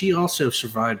Noble, she also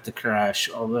survived the crash,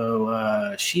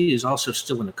 although she is also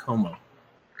still in a coma.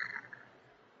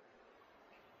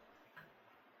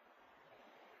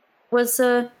 Was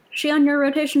she on your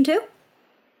rotation too?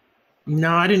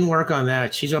 No, I didn't work on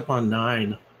that. She's up on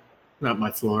 9. Not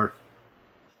my floor.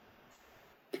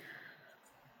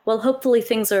 Well, hopefully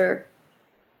things are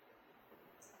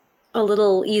a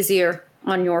little easier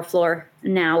on your floor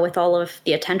now with all of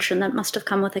the attention that must have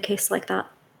come with a case like that.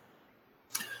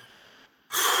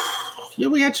 Yeah,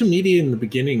 we had some media in the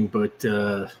beginning, but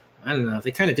I don't know.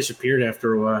 They kind of disappeared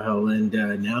after a while, and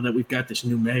now that we've got this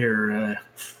new mayor,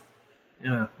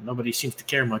 nobody seems to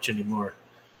care much anymore.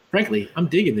 Frankly, I'm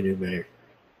digging the new mayor.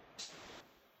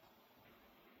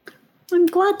 I'm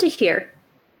glad to hear.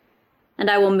 And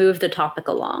I will move the topic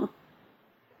along.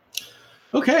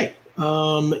 Okay.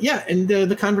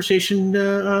 The conversation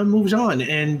moves on,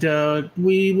 and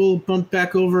we will bump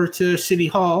back over to City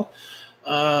Hall,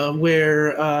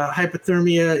 where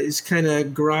Hypothermia is kind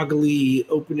of groggily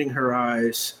opening her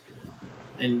eyes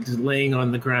and laying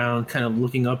on the ground, kind of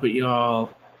looking up at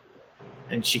y'all.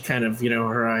 And she kind of,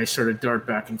 her eyes sort of dart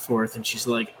back and forth, and she's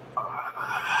like,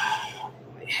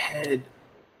 my head.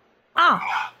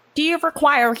 Do you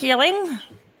require healing?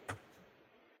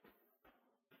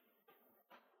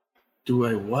 Do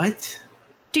I what?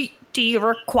 Do you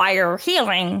require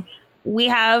healing? We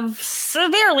have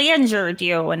severely injured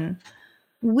you, and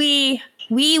we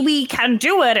can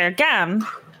do it again.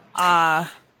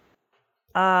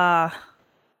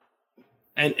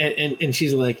 And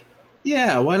she's like,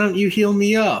 yeah, why don't you heal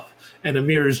me up? And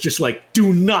Amir is just like,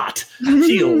 do not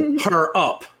heal her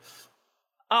up.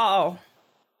 Oh.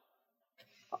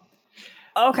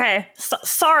 Okay.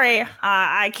 Sorry.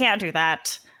 I can't do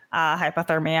that.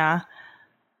 Hypothermia.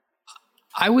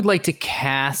 I would like to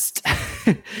cast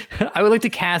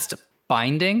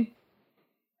binding.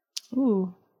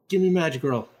 Ooh. Give me magic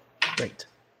roll. Great.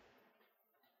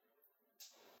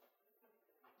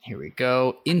 Here we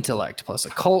go. Intellect plus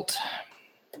occult.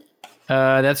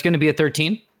 That's going to be a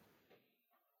 13.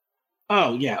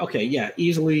 Oh, yeah. Okay, yeah.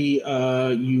 Easily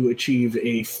you achieve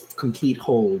a complete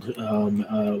hold.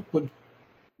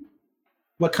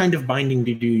 What kind of binding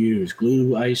did you use?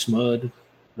 Glue, ice, mud?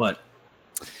 What?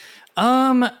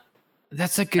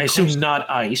 That's a good question. I assume not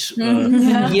ice.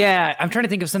 Yeah, I'm trying to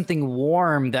think of something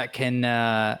warm that can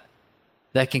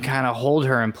kind of hold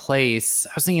her in place.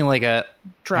 I was thinking like a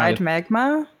Dried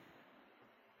magma?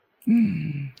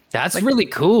 That's like, really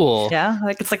cool. Yeah,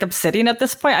 like it's like obsidian at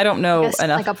this point. I don't know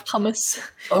enough. Like a pumice.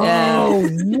 Oh,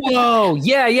 whoa.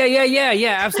 Yeah,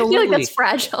 absolutely. I feel like that's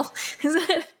fragile. Is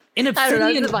it? In obsidian,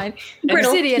 I don't know,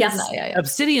 obsidian, yes. Yeah.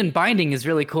 Obsidian binding is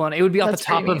really cool, and it would be off That's the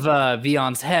top of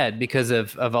Vion's head because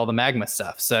of all the magma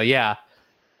stuff. So yeah.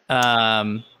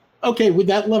 Okay, with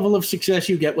that level of success,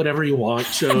 you get whatever you want.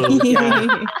 So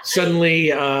yeah,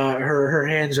 suddenly her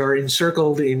hands are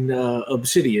encircled in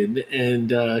obsidian,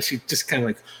 and she's just kind of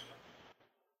like,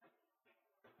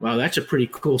 wow, that's a pretty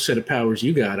cool set of powers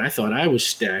you got. I thought I was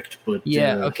stacked, but...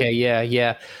 Yeah, okay,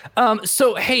 yeah.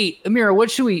 So, hey, Amira, what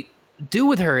should we do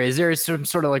with her? Is there some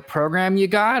sort of like program you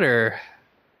got, or...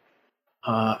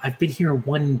 I've been here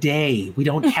 1 day. We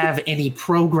don't have any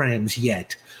programs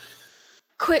yet.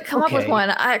 Quick, come up with one.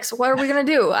 Ix, what are we going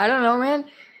to do? I don't know, man.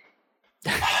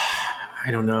 I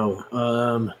don't know.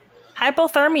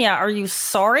 Hypothermia, are you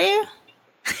sorry?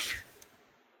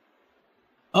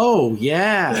 Oh,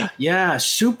 yeah,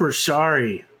 super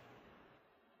sorry.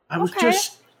 I was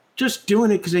just doing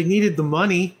it because I needed the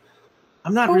money.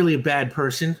 I'm not really a bad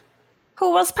person.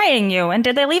 Who was paying you, and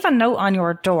did they leave a note on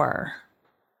your door?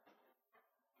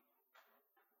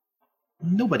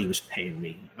 Nobody was paying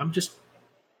me. I'm just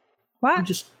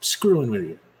screwing with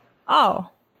you. Oh.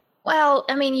 Well,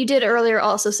 I mean, you did earlier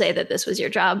also say that this was your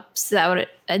job, so that would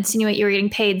insinuate you were getting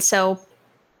paid, so...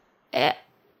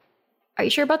 Are you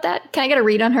sure about that? Can I get a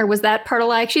read on her? Was that part of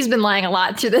lie? She's been lying a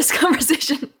lot through this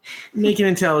conversation. Make an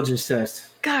intelligence test.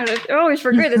 God, I always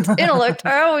forget it's intellect.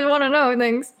 I always want to know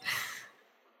things.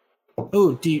 Oh,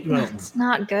 well. It's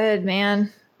not good,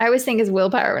 man. I always think it's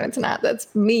willpower when it's not.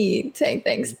 That's me saying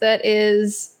things. That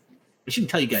is... I shouldn't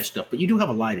tell you guys stuff, but you do have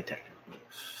a lie detector.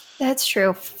 That's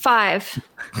true. 5.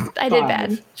 I did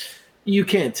bad. You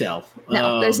can't tell.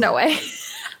 No, there's no way.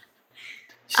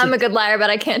 I'm a good liar,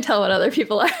 but I can't tell what other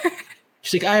people are.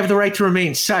 She's like, I have the right to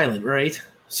remain silent, right?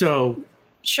 So.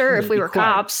 Sure, if we were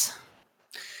quiet. cops.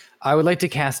 I would like to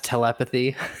cast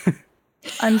telepathy.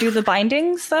 Undo the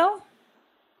bindings, though?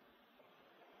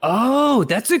 Oh,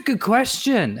 that's a good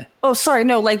question. Oh, sorry.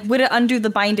 No, like, would it undo the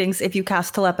bindings if you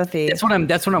cast telepathy? That's what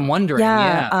I'm wondering.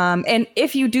 Yeah. And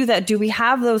if you do that, do we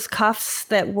have those cuffs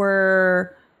that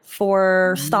were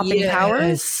for stopping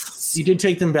powers? You did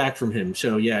take them back from him,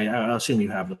 so yeah, I'll assume you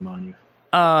have them on you.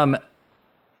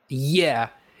 Yeah.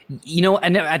 You know,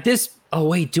 and at this. Oh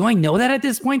wait, do I know that at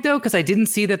this point though? Because I didn't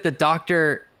see that the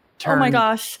doctor. Oh my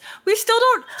gosh. We still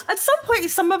don't. At some point,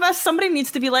 somebody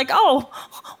needs to be like, oh,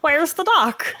 where's the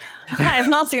doc? I have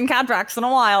not seen Cadrax in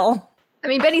a while. I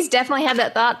mean, Benny's definitely had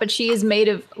that thought, but she is made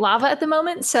of lava at the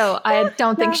moment, so I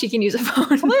don't think she can use a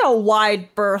phone. Probably a wide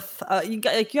berth. You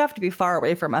have to be far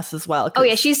away from us as well. Oh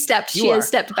yeah, she has stepped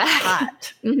back.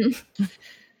 Hot.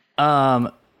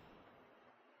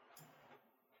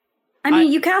 I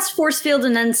mean, you cast force field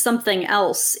and then something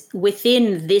else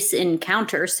within this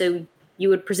encounter, so you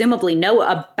would presumably know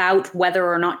about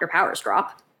whether or not your powers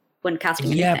drop when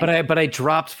casting. Yeah, anything. but I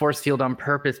dropped force field on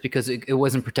purpose because it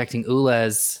wasn't protecting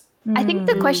Ulez. I think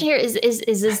the question here is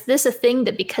this a thing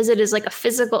that because it is like a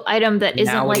physical item that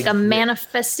isn't Now like a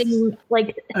manifesting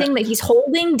like thing that he's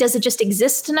holding, does it just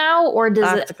exist now, or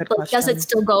does That's a good does it question.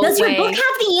 still go Does away? your book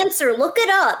have the answer? Look it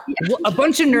up. Well, a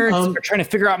bunch of nerds are trying to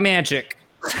figure out magic.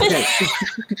 Okay.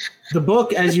 The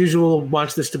book, as usual,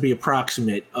 wants this to be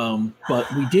approximate,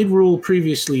 but we did rule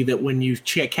previously that when you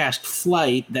cast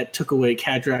flight, that took away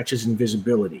Cadrax's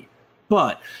invisibility.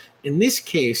 But in this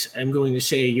case, I'm going to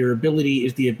say your ability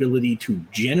is the ability to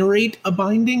generate a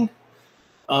binding.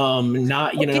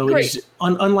 Not, you know, it is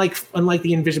unlike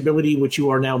the invisibility, which you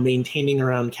are now maintaining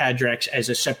around Cadrax as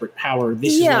a separate power.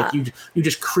 This is like you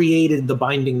just created the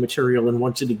binding material, and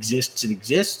once it exists, it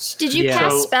exists. Did you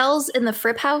cast spells in the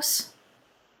Fripp house?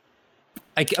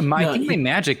 I think my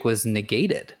magic was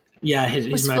negated. Yeah, his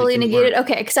Was magic fully didn't negated. work.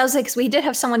 Okay, because I was like, 'cause we did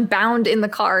have someone bound in the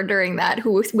car during that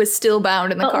who was still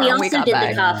bound in the But car we when also we got did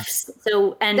back. the cuffs,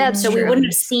 so That's we true. wouldn't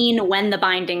have seen when the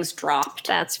bindings dropped.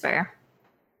 That's fair.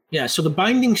 Yeah, so the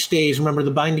binding stays. Remember,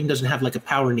 the binding doesn't have like a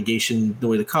power negation the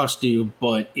way the cuffs do,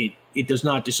 but it does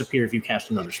not disappear if you cast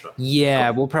another spell. Yeah,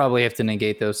 we'll probably have to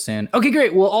negate those soon. Okay,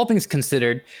 great. Well, all things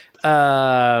considered,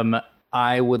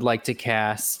 I would like to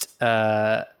cast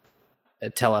telepathy.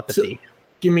 So,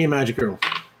 give me a magic roll.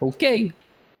 Okay.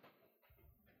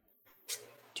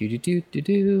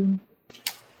 Do.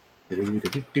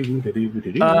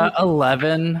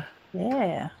 11.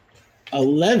 Yeah.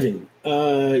 11.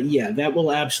 Yeah, that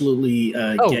will absolutely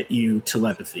get you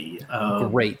telepathy.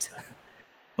 Great.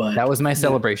 But That was my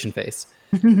celebration face.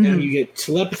 now you get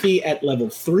telepathy at level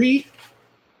 3.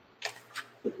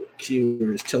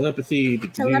 Where's telepathy?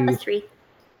 Telepathy.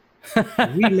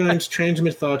 Read minds,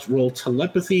 transmit thoughts, roll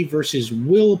telepathy versus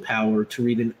willpower to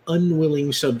read an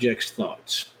unwilling subject's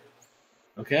thoughts.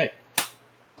 Okay.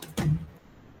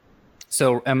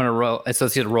 So I'm gonna roll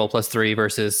associated roll +3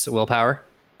 versus willpower.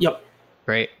 Yep.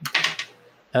 Great.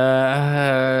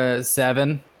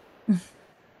 7.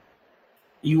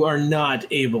 You are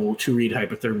not able to read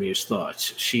Hypothermia's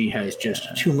thoughts. She has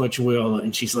just too much will,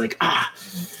 and she's like,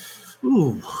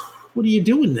 ooh, what are you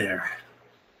doing there?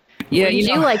 Yeah, Would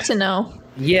you like to know?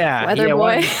 Yeah, Weather yeah. boy.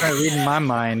 Why are you trying to read in my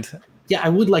mind? Yeah, I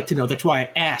would like to know. That's why I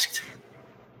asked.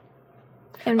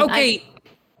 And Okay.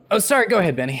 Oh, sorry. Go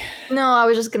ahead, Benny. No, I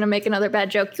was just gonna make another bad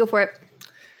joke. Go for it.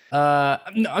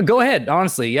 No, go ahead.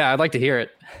 Honestly, yeah, I'd like to hear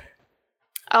it.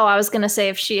 Oh, I was gonna say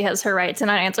if she has her right to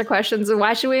not answer questions, then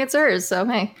why should we answer hers? So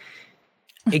hey.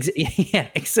 Yeah,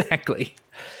 exactly.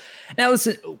 Now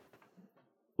listen,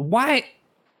 why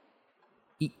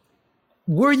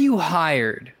were you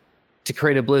hired to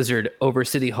create a blizzard over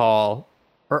City Hall,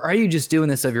 or are you just doing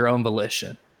this of your own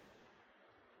volition?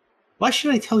 Why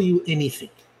should I tell you anything?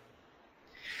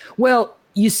 Well,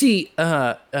 you see,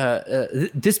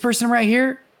 this person right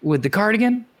here with the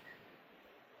cardigan,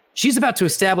 she's about to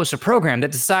establish a program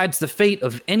that decides the fate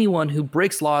of anyone who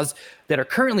breaks laws that are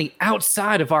currently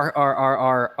outside of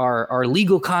our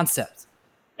legal concepts.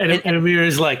 And Amir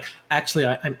is like, actually,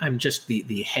 I'm just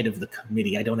the head of the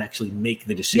committee. I don't actually make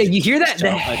the decision. Yeah, you hear that? So,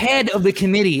 The head of the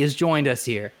committee has joined us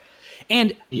here.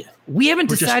 And we haven't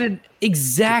decided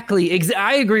exactly.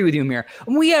 I agree with you, Amir.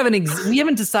 We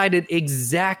haven't decided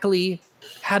exactly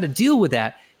how to deal with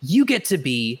that. You get to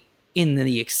be in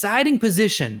the exciting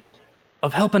position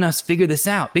of helping us figure this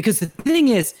out. Because the thing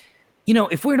is, you know,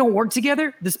 if we don't work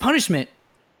together, this punishment,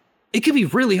 it could be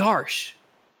really harsh.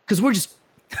 Because we're just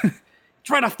It's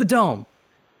right off the dome.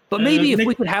 But maybe if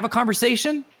we could have a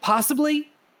conversation, possibly,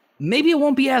 maybe it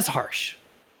won't be as harsh.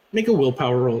 Make a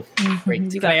willpower roll.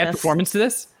 Great. Can I add performance to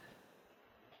this?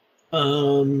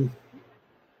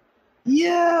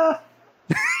 Yeah.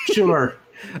 Sure.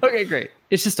 Okay, great.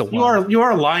 It's just a 1. You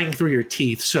are lying through your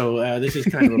teeth, so this is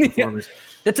kind of a performance.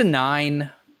 That's a 9.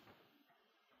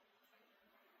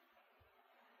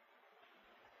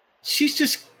 She's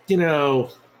just,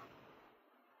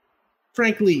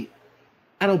 frankly,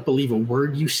 I don't believe a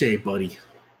word you say, buddy.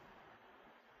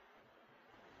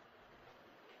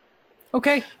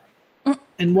 Okay.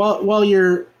 And while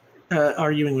you're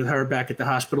arguing with her back at the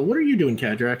hospital, what are you doing,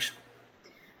 Cadrax?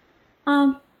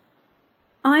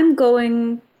 I'm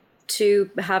going to,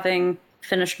 having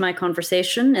finished my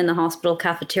conversation in the hospital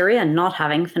cafeteria and not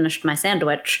having finished my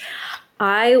sandwich,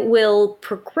 I will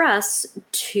progress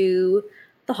to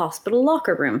the hospital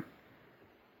locker room.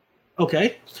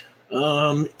 Okay.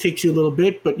 It takes you a little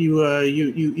bit, but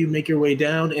you make your way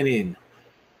down and in.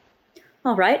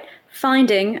 All right.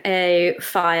 Finding a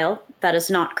file that is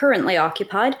not currently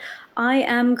occupied, I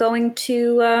am going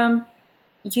to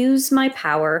use my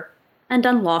power and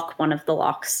unlock one of the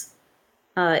locks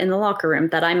in the locker room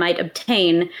that I might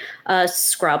obtain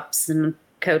scrubs and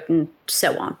coat and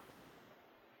so on.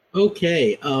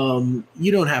 Okay.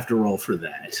 You don't have to roll for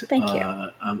that. Thank you.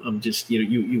 I'm just,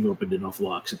 you've opened enough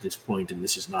locks at this point, and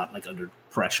this is not like under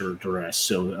pressure or duress.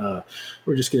 So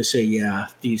we're just gonna say, yeah,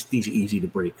 these are easy to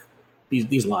break.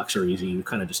 These locks are easy. You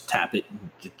kind of just tap it, and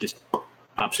it just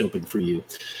pops open for you.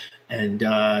 And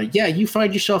you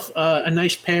find yourself a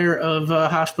nice pair of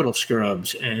hospital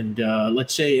scrubs, and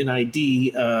let's say an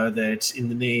ID that's in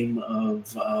the name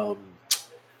of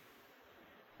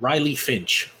Riley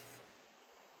Finch.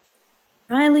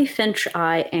 Riley Finch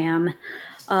I am.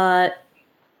 I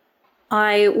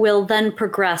will then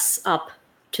progress up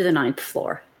to the 9th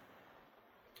floor.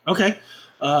 Okay.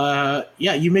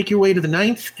 You make your way to the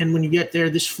 9th, and when you get there,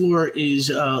 this floor is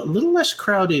a little less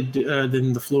crowded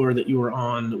than the floor that you were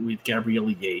on with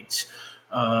Gabriella Yates.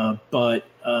 But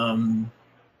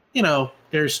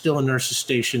there's still a nurse's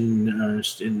station,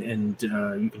 and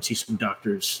you can see some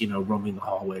doctors, roaming the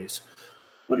hallways.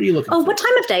 What are you looking for? Oh, what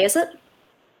time of day is it?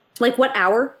 Like what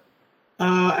hour?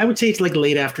 I would say it's like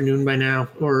late afternoon by now,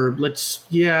 or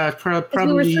probably.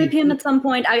 We were 3 p.m. at some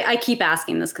point. I keep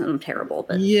asking this because I'm terrible,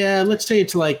 but yeah, let's say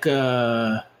it's like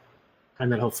time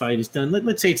that whole fight is done.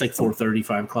 Let's say it's like 4:30,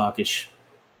 5 o'clock ish.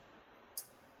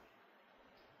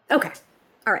 Okay,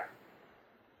 all right,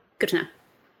 good to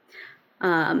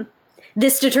know.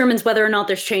 This determines whether or not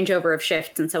there's changeover of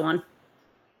shifts and so on.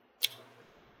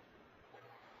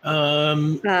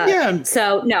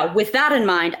 So no, with that in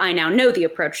mind, I now know the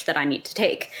approach that I need to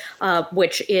take,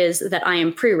 which is that I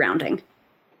am pre-rounding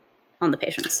on the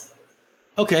patients.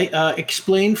 Okay,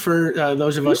 explain for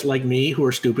those of us like me who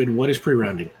are stupid, what is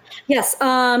pre-rounding? Yes,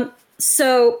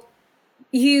 so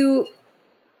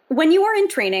when you are in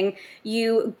training,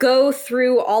 you go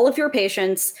through all of your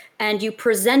patients and you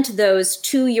present those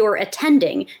to your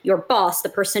attending, your boss, the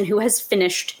person who has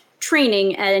finished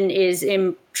training and is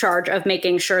in charge of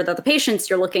making sure that the patients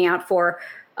you're looking out for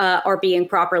are being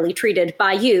properly treated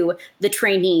by you, the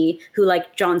trainee who,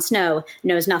 like Jon Snow,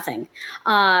 knows nothing.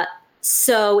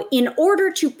 So in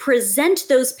order to present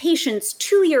those patients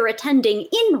to your attending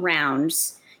in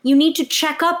rounds, you need to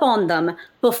check up on them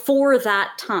before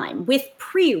that time with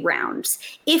pre-rounds.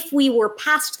 If we were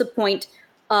past the point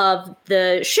of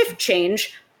the shift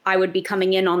change, I would be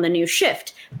coming in on the new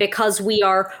shift. Because we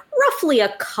are roughly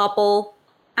a couple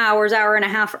hours, hour and a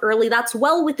half early, that's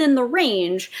well within the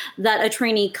range that a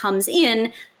trainee comes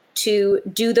in to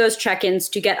do those check-ins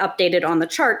to get updated on the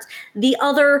charts. The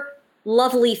other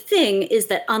lovely thing is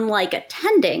that unlike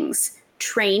attendings,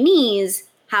 trainees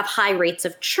have high rates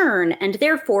of churn and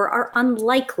therefore are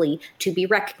unlikely to be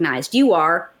recognized. You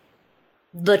are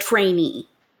the trainee.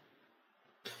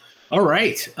 All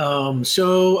right.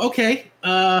 Okay.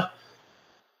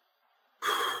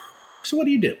 So what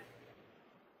do you do?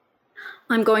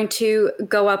 I'm going to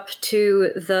go up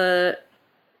to the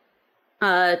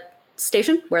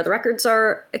station where the records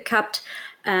are kept,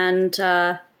 and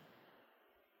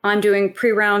I'm doing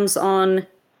pre-rounds on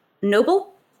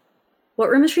Noble. What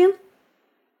room is she in?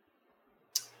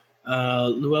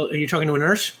 Well, are you talking to a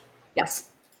nurse? Yes.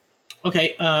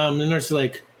 Okay, the nurse is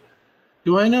like,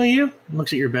 do I know you?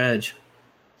 Looks at your badge.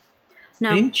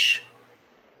 No. Finch?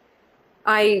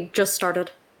 I just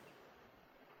started.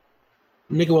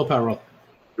 Make a willpower roll.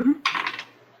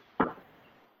 Mm-hmm.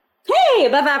 Hey,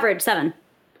 above average, 7.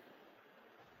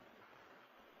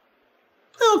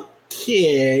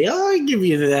 Okay, I'll give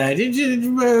you that.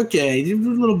 Okay, a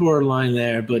little borderline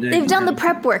there, but They've done the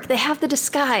prep work. They have the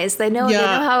disguise. They know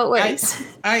how it works.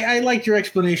 I liked your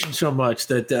explanation so much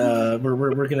that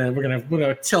we're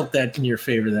gonna tilt that in your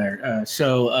favor there.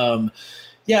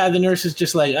 Yeah, the nurse is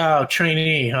just like, oh,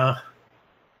 trainee, huh?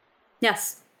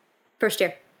 Yes, first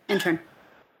year intern.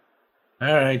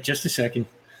 All right, just a second.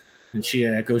 And she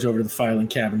goes over to the filing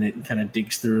cabinet and kind of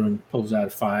digs through and pulls out a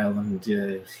file.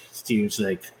 And Steve's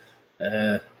like,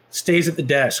 stays at the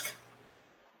desk.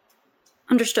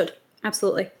 Understood.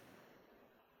 Absolutely.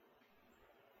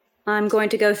 I'm going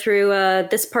to go through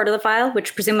this part of the file,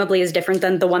 which presumably is different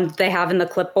than the one that they have in the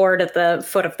clipboard at the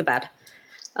foot of the bed.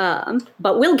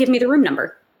 But will give me the room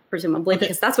number, presumably,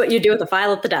 because that's what you do with a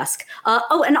file at the desk.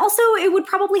 And also it would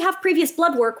probably have previous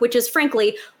blood work, which is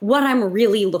frankly what I'm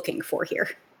really looking for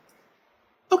here.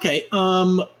 Okay.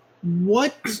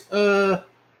 What?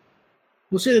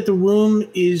 We'll say that the room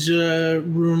is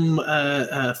room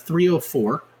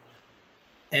 304,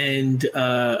 and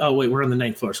we're on the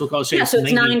 9th floor, so we'll say so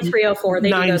it's 9304.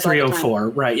 9304,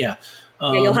 right? Yeah.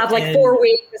 You'll have like 4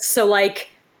 weeks, so like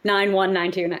 91,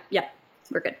 92. Yeah,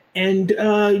 we're good. And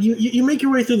you make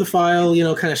your way through the file,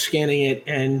 kind of scanning it,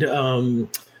 and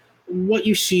what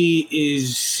you see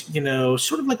is,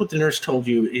 sort of like what the nurse told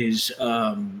you is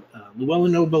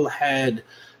Llewellyn Noble had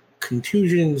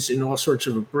contusions and all sorts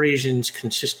of abrasions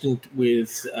consistent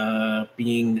with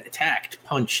being attacked,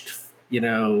 punched,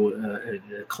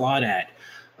 clawed at.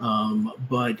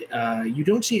 But you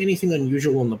don't see anything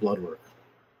unusual in the blood work.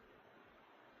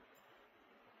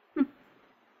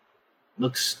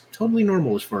 Looks totally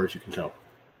normal as far as you can tell.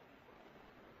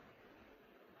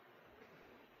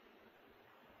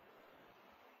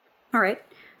 All right.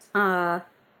 I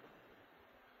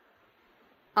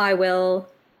will.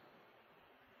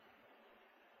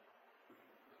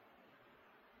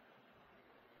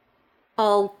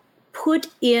 I'll put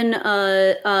in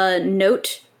a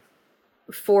note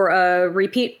for a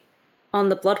repeat on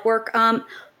the blood work. Remind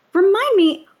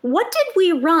me, what did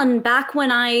we run back when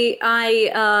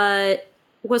I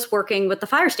was working with the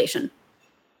fire station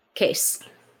case?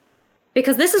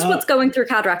 Because this is what's going through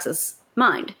Cadrax's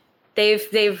mind. They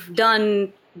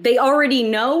already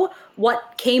know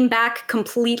what came back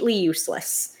completely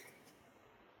useless.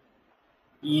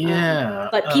 Yeah.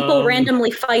 But people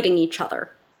randomly fighting each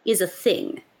other is a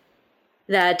thing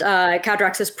that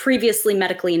Cadrax has previously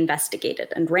medically investigated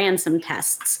and ran some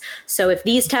tests. So if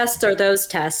these tests are those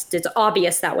tests, it's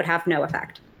obvious that would have no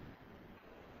effect.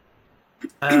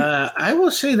 I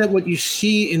will say that what you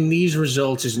see in these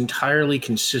results is entirely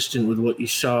consistent with what you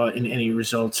saw in any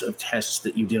results of tests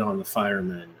that you did on the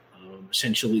firemen.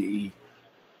 Essentially,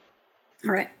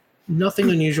 all right. Nothing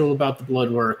unusual about the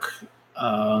blood work.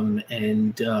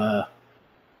 And I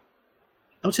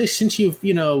would say since you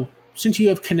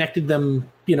have connected them,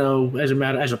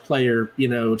 as a player,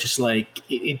 just like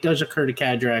it does occur to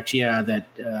Cadrax, that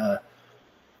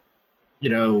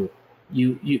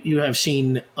you have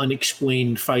seen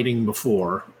unexplained fighting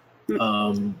before,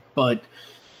 but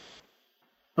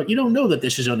you don't know that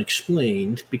this is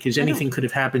unexplained because anything could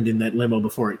have happened in that limo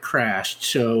before it crashed.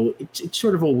 So it's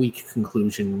sort of a weak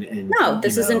conclusion. And no,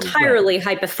 this is entirely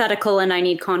hypothetical, and I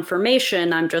need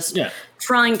confirmation. I'm just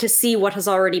trying to see what has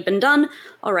already been done.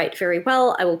 All right, very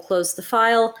well. I will close the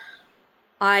file.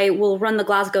 I will run the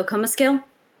Glasgow Coma Scale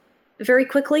very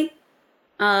quickly.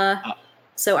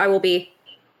 So I will be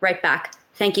right back.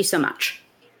 Thank you so much.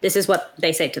 This is what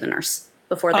they say to the nurse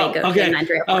before they go to the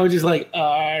 934. I was just like,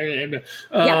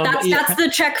 that's the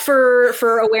check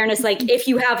for awareness. Like if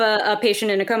you have a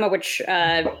patient in a coma, which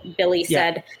Billy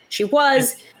said she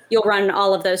was, you'll run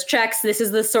all of those checks. This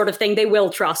is the sort of thing they will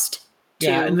trust.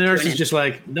 And the nurse is just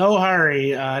like, no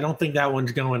hurry. I don't think that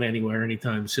one's going anywhere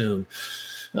anytime soon.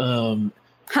 And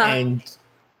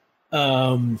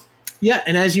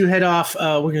as you head off,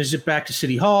 we're going to zip back to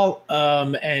City Hall,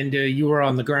 and you are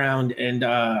on the ground, and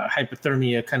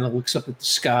Hypothermia kind of looks up at the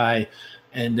sky,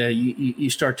 and you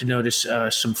start to notice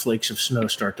some flakes of snow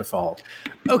start to fall.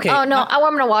 Okay. Oh, no, I'm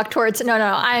going to walk towards... No,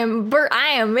 I am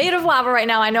made of lava right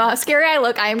now. I know how scary I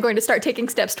look. I am going to start taking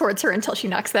steps towards her until she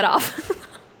knocks that off.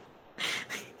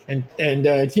 and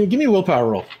give me a willpower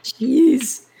roll.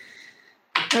 Jeez.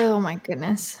 Oh, my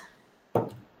goodness.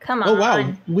 Come on. Oh,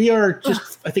 wow. We are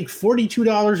just, I think,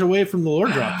 $42 away from the lore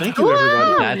drop. Thank you,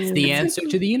 everybody. That's the answer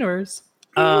to the universe.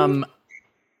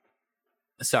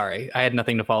 Sorry, I had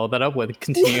nothing to follow that up with.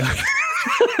 Continue.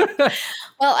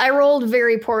 Well, I rolled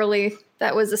very poorly.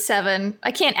 That was a 7.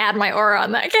 I can't add my aura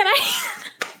on that, can I?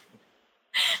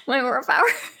 My aura power.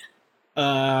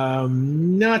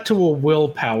 Not to a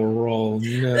willpower roll.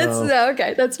 No.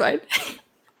 Okay, that's fine.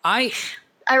 I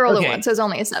I rolled Okay. a 1, so it's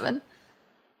only a 7.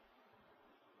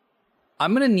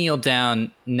 I'm gonna kneel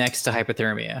down next to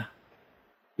hypothermia.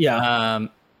 Yeah.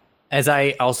 As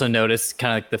I also notice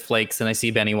kind of like the flakes, and I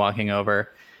see Benny walking over.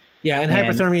 Yeah, and And-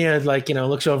 hypothermia, like,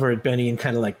 looks over at Benny and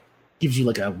kind of like gives you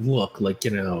like a look, like,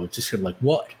 just sort of like,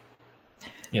 what?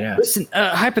 Yeah. Listen,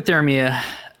 hypothermia.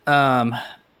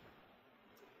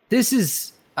 This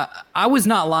is. I was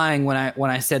not lying when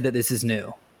I said that this is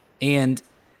new, and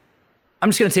I'm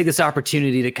just gonna take this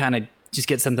opportunity to kind of just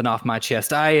get something off my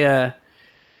chest. I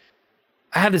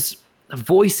have this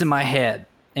voice in my head,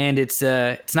 and it's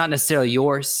not necessarily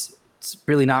yours. It's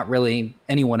really not really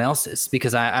anyone else's,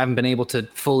 because I haven't been able to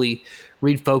fully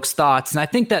read folks' thoughts, and I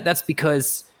think that that's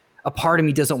because a part of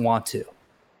me doesn't want to.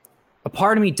 A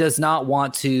part of me does not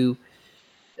want to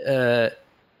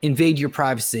invade your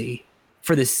privacy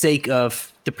for the sake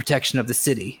of the protection of the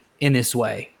city in this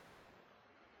way.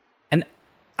 And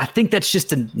I think that's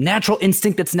just a natural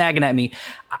instinct that's nagging at me.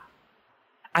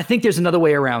 I think there's another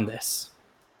way around this.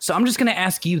 So I'm just going to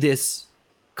ask you this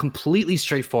completely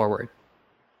straightforward.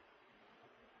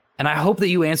 And I hope that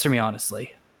you answer me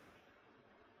honestly.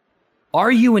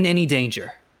 Are you in any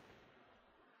danger?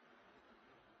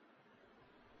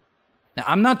 Now,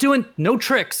 I'm not doing no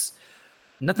tricks.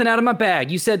 Nothing out of my bag.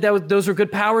 You said those were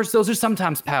good powers. Those are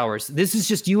sometimes powers. This is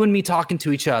just you and me talking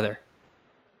to each other.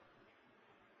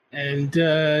 And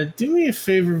do me a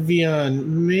favor, Vion.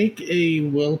 Make a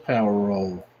willpower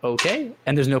roll. Okay.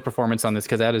 And there's no performance on this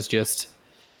because that is just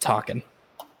talking.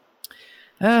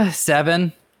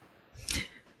 7.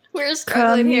 We're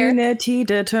struggling here. Community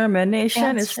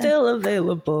determination That's is true. still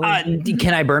available.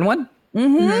 Can I burn one?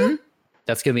 Mm-hmm.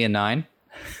 That's going to be a 9.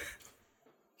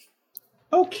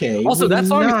 Okay. Also, with that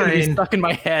song is going to be 9. stuck in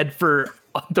my head for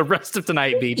the rest of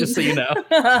tonight, B, just so you know.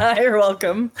 You're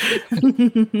welcome.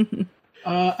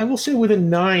 I will say with a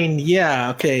 9, yeah,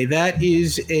 okay, that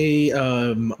is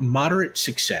a moderate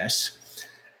success.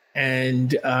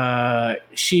 And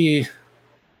she...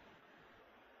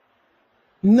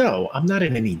 No, I'm not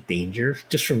in any danger,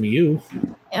 just from you.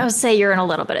 I would say you're in a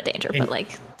little bit of danger, but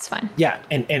like, it's fine. Yeah,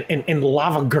 and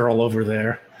Lava Girl over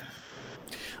there.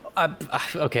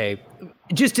 Okay,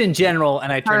 just in general,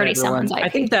 and I turn Already to everyone.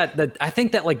 someone's I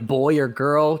think that like boy or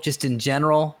girl, just in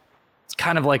general, it's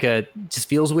kind of like just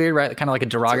feels weird, right? Kind of like a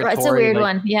derogatory. It's a weird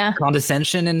like, one, yeah.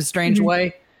 Condescension in a strange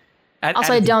way.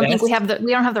 Also, I don't think we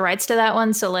don't have the rights to that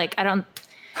one, so like, I don't.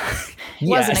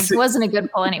 Wasn't a good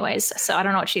pull, anyways. So I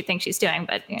don't know what she thinks she's doing,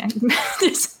 but yeah.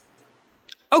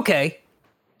 Okay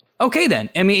then.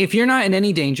 I mean, if you're not in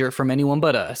any danger from anyone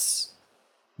but us,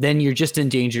 then you're just in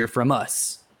danger from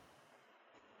us.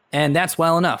 And that's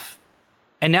well enough.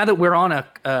 And now that we're on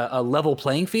a level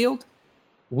playing field,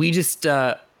 we just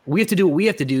we have to do what we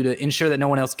have to do to ensure that no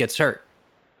one else gets hurt.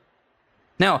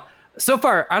 Now, so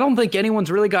far, I don't think anyone's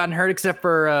really gotten hurt except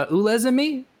for Ulez and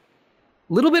me.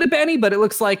 A little bit of Benny, but it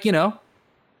looks like, yeah,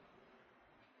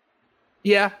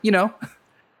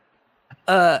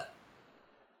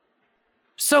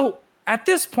 So at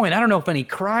this point, I don't know if any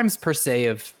crimes per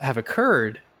se have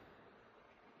occurred.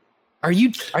 Are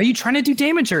you trying to do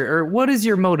damage, or what is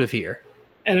your motive here?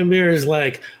 And Amir is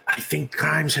like, I think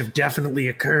crimes have definitely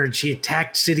occurred. She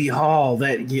attacked City Hall.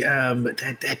 That's definitely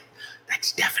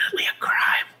a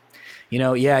crime.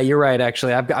 Yeah, you're right.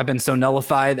 Actually, I've been so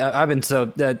nullified. I've been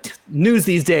so news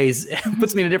these days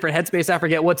puts me in a different headspace. I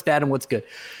forget what's bad and what's good.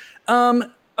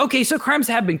 Okay, so crimes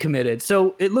have been committed.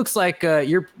 So it looks like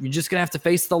you're just gonna have to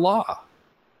face the law.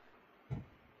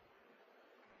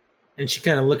 And she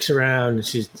kind of looks around and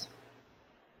she's,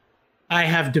 I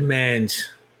have demands.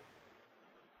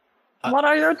 What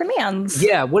are your demands?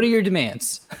 Yeah, what are your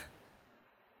demands?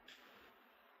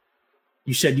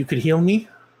 You said you could heal me?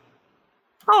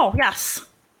 Oh, yes.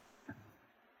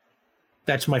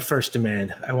 That's my first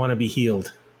demand. I want to be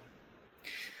healed.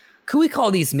 Could we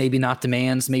call these maybe not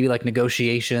demands, maybe like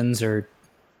negotiations, or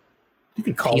You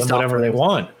can call Peace them whatever they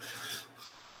want.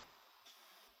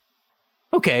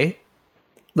 okay, a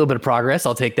little bit of progress.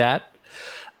 I'll take that.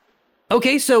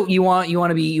 Okay, so you want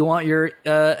your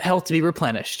health to be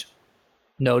replenished.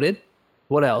 Noted.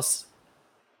 What else?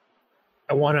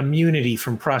 I want immunity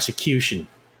from prosecution.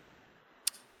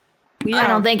 I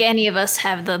don't think any of us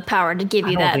have the power to give I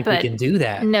you don't that, think but we can do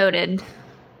that. noted.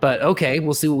 But okay,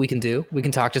 we'll see what we can do. We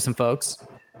can talk to some folks.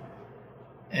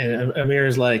 And Amir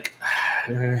is like,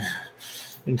 and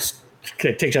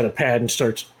takes out a pad and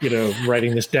starts,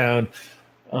 writing this down.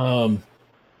 And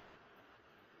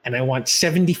I want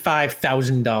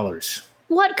 $75,000.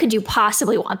 What could you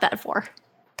possibly want that for?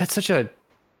 That's such a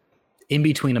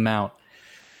in-between amount.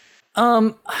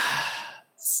 Wait,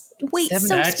 so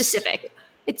That's- specific.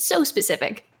 It's so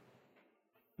specific.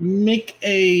 Make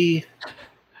a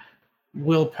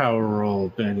willpower roll,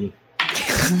 Benny. I'm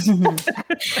just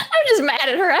mad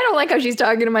at her. I don't like how she's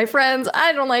talking to my friends.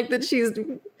 I don't like that she's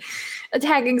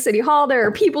attacking City Hall. There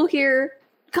are people here.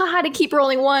 God, I keep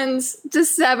rolling ones to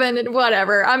 7 and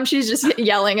whatever. She's just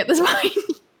yelling at this point.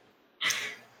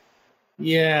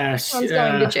 Yes. I was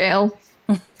going to jail.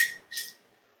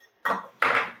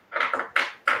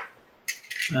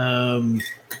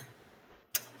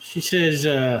 She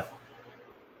says,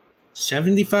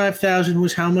 75,000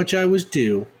 was how much I was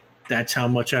due. That's how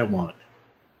much I want.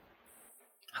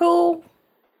 Who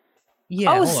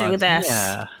Yeah. owes hold you on. this?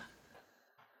 Yeah.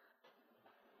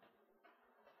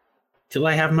 Till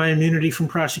I have my immunity from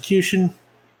prosecution,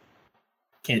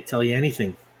 can't tell you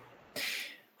anything.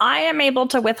 I am able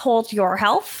to withhold your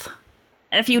health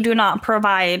if you do not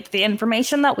provide the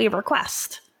information that we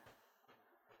request.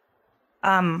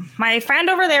 My friend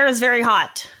over there is very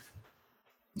hot.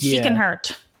 She Yeah. can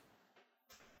hurt.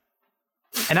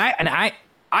 And I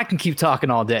can keep talking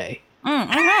all day. Let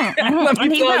Let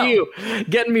me tell you,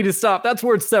 getting me to stop, that's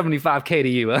worth 75K to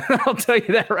you. I'll tell you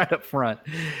that right up front.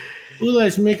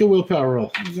 Let's make a willpower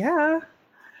roll. Yeah.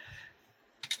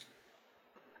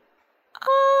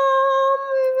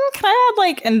 Can I add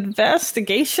like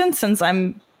investigation since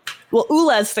I'm? Well,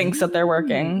 Ulez thinks that they're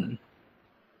working.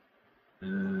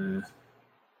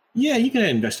 Yeah, you can add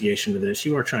investigation to this.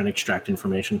 You are trying to extract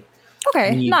information.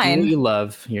 Okay, You do what 9. you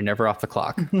love. You're never off the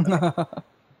clock.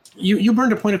 You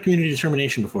burned a point of community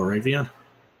determination before, right, Vion?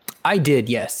 I did,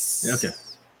 yes. Okay.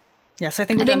 Yes, I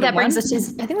think. I we're think down that to brings 1. us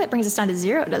to. I think that brings us down to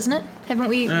 0, doesn't it? Haven't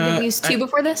we used 2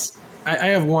 before this? I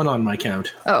have 1 on my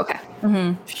count. Oh, okay.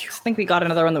 I think we got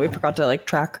another one that we forgot to like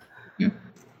track.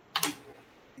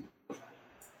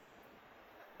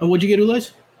 Oh, what'd you get,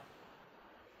 Ulez?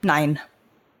 9.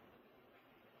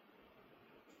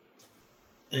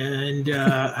 And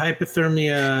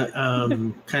Hypothermia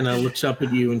kind of looks up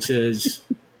at you and says,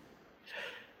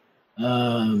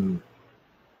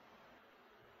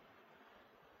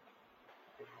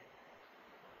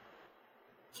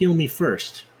 heal me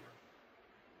first.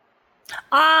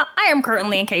 I am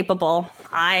currently incapable.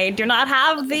 I do not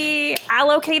have the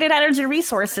allocated energy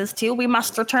resources to. We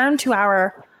must return to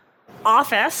our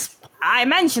office. I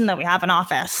mentioned that we have an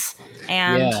office.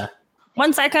 And Yeah.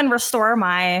 once I can restore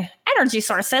my energy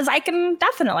sources, I can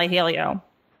definitely heal you.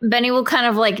 Benny will kind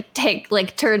of like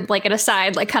turn like it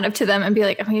aside, like kind of to them and be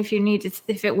like, I mean, if you need it,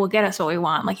 if it will get us what we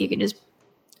want, like you can just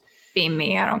beam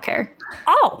me. I don't care.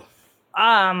 Oh.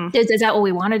 Is that what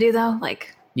we want to do though?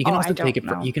 Like, You can Oh, also I take don't it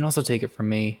from know. you can also take it from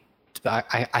me.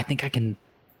 I think I can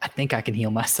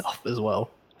heal myself as well.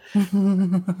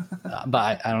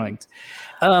 But I don't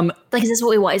think like, is this what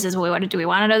we want? Is this what we want to do? We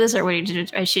want to know this, or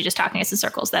is she just talking us in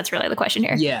circles? That's really the question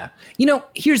here. yeah. You know,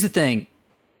 here's the thing.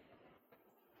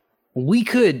 We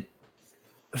could,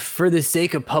 for the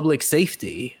sake of public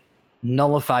safety,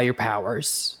 nullify your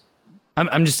powers.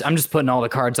 I'm just putting all the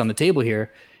cards on the table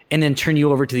here, and then turn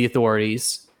you over to the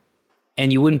authorities,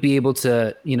 and you wouldn't be able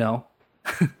to, you know,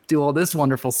 do all this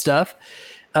wonderful stuff,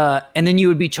 and then you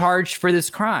would be charged for this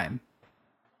crime.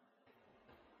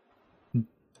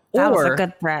 That was Or- a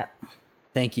good threat.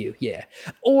 Thank you. Yeah.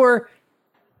 Or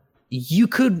you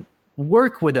could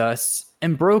work with us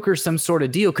and broker some sort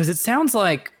of deal, because it sounds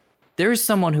like there's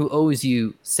someone who owes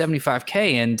you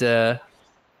 75K, and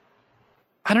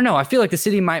I don't know. I feel like the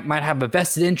city might have a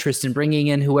vested interest in bringing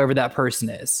in whoever that person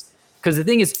is. Because the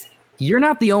thing is, you're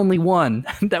not the only one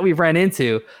that we've ran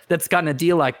into that's gotten a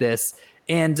deal like this,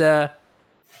 and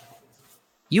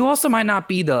you also might not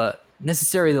be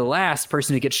necessarily the last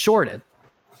person who gets shorted.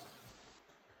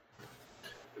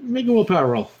 Make a willpower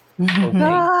roll.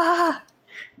 Okay.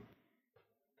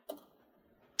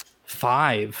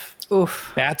 5.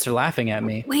 Oof. Bats are laughing at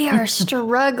me. We are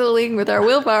struggling with our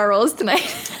willpower rolls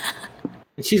tonight.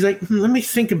 And she's like, let me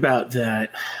think about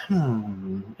that.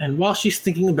 And while she's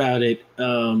thinking about it,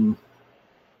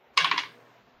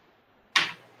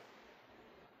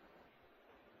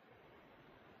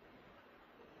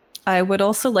 I would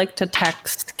also like to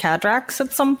text Cadrax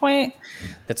at some point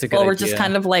That's a good while idea. we're just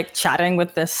kind of like chatting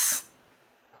with this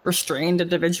restrained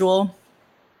individual.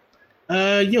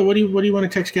 yeah, what do you want to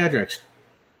text Cadrax?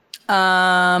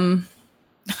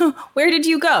 Where did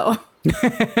you go?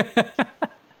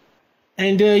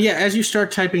 And yeah, as you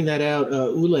start typing that out,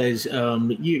 Ulez,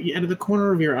 you out of the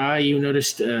corner of your eye, you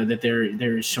noticed that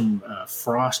there is some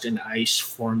frost and ice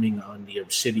forming on the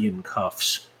obsidian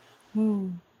cuffs.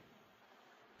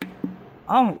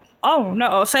 Oh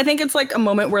no. So I think it's like a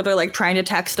moment where they're like trying to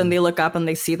text and they look up and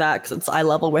they see that because it's eye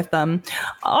level with them.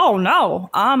 Oh no.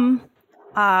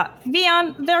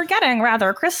 Vion, they're getting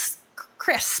rather crisp.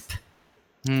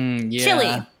 Yeah.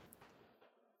 Chilly.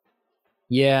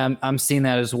 Yeah, I'm seeing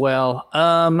that as well.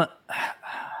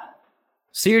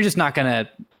 So you're just not gonna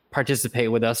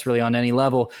participate with us really on any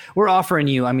level. We're offering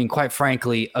you, I mean, quite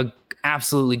frankly, a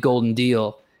absolutely golden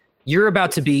deal. You're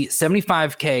about to be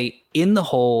 75K in the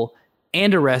hole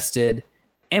and arrested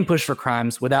and pushed for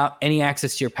crimes without any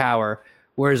access to your power,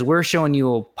 whereas we're showing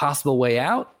you a possible way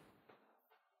out.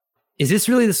 Is this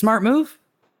really the smart move?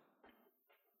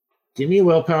 Give me a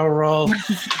willpower roll.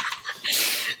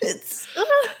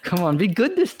 Come on, be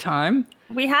good this time.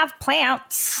 We have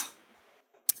plants.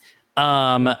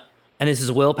 And this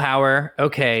is willpower.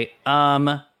 Okay.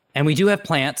 And we do have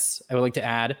plants, I would like to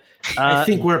add. I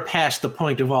think we're past the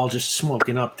point of all just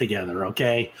smoking up together,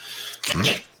 okay?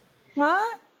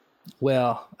 What?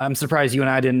 Well, I'm surprised you and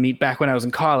I didn't meet back when I was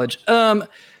in college. Caitlin,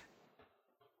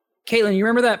 you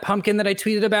remember that pumpkin that I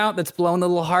tweeted about that's blowing the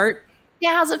little heart?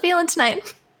 Yeah, how's it feeling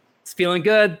tonight? It's feeling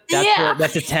good.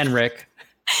 That's a 10, Rick.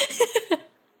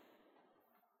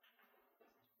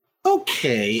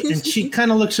 Okay. And she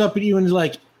kind of looks up at you and is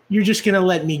like, you're just going to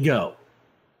let me go.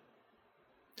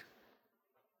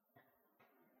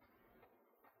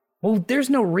 Well, there's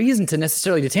no reason to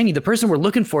necessarily detain you. The person we're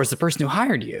looking for is the person who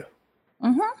hired you.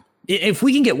 Mm-hmm. If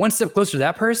we can get one step closer to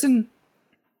that person,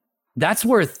 that's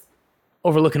worth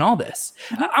overlooking all this.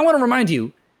 I want to remind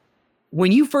you,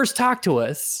 when you first talked to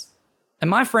us, and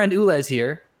my friend Ulez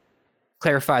here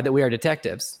clarified that we are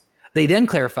detectives. They then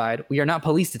clarified we are not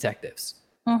police detectives.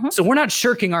 Mm-hmm. So we're not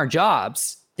shirking our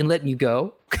jobs and letting you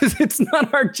go, because it's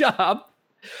not our job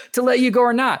to let you go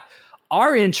or not.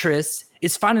 Our interest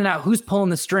is finding out who's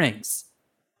pulling the strings,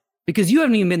 because you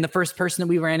haven't even been the first person that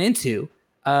we ran into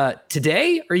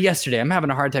today or yesterday. I'm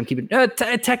having a hard time keeping.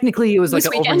 Technically, it was like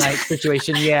an overnight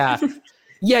situation. Yeah,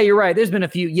 yeah, you're right. There's been a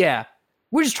few. Yeah,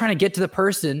 we're just trying to get to the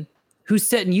person who's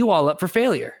setting you all up for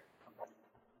failure,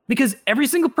 because every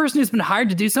single person who's been hired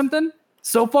to do something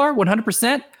so far,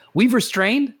 100%, we've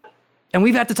restrained and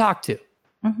we've had to talk to.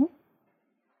 Mm-hmm.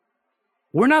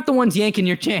 We're not the ones yanking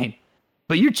your chain,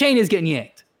 but your chain is getting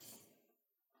yanked.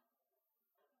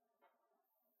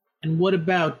 And what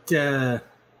about the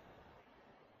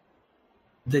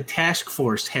task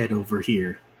force head over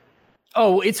here?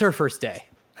 Oh, it's her first day.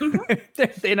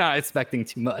 They're not expecting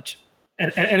too much.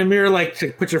 And Amira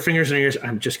like puts her fingers in her ears.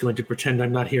 I'm just going to pretend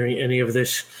I'm not hearing any of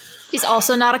this. He's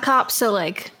also not a cop, so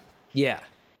like... Yeah.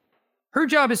 Her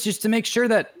job is just to make sure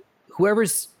that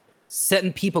whoever's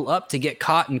setting people up to get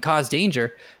caught and cause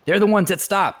danger, they're the ones that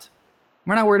stopped.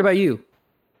 We're not worried about you.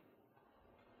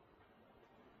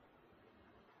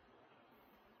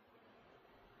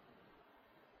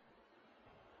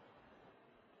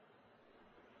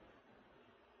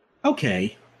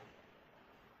 Okay.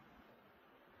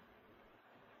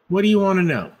 What do you want to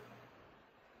know?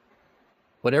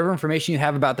 Whatever information you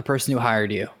have about the person who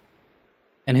hired you,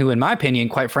 and who, in my opinion,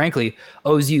 quite frankly,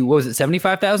 owes you, what was it,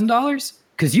 $75,000?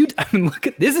 Because I mean, look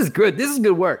at this is good. This is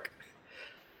good work.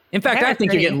 In fact, I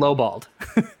think you're getting lowballed.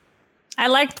 I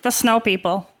liked the snow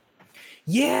people.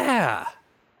 Yeah.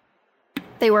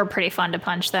 They were pretty fun to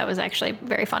punch. That was actually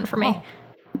very fun for me. Oh.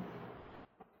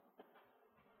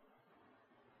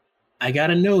 I got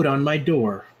a note on my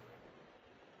door.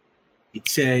 It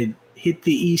said, hit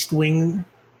the east wing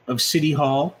of City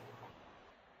Hall.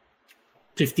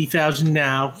 50,000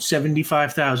 now,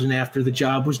 75,000 after the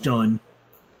job was done.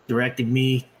 Directed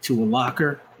me to a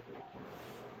locker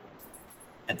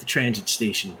at the transit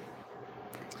station.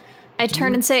 I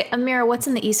turn and say, Amira, what's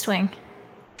in the East Wing?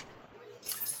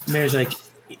 Mayor's like,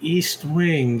 East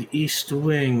Wing.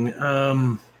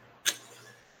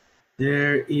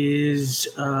 There is,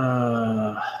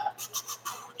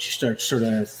 she starts sort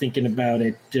of thinking about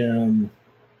it.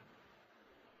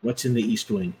 What's in the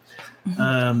East Wing?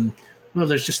 Mm-hmm. Well,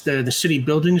 there's just the city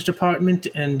buildings department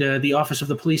and the office of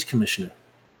the police commissioner.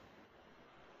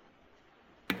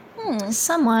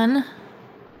 Someone.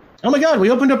 Oh my God, we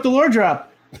opened up the lore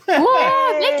drop.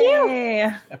 Whoa, thank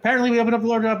you. Apparently we opened up the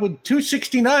lore drop with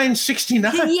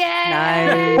 269.69.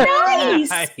 Yeah.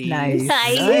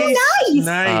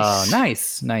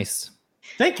 Nice. Nice.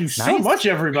 Thank you so much,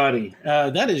 everybody.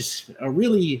 That is a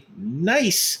really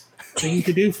nice thing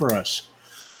to do for us.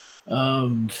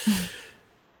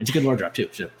 It's a good lore drop too.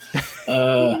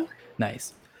 So,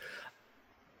 nice.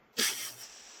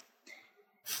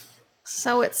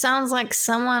 So it sounds like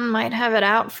someone might have it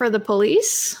out for the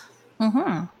police,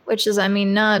 which is, I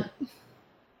mean, not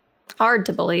hard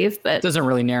to believe, but doesn't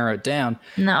really narrow it down.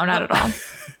 No, not at all.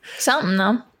 Something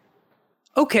though.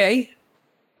 Okay.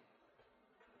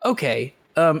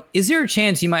 Is there a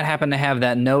chance you might happen to have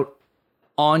that note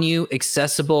on you,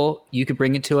 accessible? You could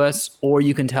bring it to us, or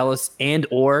you can tell us,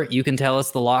 or you can tell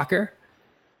us the locker.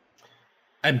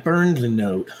 I burned the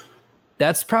note.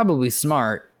 That's probably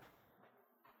smart.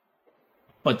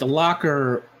 But the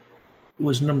locker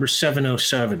was number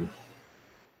 707.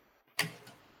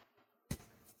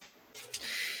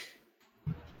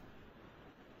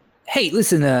 Hey,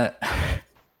 listen, this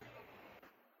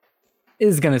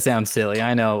is going to sound silly,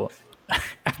 I know,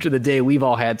 after the day we've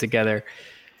all had together.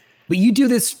 But you do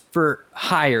this for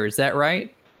hire, is that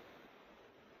right?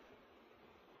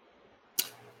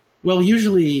 Well,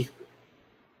 usually,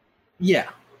 yeah,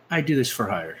 I do this for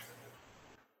hire.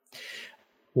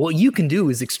 What you can do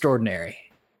is extraordinary.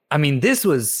 I mean, this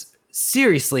was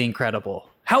seriously incredible.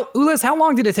 Ulas, how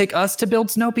long did it take us to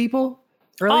build snow people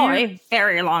earlier? Oh, a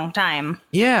very long time.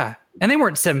 Yeah, and they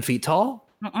weren't 7 feet tall.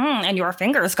 And your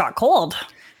fingers got cold.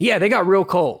 Yeah, they got real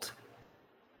cold.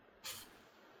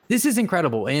 This is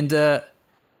incredible. And I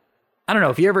don't know,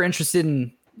 if you're ever interested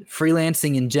in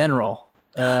freelancing in general,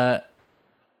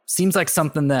 seems like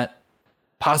something that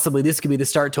possibly this could be the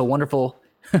start to a wonderful,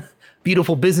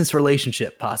 beautiful business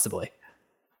relationship, possibly.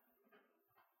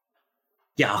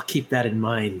 Yeah, I'll keep that in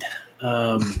mind.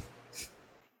 Can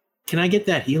I get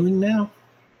that healing now?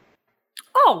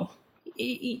 Oh,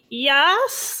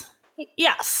 yes.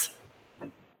 Yes.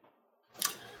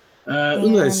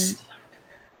 Ulas,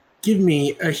 give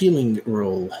me a healing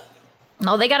roll.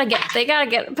 No, they gotta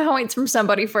get points from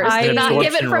somebody first. I- Do not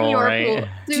give it Absorption from roll, your right? pool.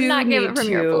 Do not give it from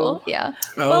your to. pool. Yeah.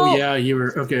 Oh, Well- yeah, you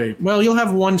were okay. Well, you'll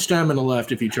have 1 stamina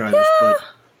left if you try this. But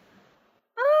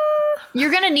You're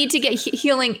gonna need to get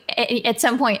healing at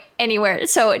some point anywhere,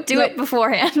 so do Yep. it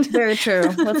beforehand. Very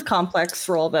true. Let's complex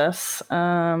roll this.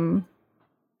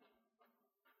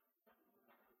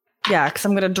 Yeah, because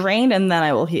I'm going to drain and then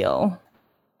I will heal.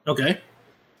 okay.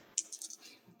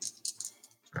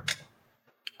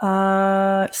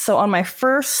 So on my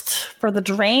first, for the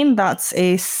drain, that's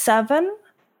a 7.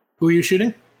 Who are you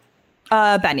shooting?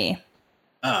 Benny.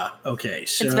 Okay.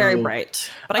 So It's very bright.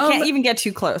 But I can't even get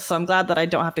too close, so I'm glad that I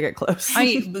don't have to get close.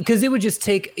 Because it would just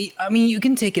take, I mean, you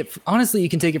can take it, honestly, you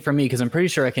can take it from me because I'm pretty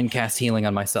sure I can cast healing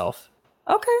on myself.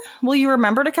 Okay. Will you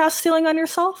remember to cast healing on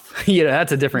yourself? Yeah,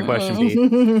 that's a different question, Pete.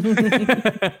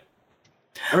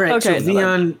 All right. Okay, So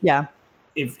Vion, Yeah.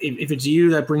 if it's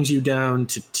you, that brings you down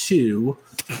to 2,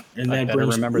 and I that better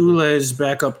brings remember Ulas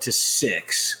back up to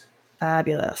 6.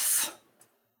 Fabulous.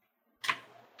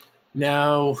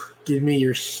 Now, give me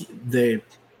your the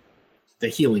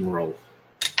healing roll.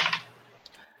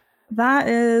 That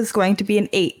is going to be an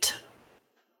 8.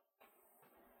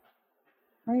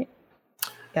 Right?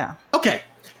 Yeah. Okay.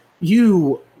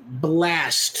 You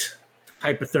blast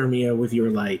hypothermia with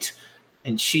your light,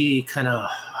 and she kind of,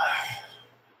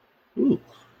 ooh,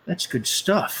 that's good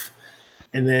stuff.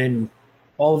 And then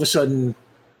all of a sudden,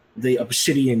 the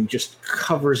obsidian just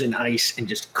covers in ice and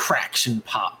just cracks and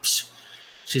pops.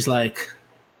 She's like,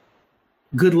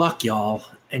 good luck, y'all.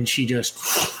 And she just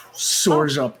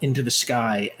soars up into the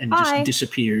sky and just Bye.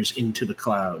 disappears into the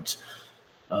clouds.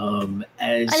 I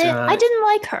didn't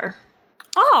like her.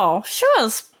 Oh, she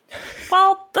was.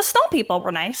 Well, the snow people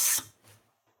were nice.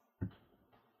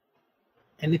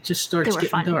 and it just They starts were getting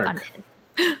fun. dark.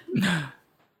 Fun.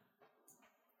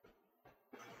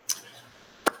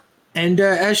 And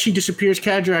as she disappears,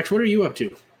 Cadrax, what are you up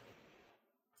to?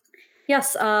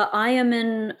 Yes, I am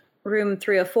in room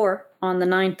 304 on the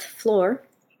 9th floor.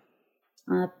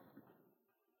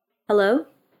 Hello,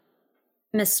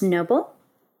 Miss Noble.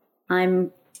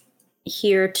 I'm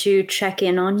here to check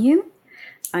in on you.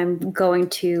 I'm going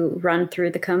to run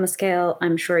through the coma scale.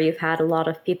 I'm sure you've had a lot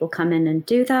of people come in and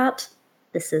do that.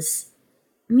 This is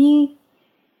me.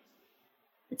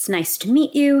 It's nice to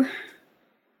meet you.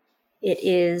 It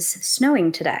is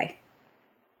snowing today.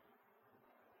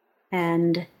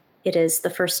 And it is the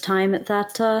first time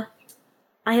that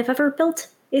I have ever built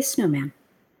a snowman.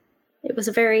 It was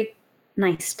a very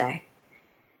nice day.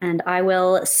 And I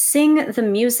will sing the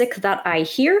music that I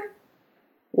hear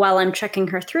while I'm checking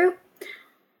her through.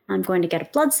 I'm going to get a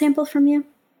blood sample from you.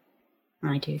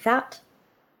 I do that.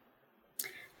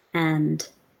 And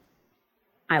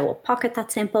I will pocket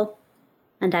that sample.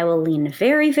 And I will lean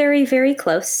very, very, very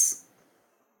close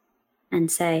and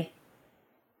say,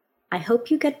 I hope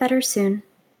you get better soon.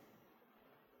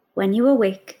 When you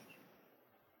awake,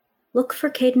 look for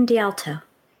Caden D'Alto.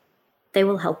 They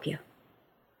will help you.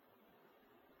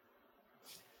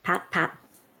 Pat, pat.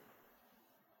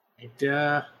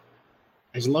 And,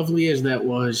 as lovely as that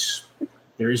was,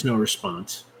 there is no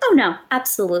response. Oh, no,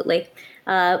 absolutely.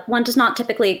 One does not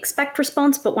typically expect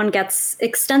response, but one gets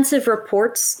extensive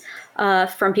reports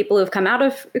from people who have come out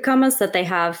of comas that they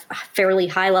have fairly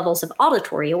high levels of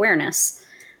auditory awareness.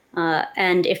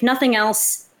 And if nothing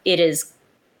else, it is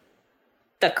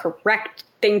the correct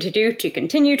thing to do to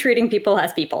continue treating people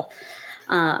as people.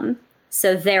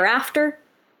 So thereafter,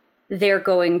 they're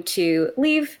going to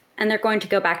leave and they're going to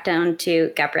go back down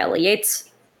to Gabriella Yates'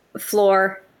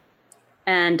 floor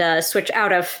and switch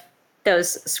out of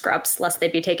those scrubs, lest they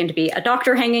be taken to be a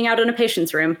doctor hanging out in a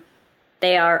patient's room.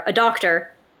 They are a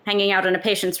doctor hanging out in a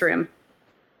patient's room,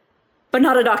 but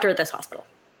not a doctor at this hospital.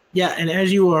 Yeah, and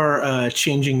as you are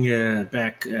changing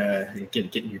back,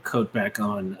 getting your coat back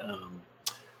on.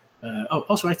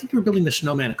 Also, I think you were building the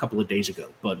snowman a couple of days ago,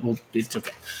 but it's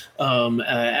okay.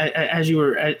 As you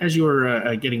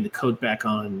were getting the coat back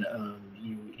on,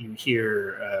 you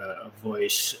hear a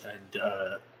voice,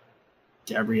 and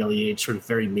Gabrielle Yates sort of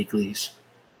very meekly,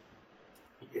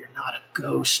 "You're not a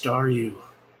ghost, are you?"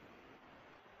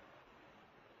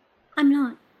 I'm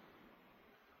not.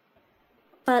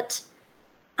 But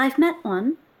I've met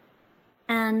one,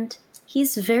 and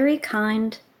he's very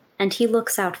kind, and he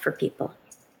looks out for people.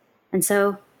 And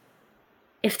so,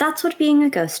 if that's what being a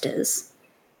ghost is,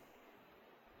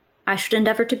 I should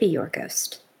endeavor to be your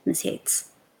ghost, Miss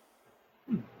Yates.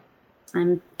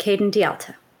 I'm Caden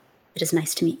D'Alto. It is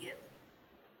nice to meet you.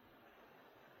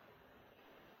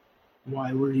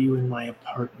 Why were you in my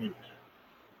apartment?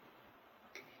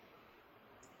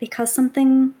 Because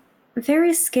something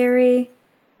very scary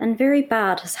and very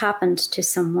bad has happened to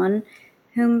someone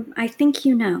whom I think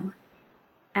you know.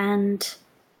 And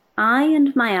I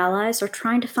and my allies are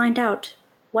trying to find out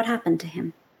what happened to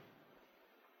him.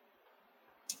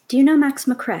 Do you know Max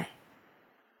McRae?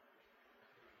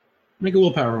 Make a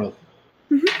willpower roll.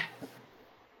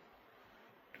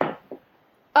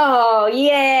 Oh,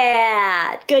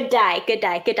 yeah. Good die.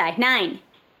 9.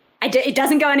 It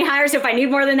doesn't go any higher, so if I need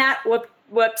more than that,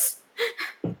 whoops.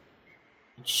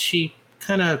 She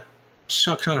kind of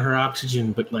sucks on her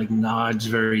oxygen, but like nods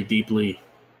very deeply.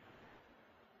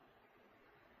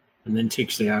 And then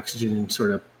takes the oxygen and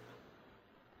sort of,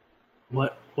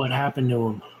 what happened to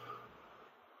him?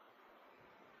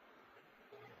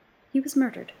 He was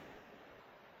murdered.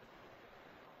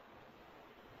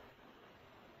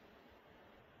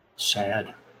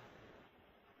 Sad.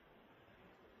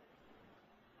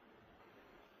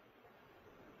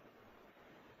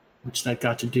 What's that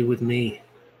got to do with me?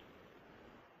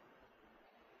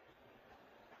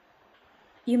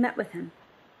 You met with him.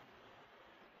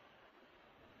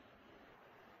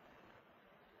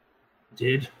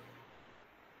 Did?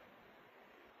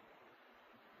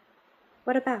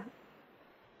 What about?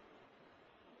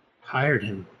 Hired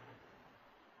him.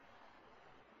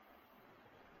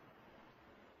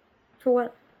 For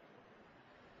what?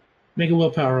 Make a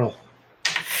willpower roll.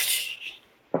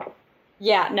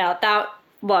 Yeah, no,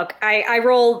 look, I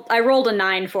rolled a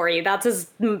 9 for you. That's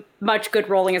as much good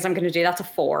rolling as I'm going to do. That's a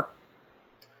 4.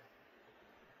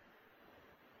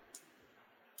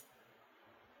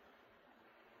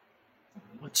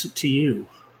 What's it to you?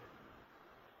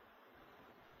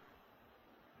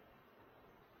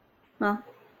 Well,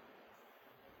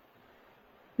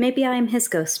 maybe I am his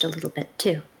ghost a little bit,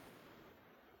 too.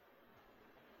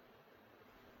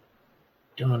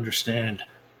 Don't understand.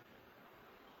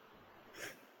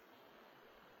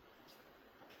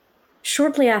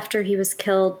 Shortly after he was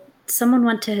killed, someone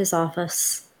went to his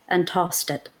office and tossed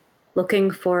it,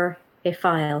 looking for a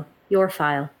file. Your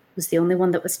file was the only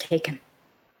one that was taken.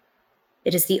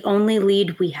 It is the only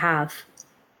lead we have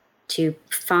to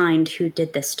find who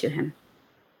did this to him.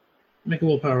 Make a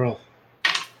willpower roll.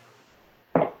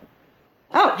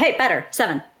 Oh, hey, better.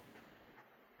 7.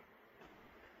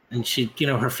 And she,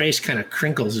 her face kind of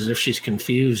crinkles as if she's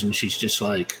confused, and she's just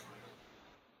like,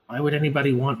 why would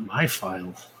anybody want my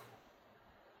file?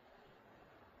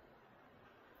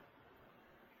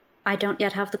 I don't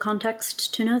yet have the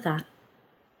context to know that.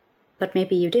 But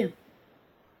maybe you do.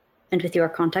 And with your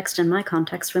context and my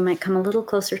context, we might come a little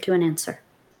closer to an answer.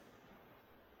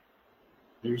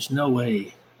 There's no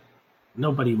way.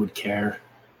 Nobody would care.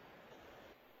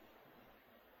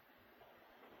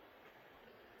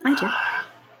 I do.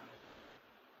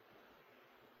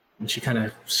 And she kind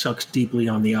of sucks deeply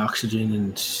on the oxygen,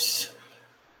 and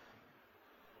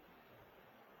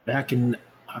back in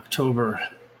October,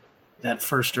 that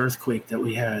first earthquake that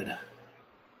we had,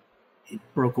 it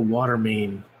broke a water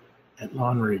main at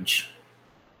Lawn Ridge,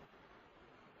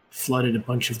 flooded a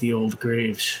bunch of the old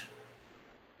graves,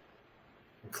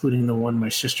 including the one my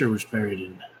sister was buried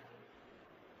in.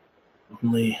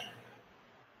 Only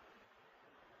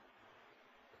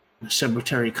the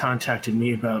cemetery contacted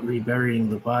me about reburying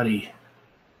the body.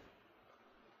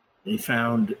 They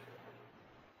found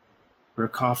her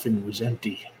coffin was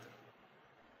empty.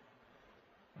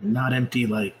 Not empty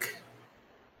like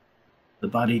the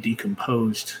body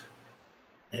decomposed.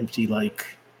 Empty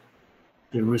like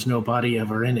there was no body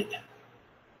ever in it.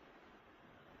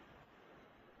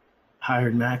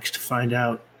 hired Max to find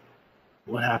out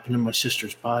what happened to my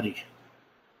sister's body.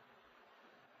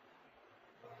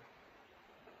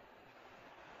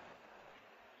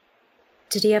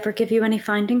 Did he ever give you any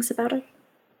findings about it?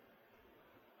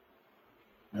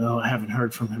 No, I haven't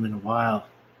heard from him in a while.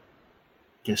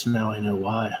 Guess now I know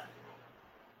why.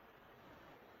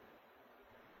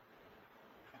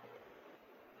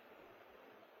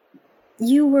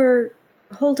 You were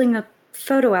holding a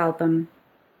photo album.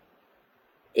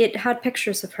 It had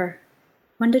pictures of her.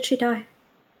 When did she die?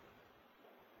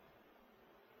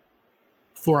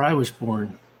 Before I was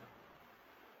born.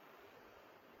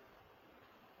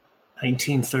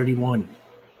 1931.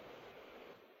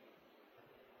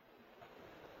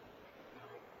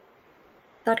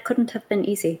 That couldn't have been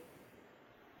easy.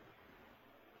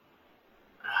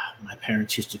 My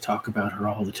parents used to talk about her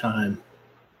all the time.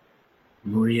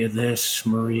 Maria this,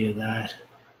 Maria that.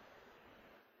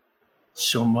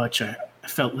 So much I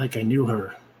felt like I knew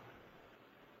her.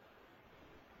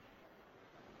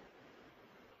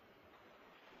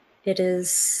 It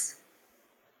is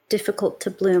difficult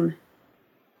to bloom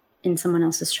in someone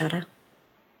else's shadow.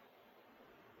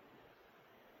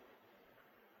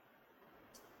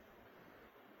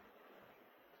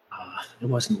 It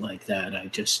wasn't like that. I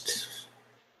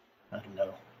don't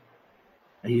know.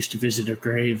 I used to visit her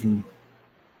grave and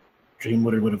dream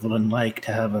what it would have been like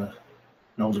to have an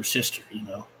older sister, you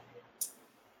know.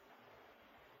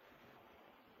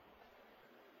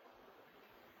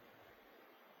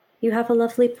 You have a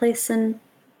lovely place in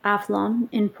Avalon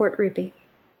in Port Ruby.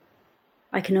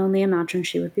 I can only imagine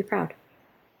she would be proud.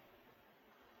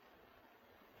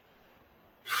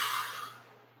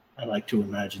 I like to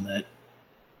imagine that.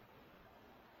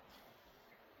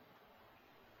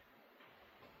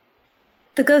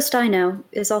 The ghost I know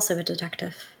is also a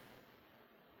detective.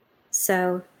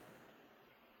 So,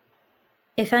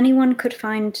 if anyone could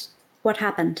find what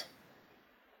happened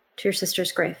to your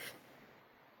sister's grave,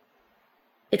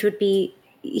 it would be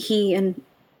he and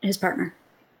his partner.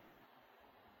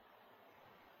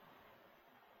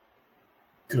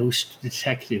 Ghost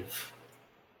detective.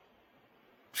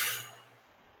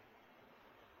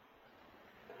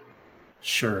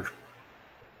 Sure.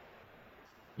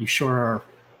 You sure are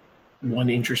one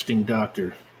interesting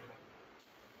doctor.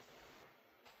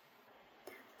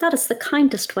 That is the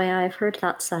kindest way I have heard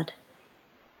that said.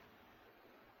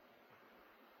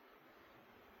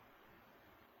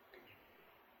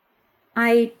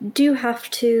 I do have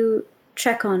to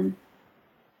check on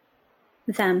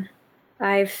them.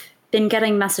 I've been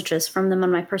getting messages from them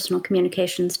on my personal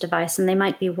communications device, and they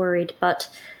might be worried, but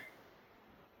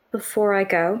before I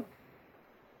go,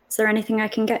 is there anything I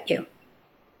can get you?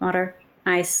 Water,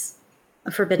 ice,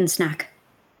 a forbidden snack?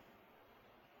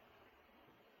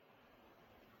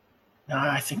 No,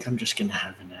 I think I'm just gonna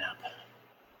have a nap.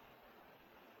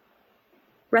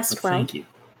 Rest But well. thank you.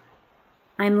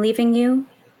 I'm leaving you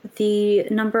the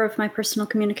number of my personal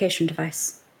communication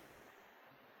device.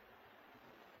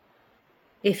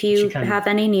 If you She kind of- have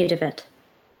any need of it.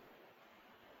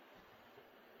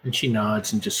 And she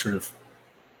nods and just sort of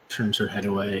turns her head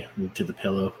away to the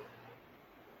pillow.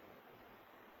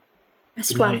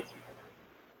 Rest Good well. night.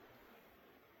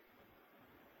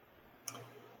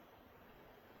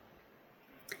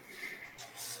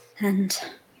 And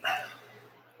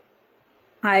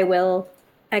I will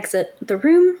exit the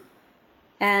room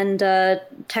and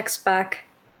text back,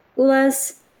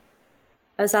 Ulez,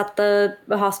 I was at the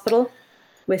hospital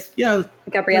with Yeah,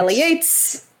 Gabriella let's-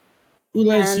 Yates,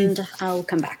 Ulez, and I'll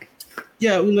come back.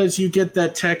 Ulez, you get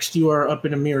that text. You are up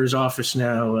in Amir's office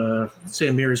now. Say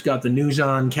Amir's got the news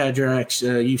on, Cadrax.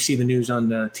 You see the news on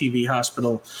the TV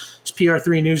hospital. It's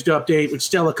PR3 News to Update with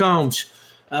Stella Combs,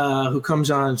 who comes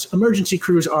on. Emergency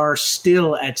crews are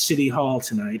still at City Hall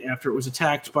tonight after it was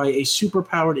attacked by a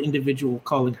superpowered individual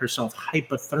calling herself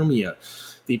Hypothermia.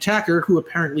 The attacker, who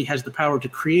apparently has the power to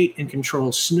create and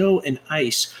control snow and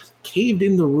ice, caved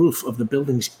in the roof of the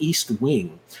building's east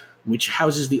wing, which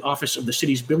houses the office of the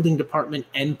city's building department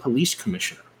and police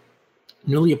commissioner.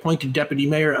 Newly appointed Deputy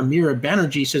Mayor Amira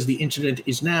Banerjee says the incident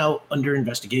is now under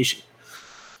investigation.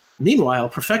 Meanwhile,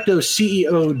 Perfecto's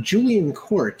CEO Julian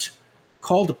Court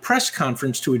called a press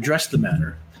conference to address the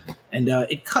matter. And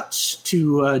it cuts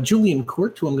to Julian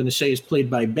Court, who I'm going to say is played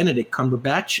by Benedict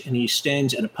Cumberbatch, and he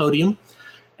stands at a podium,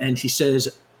 and he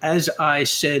says, "As I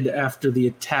said after the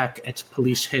attack at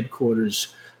police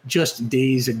headquarters just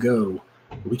days ago,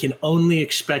 we can only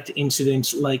expect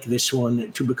incidents like this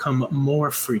one to become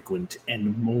more frequent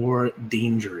and more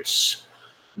dangerous.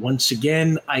 Once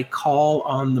again, I call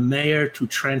on the mayor to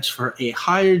transfer a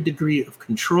higher degree of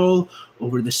control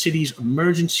over the city's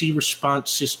emergency response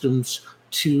systems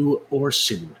to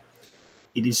Orson.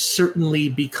 It is certainly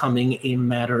becoming a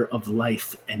matter of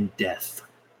life and death.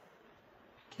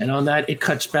 And on that, it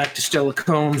cuts back to Stella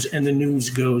Combs, and the news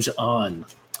goes on.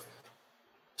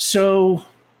 So,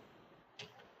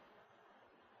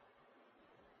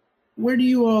 where do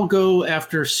you all go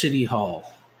after City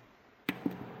Hall?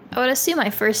 I would assume I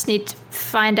first need to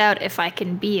find out if I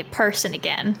can be a person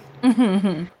again.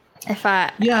 If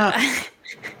I... Yeah.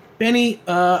 Benny,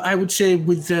 I would say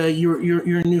with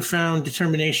your newfound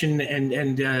determination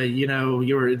and you know,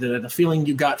 the feeling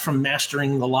you got from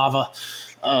mastering the lava,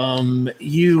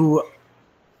 you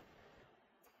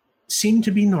seem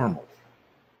to be normal.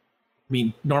 I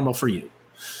mean, normal for you.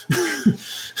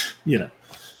 You know.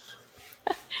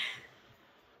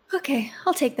 Okay,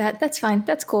 I'll take that. That's fine.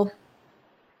 That's cool.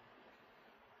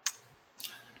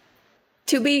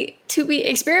 To be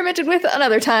experimented with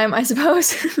another time, I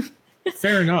suppose.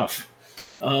 Fair enough.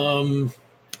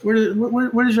 Where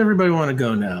does everybody want to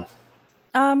go now?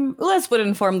 Liz would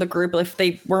inform the group if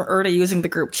they weren't already using the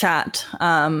group chat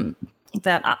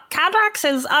that Cadrax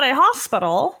is at a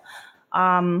hospital.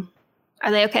 Are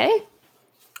they okay?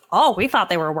 Oh, we thought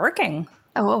they were working.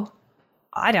 Oh.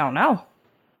 I don't know.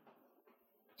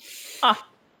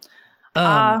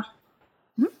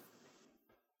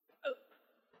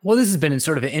 Well, this has been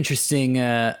sort of an interesting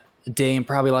day and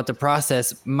probably a lot to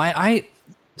process. I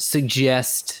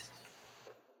suggest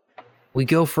we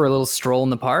go for a little stroll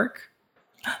in the park.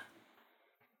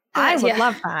 I would yeah.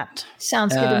 love that.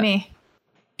 Sounds good to me.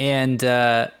 And do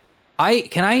I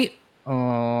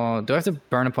have to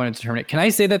burn a point of determination? Can I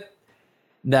say that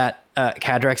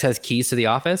Cadrax has keys to the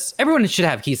office? Everyone should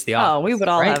have keys to the office. Oh, we would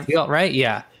all right? have. Right?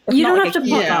 Yeah. You don't not have to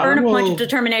like burn a point well- of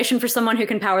determination for someone who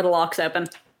can power the locks open.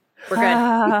 We're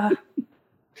good.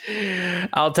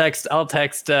 I'll text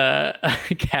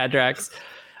Cadrax.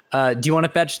 Do you want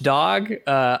to fetch dog?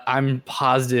 I'm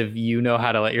positive you know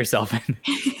how to let yourself in.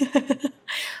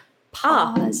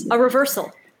 Pause. A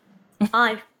reversal.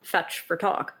 I fetch for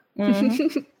dog.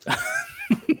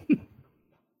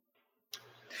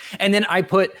 And then I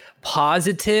put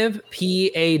positive,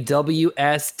 PAWSTIV,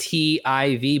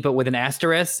 but with an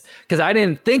asterisk, because I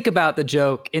didn't think about the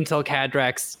joke until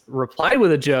Cadrax replied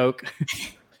with a joke.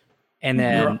 And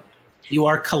then You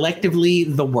are collectively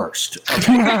the worst.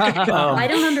 I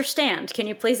don't understand. Can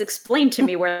you please explain to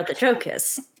me where the joke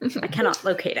is? I cannot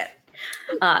locate it.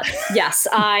 Yes,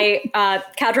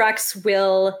 Cadrax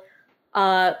will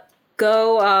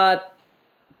go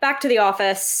back to the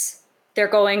office. They're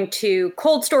going to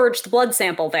cold storage the blood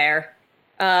sample there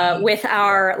with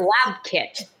our lab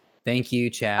kit thank you,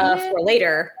 Chad. for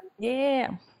later.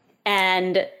 Yeah.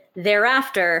 And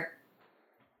thereafter,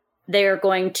 they're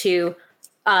going to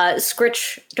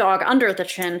scritch dog under the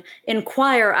chin,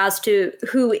 inquire as to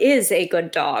who is a good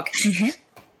dog,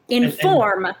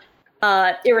 inform,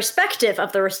 irrespective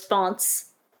of the response,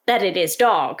 that it is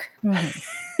dog.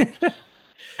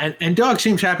 And dog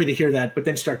seems happy to hear that, but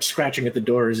then starts scratching at the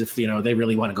door as if, you know, they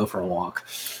really want to go for a walk.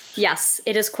 Yes,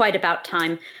 it is quite about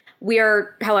time. We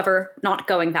are, however, not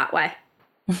going that way.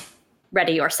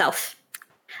 Ready yourself.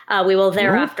 We will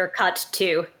thereafter cut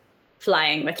to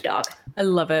flying with dog. I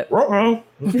love it. No,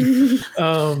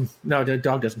 the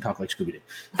dog doesn't talk like Scooby-Doo.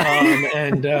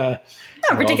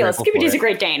 Oh, ridiculous. Scooby-Doo's a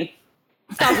Great Dane.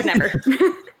 Dog would never.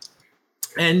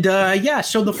 And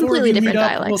so the four of Completely you meet different up,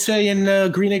 dialects. we'll say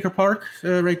in Greenacre Park,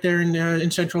 right there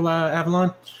in central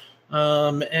Avalon.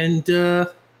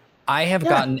 I have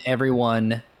gotten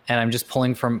everyone, and I'm just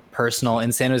pulling from personal.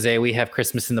 In San Jose, we have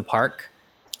Christmas in the Park.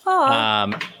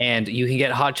 And you can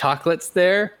get hot chocolates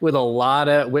there with a lot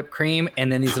of whipped cream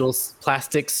and then these little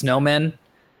plastic snowmen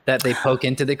that they poke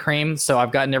into the cream. So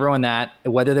I've gotten everyone that,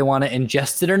 whether they want to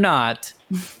ingest it or not,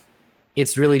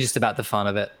 it's really just about the fun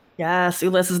of it. Yes,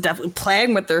 Ulyss is definitely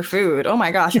playing with their food. Oh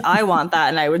my gosh, I want that,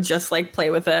 and I would just like play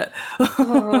with it.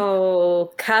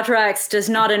 Oh, Cadrax does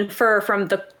not infer from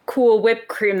the cool whipped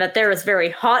cream that there is very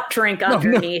hot drink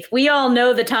underneath. We all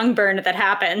know the tongue burn that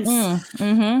happens.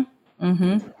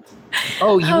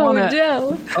 Oh, you wanna?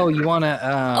 no. Oh, you wanna?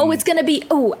 It's gonna be.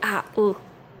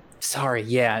 Sorry,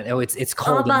 yeah. Oh, it's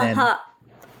cold and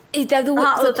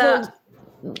then.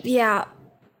 Yeah.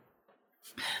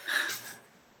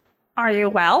 Are you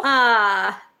well?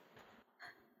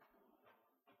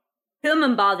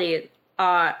 Human body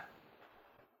are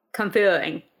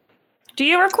confusing. Do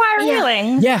you require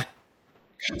healing? Yeah.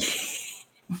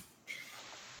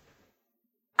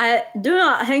 I do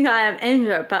not think I am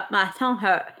injured, but my tongue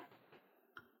hurts.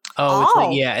 Oh, it's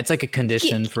like, it's like a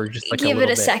condition for just like give a it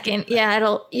little a bit. second.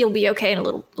 Yeah, you'll be okay in a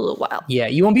little while. Yeah,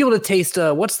 you won't be able to taste.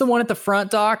 What's the one at the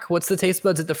front, Doc? What's the taste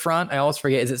buds at the front? I always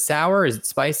forget. Is it sour? Is it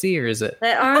spicy? Or is it?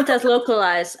 They aren't as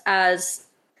localized as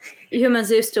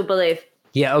humans used to believe.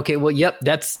 Yeah. Okay. Well, yep.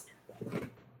 That's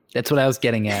what I was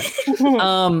getting at.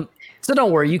 So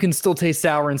don't worry. You can still taste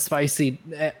sour and spicy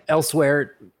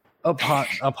elsewhere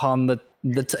upon the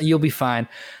you'll be fine.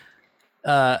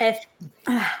 It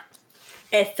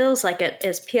feels like it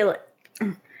is peeling.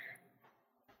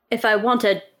 If I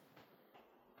wanted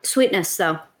sweetness,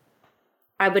 though,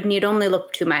 I would need only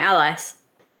look to my allies.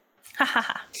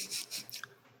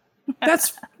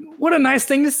 That's what a nice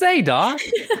thing to say, Doc.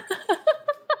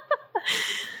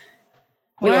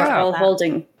 We are all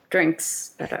holding drinks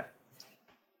that are.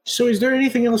 So is there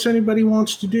anything else anybody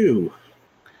wants to do?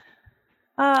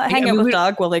 Hang out with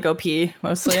Doug while they go pee,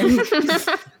 mostly.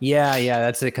 Yeah,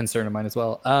 that's a concern of mine as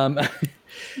well.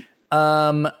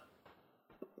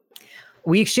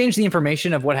 We exchanged the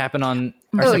information of what happened on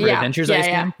our separate adventures, I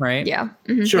assume, right? Yeah.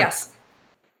 Mm-hmm. Sure. Yes.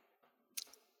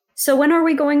 So when are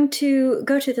we going to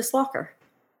go to this locker?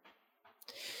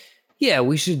 Yeah,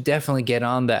 we should definitely get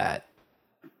on that.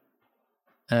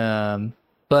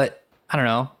 But I don't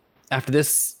know. After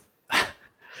this,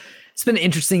 it's been an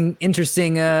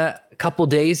interesting couple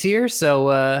days here.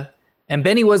 So, and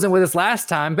Benny wasn't with us last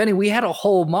time. Benny, we had a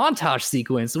whole montage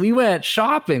sequence. We went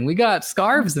shopping. We got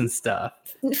scarves and stuff.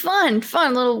 Fun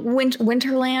little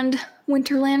Winterland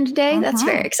day. That's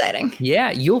very exciting. Yeah,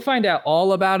 you'll find out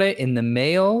all about it in the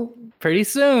mail pretty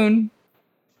soon.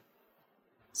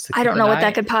 So I don't know what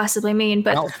that could possibly mean,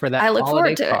 but I look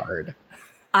forward to it.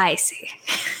 I see.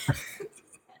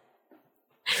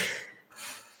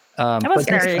 That was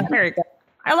very good.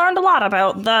 I learned a lot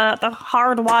about the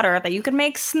hard water that you can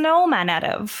make snowmen out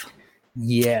of.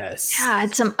 Yes. Yeah, I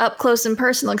had some up close and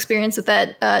personal experience with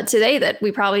that today that we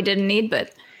probably didn't need,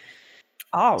 but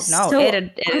oh no, so it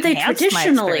are they enhanced my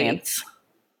traditionally experience.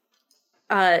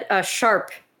 A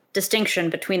sharp distinction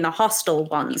between the hostile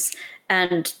ones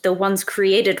and the ones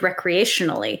created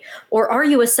recreationally, or are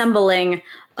you assembling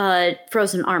a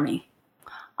frozen army?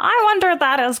 I wonder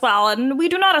that as well, and we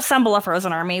do not assemble a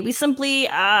frozen army. We simply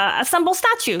assemble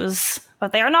statues,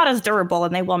 but they are not as durable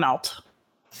and they will melt.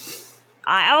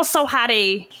 I also had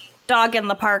a dog in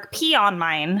the park pee on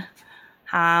mine.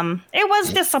 It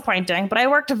was disappointing, but I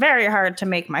worked very hard to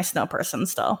make my snow person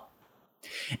still.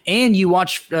 And you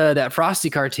watched that Frosty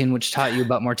cartoon, which taught you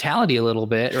about mortality a little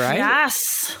bit, right?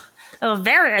 Yes. It was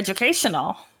very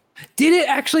educational. Did it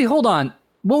actually? Hold on.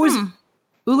 What was...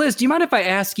 Uliz, do you mind if I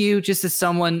ask you, just as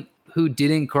someone who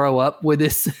didn't grow up with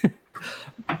this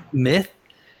myth,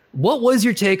 what was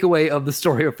your takeaway of the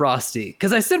story of Frosty?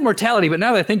 Because I said mortality, but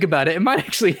now that I think about it, it might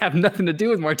actually have nothing to do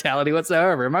with mortality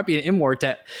whatsoever. It might be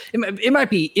it might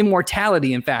be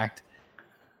immortality, in fact.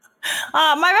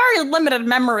 My very limited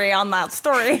memory on that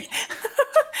story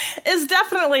is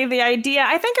definitely the idea.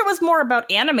 I think it was more about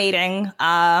animating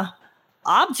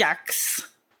objects.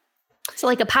 So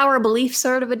like a power belief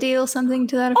sort of a deal, something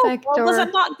to that effect? Well, was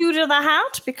it not due to the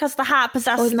hat? Because the hat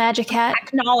possessed the magic hat?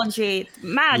 Technology,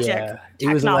 magic. Yeah, it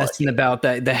was a lesson about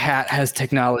that. The hat has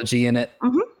technology in it.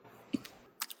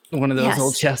 Mm-hmm. One of those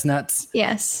old chestnuts.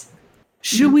 Yes.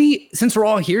 Should we, since we're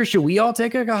all here, should we all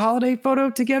take a holiday photo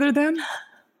together then?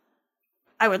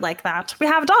 I would like that. We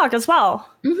have a dog as well.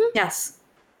 Mm-hmm. Yes.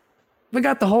 We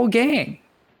got the whole gang.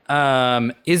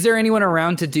 Is there anyone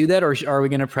around to do that, or are we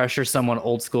going to pressure someone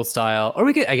old school style? Or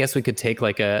I guess we could take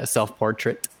like a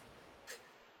self-portrait.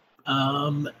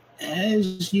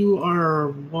 As you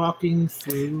are walking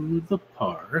through the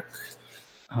park.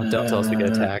 Oh, don't tell us we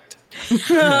get attacked.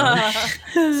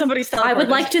 Somebody I would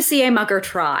like to see a mugger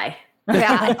try.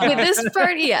 Yeah, with this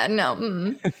party, no.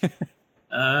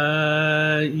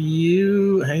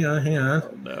 You hang on.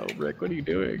 Oh no, Rick, what are you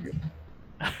doing?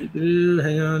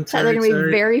 Hang on. It's either going to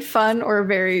be very fun or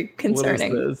very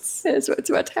concerning. What is Is what's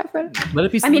about to happen. Let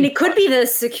it be. I mean, it could be the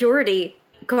security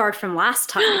guard from last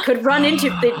time. It could run into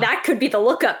that. Could be the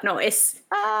lookup noise.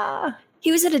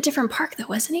 He was at a different park, though,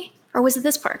 wasn't he? Or was it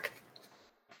this park?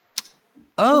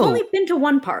 Oh, We've only been to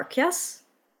one park. Yes.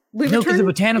 No, because the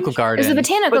botanical garden. It was the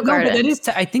botanical garden. No, but that is.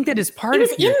 I think that is part It of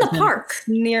was in the park.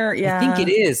 Near, I think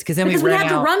it is because then we had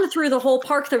to run through the whole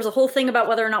park. There was a whole thing about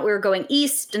whether or not we were going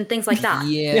east and things like that.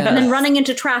 Yeah. And then running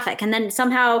into traffic and then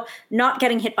somehow not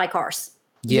getting hit by cars.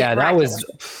 Yeah, that was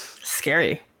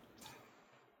scary.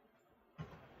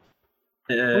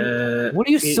 What are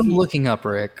you still looking up,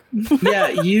 Rick? Yeah,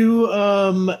 you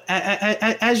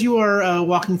as you are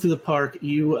walking through the park,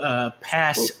 you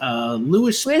pass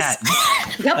Lewis Patton.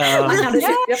 Yep.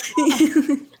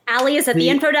 Allie is at the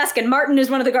info desk, and Martin is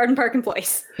one of the garden park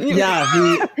employees. Yeah,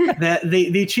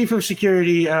 the chief of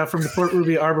security from the Port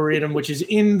Ruby Arboretum, which is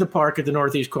in the park at the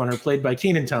northeast corner, played by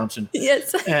Kenan Thompson.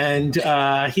 Yes. And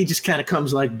he just kind of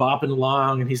comes like bopping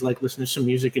along, and he's like listening to some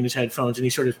music in his headphones, and he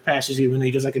sort of passes you, and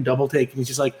he does like a double take, and he's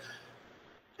just like,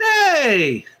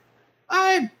 "Hey,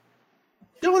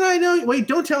 don't I know? Wait,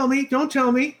 don't tell me. Don't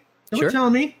tell me. Don't Sure. tell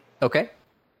me. Okay.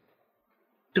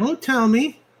 Don't tell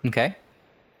me. Okay.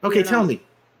 Okay, tell me.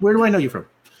 Where do I know you from?"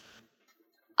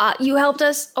 You helped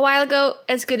us a while ago.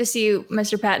 It's good to see you,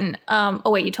 Mr. Patton.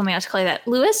 Oh wait, you told me not to call you that.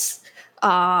 Lewis?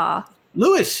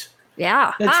 Lewis.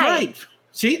 Yeah. That's Hi. right.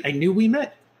 See, I knew we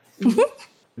met.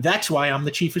 That's why I'm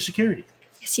the chief of security.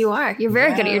 Yes, you are. You're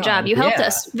very good at your job. You helped Yeah.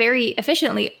 us very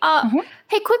efficiently.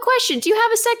 Hey, quick question. Do you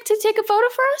have a sec to take a photo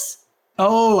for us?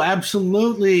 Oh,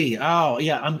 absolutely. Oh,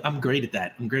 yeah. I'm great at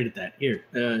that. I'm great at that. Here,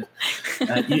 do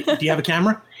you have a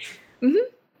camera?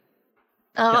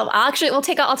 I'll take out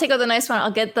the nice one.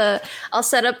 I'll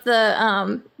set up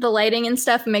the lighting and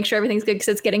stuff and make sure everything's good because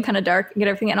it's getting kind of dark and get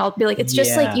everything. And I'll be like, it's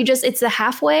just like it's the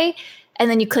halfway, and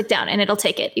then you click down and it'll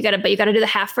take it. You gotta do the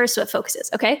half first so it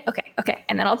focuses. Okay.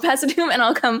 And then I'll pass it to him and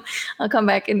I'll come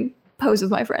back and pose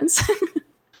with my friends.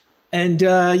 And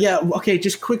okay.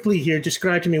 Just quickly here,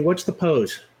 describe to me what's the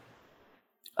pose.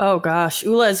 Oh gosh,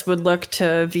 Ulez would look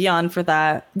to Vion for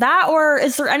that. That, or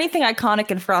is there anything iconic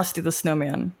in Frosty the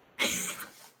Snowman?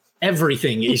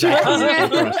 Everything is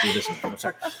actually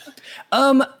sorry.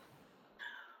 Are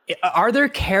there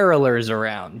carolers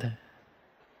around?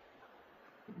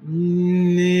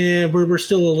 Yeah, we're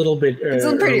still a little bit It's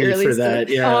pretty early for still. that.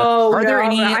 Yeah. Oh, Are there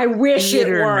any I wish it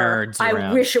theater were. nerds I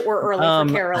around? wish it were early for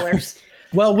carolers.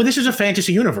 Well, this is a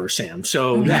fantasy universe, Sam.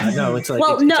 So yeah, no, it's like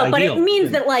Well, it's no, but ideal. it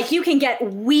means that like you can get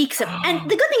weeks of,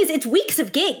 and the good thing is it's weeks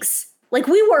of gigs. Like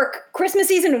we work Christmas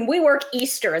season and we work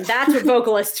Easter, and that's what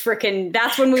vocalists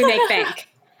that's when we make bank.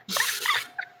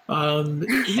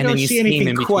 You don't see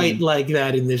anything quite like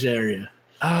that in this area.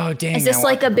 Oh, dang. Is this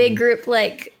like a big group,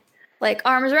 like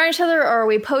arms around each other, or are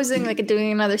we posing like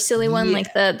doing another silly one,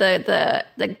 like the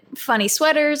funny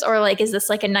sweaters, or like is this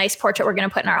like a nice portrait we're gonna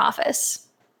put in our office?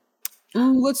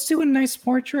 Ooh, let's do a nice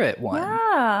portrait one.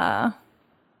 Ah.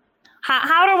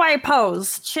 How do I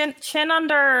pose? Chin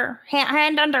under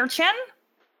hand under chin?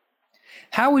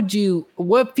 How would you?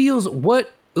 What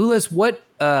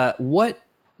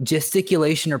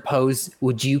gesticulation or pose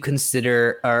would you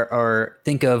consider or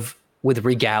think of with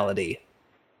regality?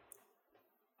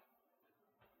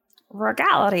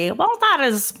 Regality. Well, that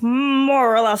is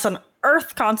more or less an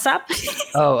Earth concept.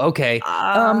 Oh, okay.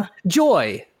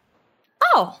 Joy.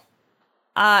 Oh.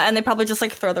 And they probably just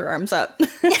like throw their arms up.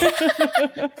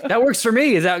 That works for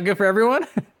me. Is that good for everyone?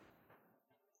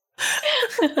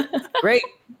 Great.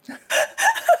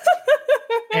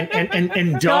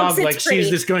 And dog like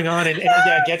sees this going on and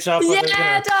gets up.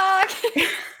 Dog.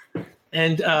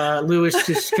 And Lewis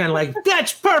just kind of like,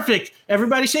 that's perfect.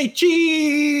 Everybody say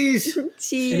cheese.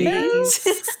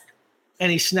 Cheese.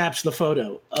 And he snaps the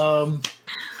photo.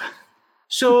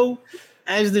 So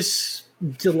as this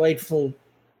delightful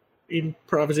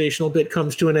improvisational bit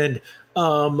comes to an end,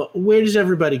 where does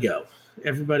everybody go?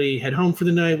 Everybody head home for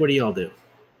the night? What do y'all do?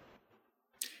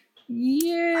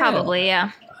 Yeah. Probably,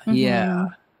 yeah. Yeah.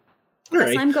 All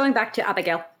right. I'm going back to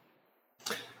Abigail.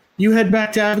 You head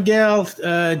back to Abigail.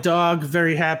 Dog,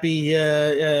 very happy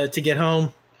to get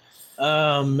home.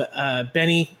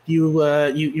 Benny,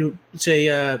 you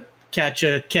say catch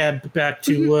a cab back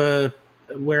to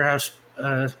Warehouse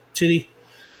City,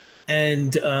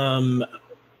 and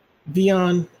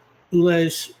Vion,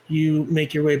 Ulez, you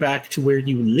make your way back to where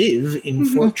you live in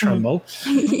Fort Trumbull,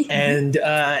 and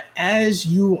as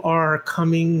you are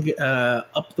coming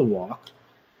up the walk,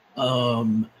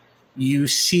 you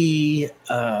see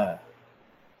a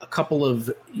couple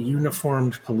of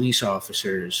uniformed police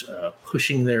officers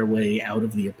pushing their way out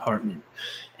of the apartment.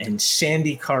 And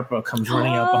Sandy Carpa comes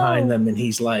running out behind them, and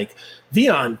he's like,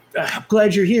 Vion, I'm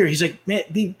glad you're here. He's like, man,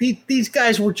 these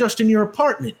guys were just in your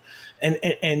apartment.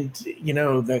 And you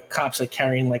know, the cops like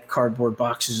carrying like cardboard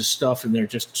boxes of stuff, and they're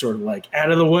just sort of like, out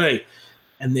of the way.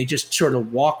 And they just sort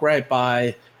of walk right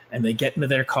by, and they get into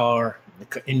their car.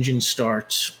 The engine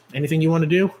starts. Anything you want to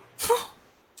do?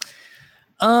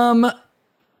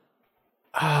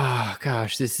 Oh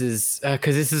gosh, this is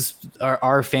because this is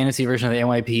our fantasy version of the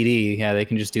NYPD. Yeah, they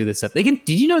can just do this stuff. They can.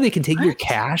 Did you know they can take your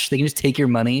cash? They can just take your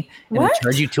money and then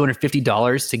charge you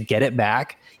 $250 to get it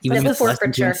back, even if it's less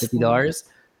than $250.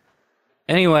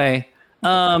 Anyway,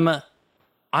 I'm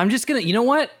just gonna. You know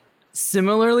what?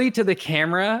 Similarly to the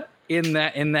camera in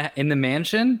the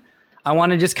mansion, I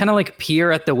want to just kind of like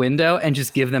peer at the window and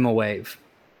just give them a wave.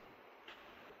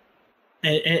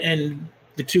 And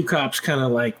the two cops kind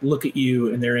of like look at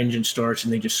you, and their engine starts,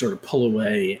 and they just sort of pull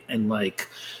away. And like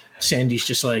Sandy's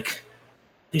just like,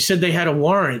 they said they had a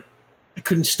warrant. I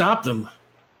couldn't stop them.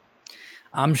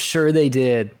 I'm sure they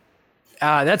did.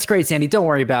 That's great, Sandy. Don't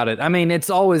worry about it. I mean, it's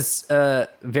always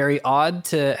very odd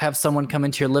to have someone come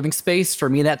into your living space. For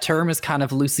me, that term is kind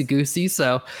of loosey-goosey,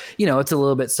 so, it's a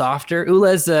little bit softer.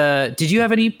 Ulez, did you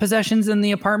have any possessions in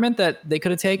the apartment that they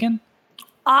could have taken?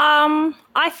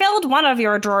 I filled one of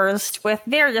your drawers with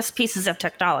various pieces of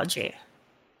technology.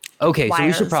 Okay, wires. So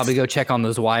we should probably go check on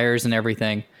those wires and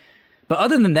everything. But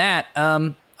other than that,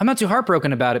 I'm not too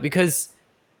heartbroken about it because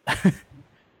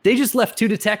they just left 2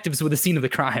 detectives with the scene of the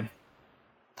crime.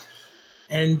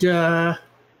 And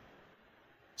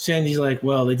Sandy's like,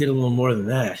 well, they did a little more than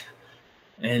that.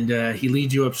 And he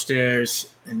leads you upstairs.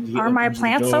 And Are my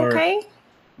plants okay?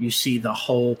 You see the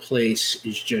whole place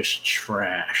is just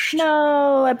trashed.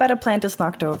 No, I bet a plant is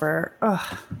knocked over.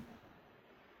 Ugh.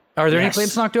 Are there any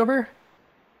plants knocked over?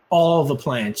 All the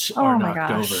plants are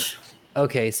knocked over.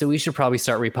 Okay, so we should probably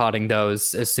start repotting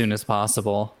those as soon as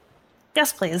possible.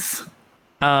 Yes, please.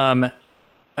 And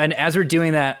as we're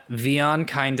doing that, Vion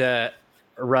kind of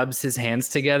rubs his hands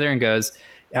together and goes,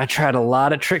 I tried a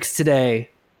lot of tricks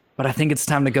today, but I think it's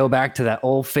time to go back to that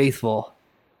old faithful.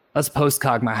 Let's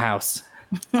postcog my house.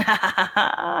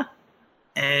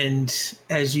 And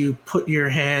as you put your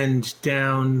hand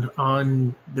down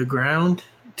on the ground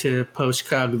to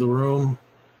postcog the room,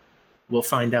 we'll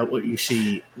find out what you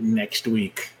see next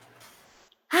week.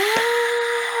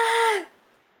 Oh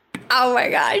my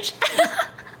gosh.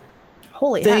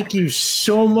 Holy Thank you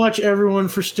so much, everyone,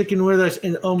 for sticking with us.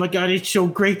 And oh my God, it's so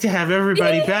great to have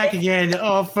everybody back again.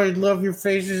 Oh, I love your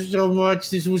faces so much.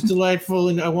 This was delightful.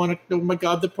 And I want to, oh my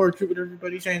God, the portrait with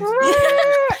everybody's hands.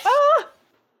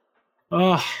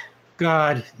 Oh,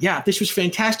 God. Yeah, this was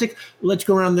fantastic. Let's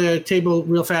go around the table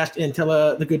real fast and tell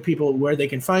the good people where they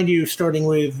can find you, starting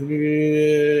with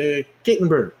Caitlin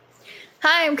Bird.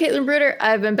 Hi, I'm Caitlin Bruder.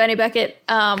 I've been Benny Beckett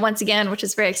once again, which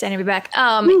is very exciting to be back.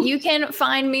 You can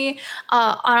find me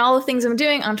on all the things I'm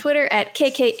doing on Twitter at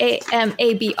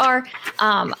KKAMABR.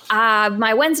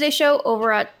 My Wednesday show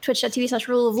over at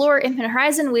twitch.tv/Rule of Lore Infinite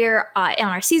Horizon. We're on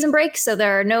our season break, so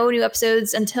there are no new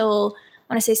episodes until,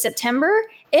 I want to say,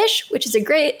 September-ish, which is a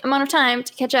great amount of time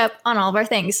to catch up on all of our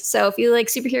things. So if you like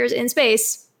superheroes in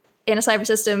space, in a cyber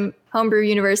system, homebrew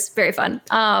universe, very fun.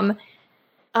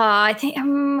 I think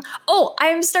I'm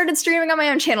started streaming on my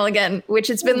own channel again, which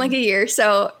it's been like a year.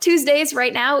 So Tuesdays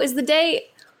right now is the day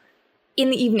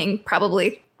in the evening,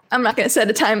 probably. I'm not going to set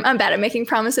a time. I'm bad at making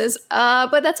promises.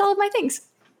 But that's all of my things.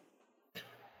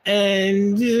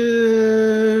 And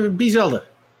B Zelda.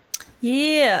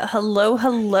 Yeah,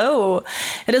 hello.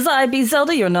 It is I, B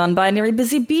Zelda, your non-binary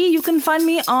busy bee. You can find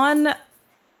me on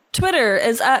Twitter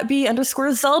is at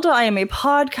 @B_Zelda. I am a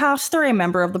podcaster, a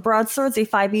member of the Broadswords, a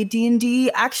 5e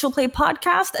D&D actual play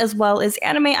podcast, as well as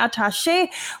Anime Attaché,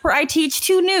 where I teach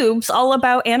 2 noobs all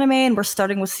about anime, and we're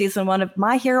starting with season 1 of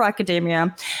My Hero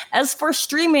Academia. As for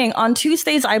streaming, on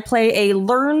Tuesdays, I play a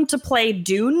Learn to Play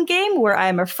Dune game, where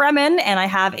I'm a Fremen, and I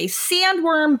have a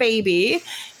sandworm baby,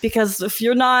 because if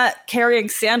you're not carrying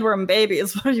sandworm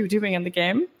babies, what are you doing in the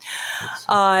game?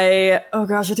 I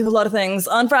do a lot of things.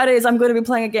 On Fridays, I'm going to be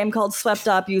playing a game called Swept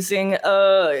Up using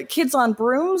Kids on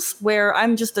Brooms, where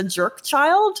I'm just a jerk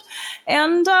child.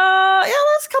 And there's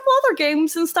a couple other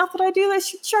games and stuff that I do that you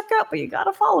should check out, but you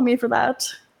gotta follow me for that.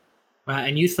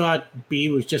 And you thought B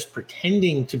was just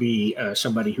pretending to be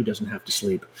somebody who doesn't have to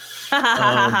sleep.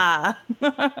 Also,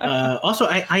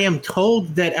 I am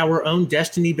told that our own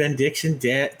Destiny Ben Dixon,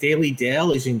 Daily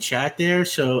Dale, is in chat there.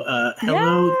 So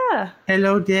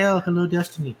hello Dale, hello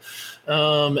Destiny,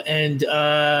 and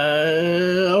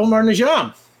Omar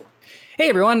Najam. Hey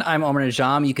everyone, I'm Omar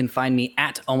Najam. You can find me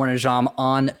at Omar Najam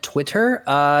on Twitter.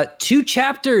 2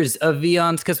 chapters of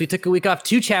Vion's, because we took a week off,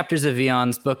 2 chapters of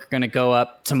Vion's book are going to go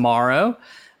up tomorrow.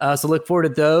 So look forward to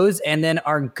those. And then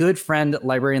our good friend,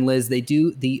 Librarian Liz, they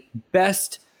do the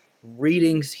best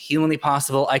readings humanly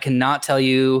possible. I cannot tell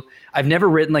you, I've never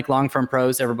written like long form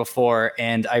prose ever before,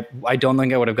 and I don't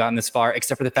think I would have gotten this far,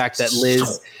 except for the fact that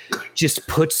Liz just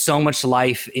puts so much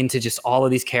life into just all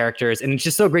of these characters, and it's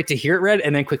just so great to hear it read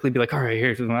and then quickly be like, all right,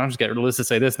 here, I'll just get Liz to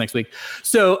say this next week.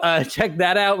 So check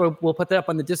that out. We'll put that up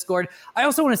on the Discord. I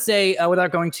also want to say,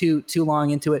 without going too long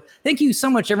into it, thank you so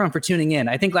much everyone for tuning in.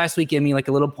 I think last week gave me like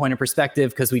a little point of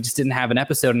perspective because we just didn't have an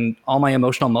episode and all my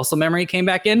emotional muscle memory came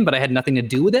back in, but I had nothing to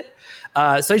do with it. So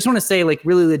I just want to say, like,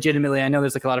 really legitimately, I know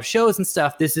there's like a lot of shows and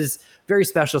stuff. This is very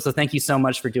special. So thank you so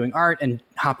much for doing art and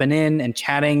hopping in and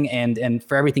chatting and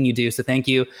for everything you do. So thank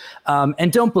you.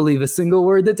 And don't believe a single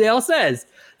word that Dale says.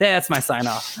 That's my sign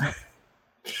off.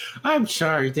 I'm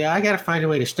sorry, Dad. I got to find a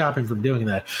way to stop him from doing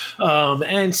that.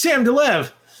 And Sam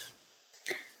DeLev.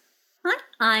 Hi,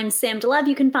 I'm Sam DeLev.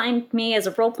 You can find me as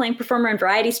a role-playing performer and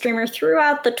variety streamer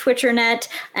throughout the Twitchernet,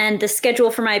 and the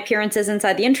schedule for my appearances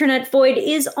inside the Internet Void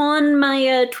is on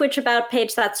my Twitch About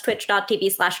page. That's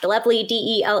twitch.tv/Delevely,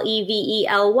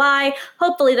 DELEVELY.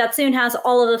 Hopefully that soon has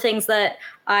all of the things that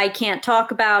I can't talk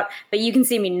about, but you can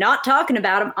see me not talking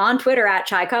about them on Twitter at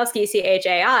Tchaikovsky,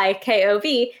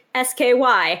 CHAIKOVSKY.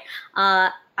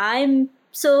 I'm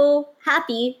so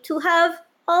happy to have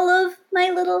all of my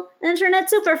little internet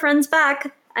super friends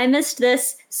back. I missed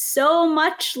this so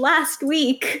much last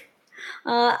week.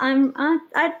 I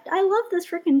love this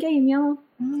freaking game, y'all.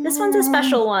 This one's a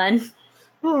special one. It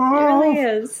really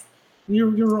is.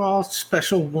 You're all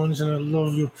special ones, and I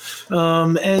love you.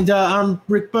 I'm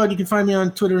Rick Budd. You can find me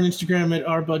on Twitter and Instagram at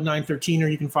rbud913, or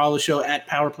you can follow the show at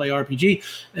PowerPlayRPG.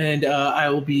 And I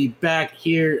will be back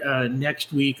here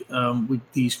next week with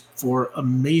these 4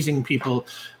 amazing people,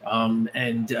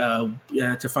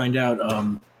 to find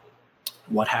out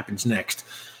what happens next.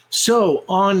 So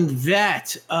on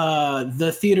that,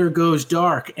 the theater goes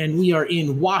dark, and we are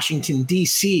in Washington,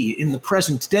 D.C. in the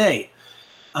present day.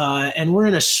 And we're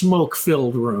in a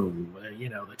smoke-filled room,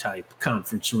 the type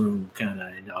conference room, kind of,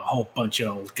 and a whole bunch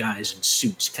of old guys in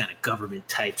suits, kind of government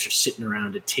types, are sitting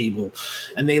around a table,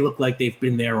 and they look like they've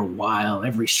been there a while.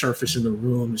 Every surface in the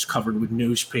room is covered with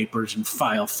newspapers and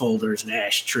file folders and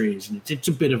ashtrays, and it's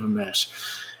a bit of a mess.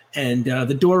 And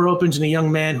the door opens, and a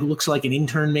young man who looks like an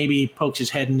intern maybe pokes his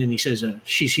head in, and he says,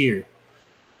 "She's here."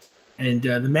 And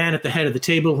the man at the head of the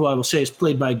table, who I will say is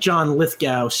played by John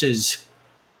Lithgow, says,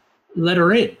 "Let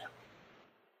her in."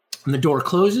 And the door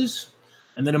closes,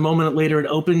 and then a moment later it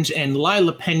opens, and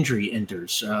Lila Pendry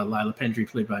enters. Lila Pendry,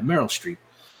 played by Meryl Streep.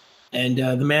 And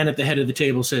the man at the head of the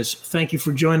table says, "Thank you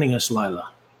for joining us, Lila."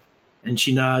 And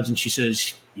she nods, and she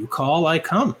says, "You call, I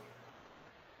come."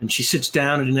 And she sits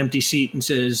down at an empty seat and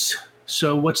says,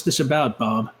 "So what's this about,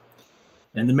 Bob?"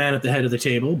 And the man at the head of the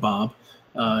table, Bob,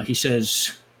 he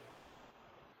says,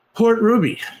 "Port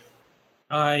Ruby,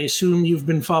 I assume you've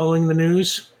been following the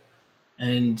news?"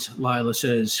 And Lila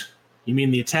says, "You mean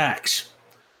the attacks?"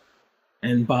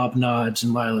 And Bob nods,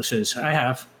 and Lila says, "I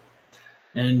have."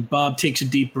 And Bob takes a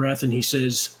deep breath, and he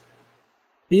says,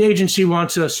 "The agency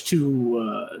wants us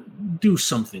to do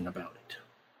something about it."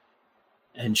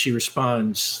 And she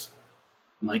responds,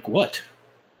 "Like what?"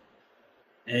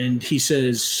 And he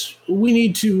says, "We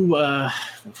need to, how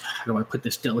do I put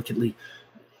this delicately,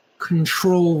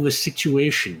 control the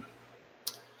situation.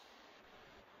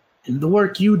 And the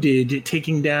work you did,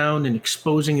 taking down and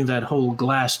exposing that whole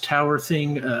glass tower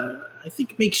thing, I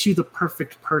think makes you the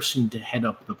perfect person to head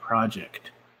up the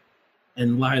project."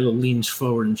 And Lila leans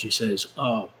forward and she says,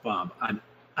 "Oh, Bob,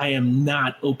 I am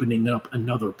not opening up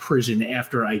another prison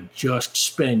after I just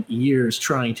spent years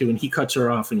trying to." And he cuts her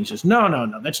off and he says,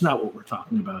 No, that's not what we're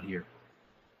talking about here."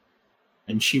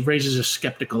 And she raises a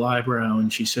skeptical eyebrow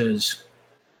and she says,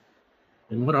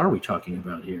 "Then what are we talking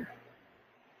about here?"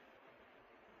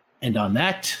 And on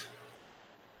that,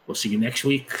 we'll see you next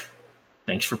week.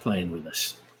 Thanks for playing with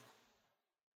us.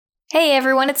 Hey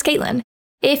everyone, it's Caitlin.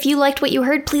 If you liked what you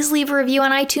heard, please leave a review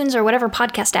on iTunes or whatever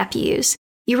podcast app you use.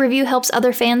 Your review helps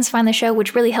other fans find the show,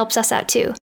 which really helps us out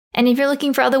too. And if you're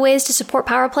looking for other ways to support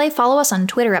PowerPlay, follow us on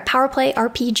Twitter at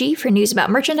PowerPlayRPG for news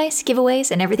about merchandise, giveaways,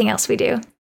 and everything else we do.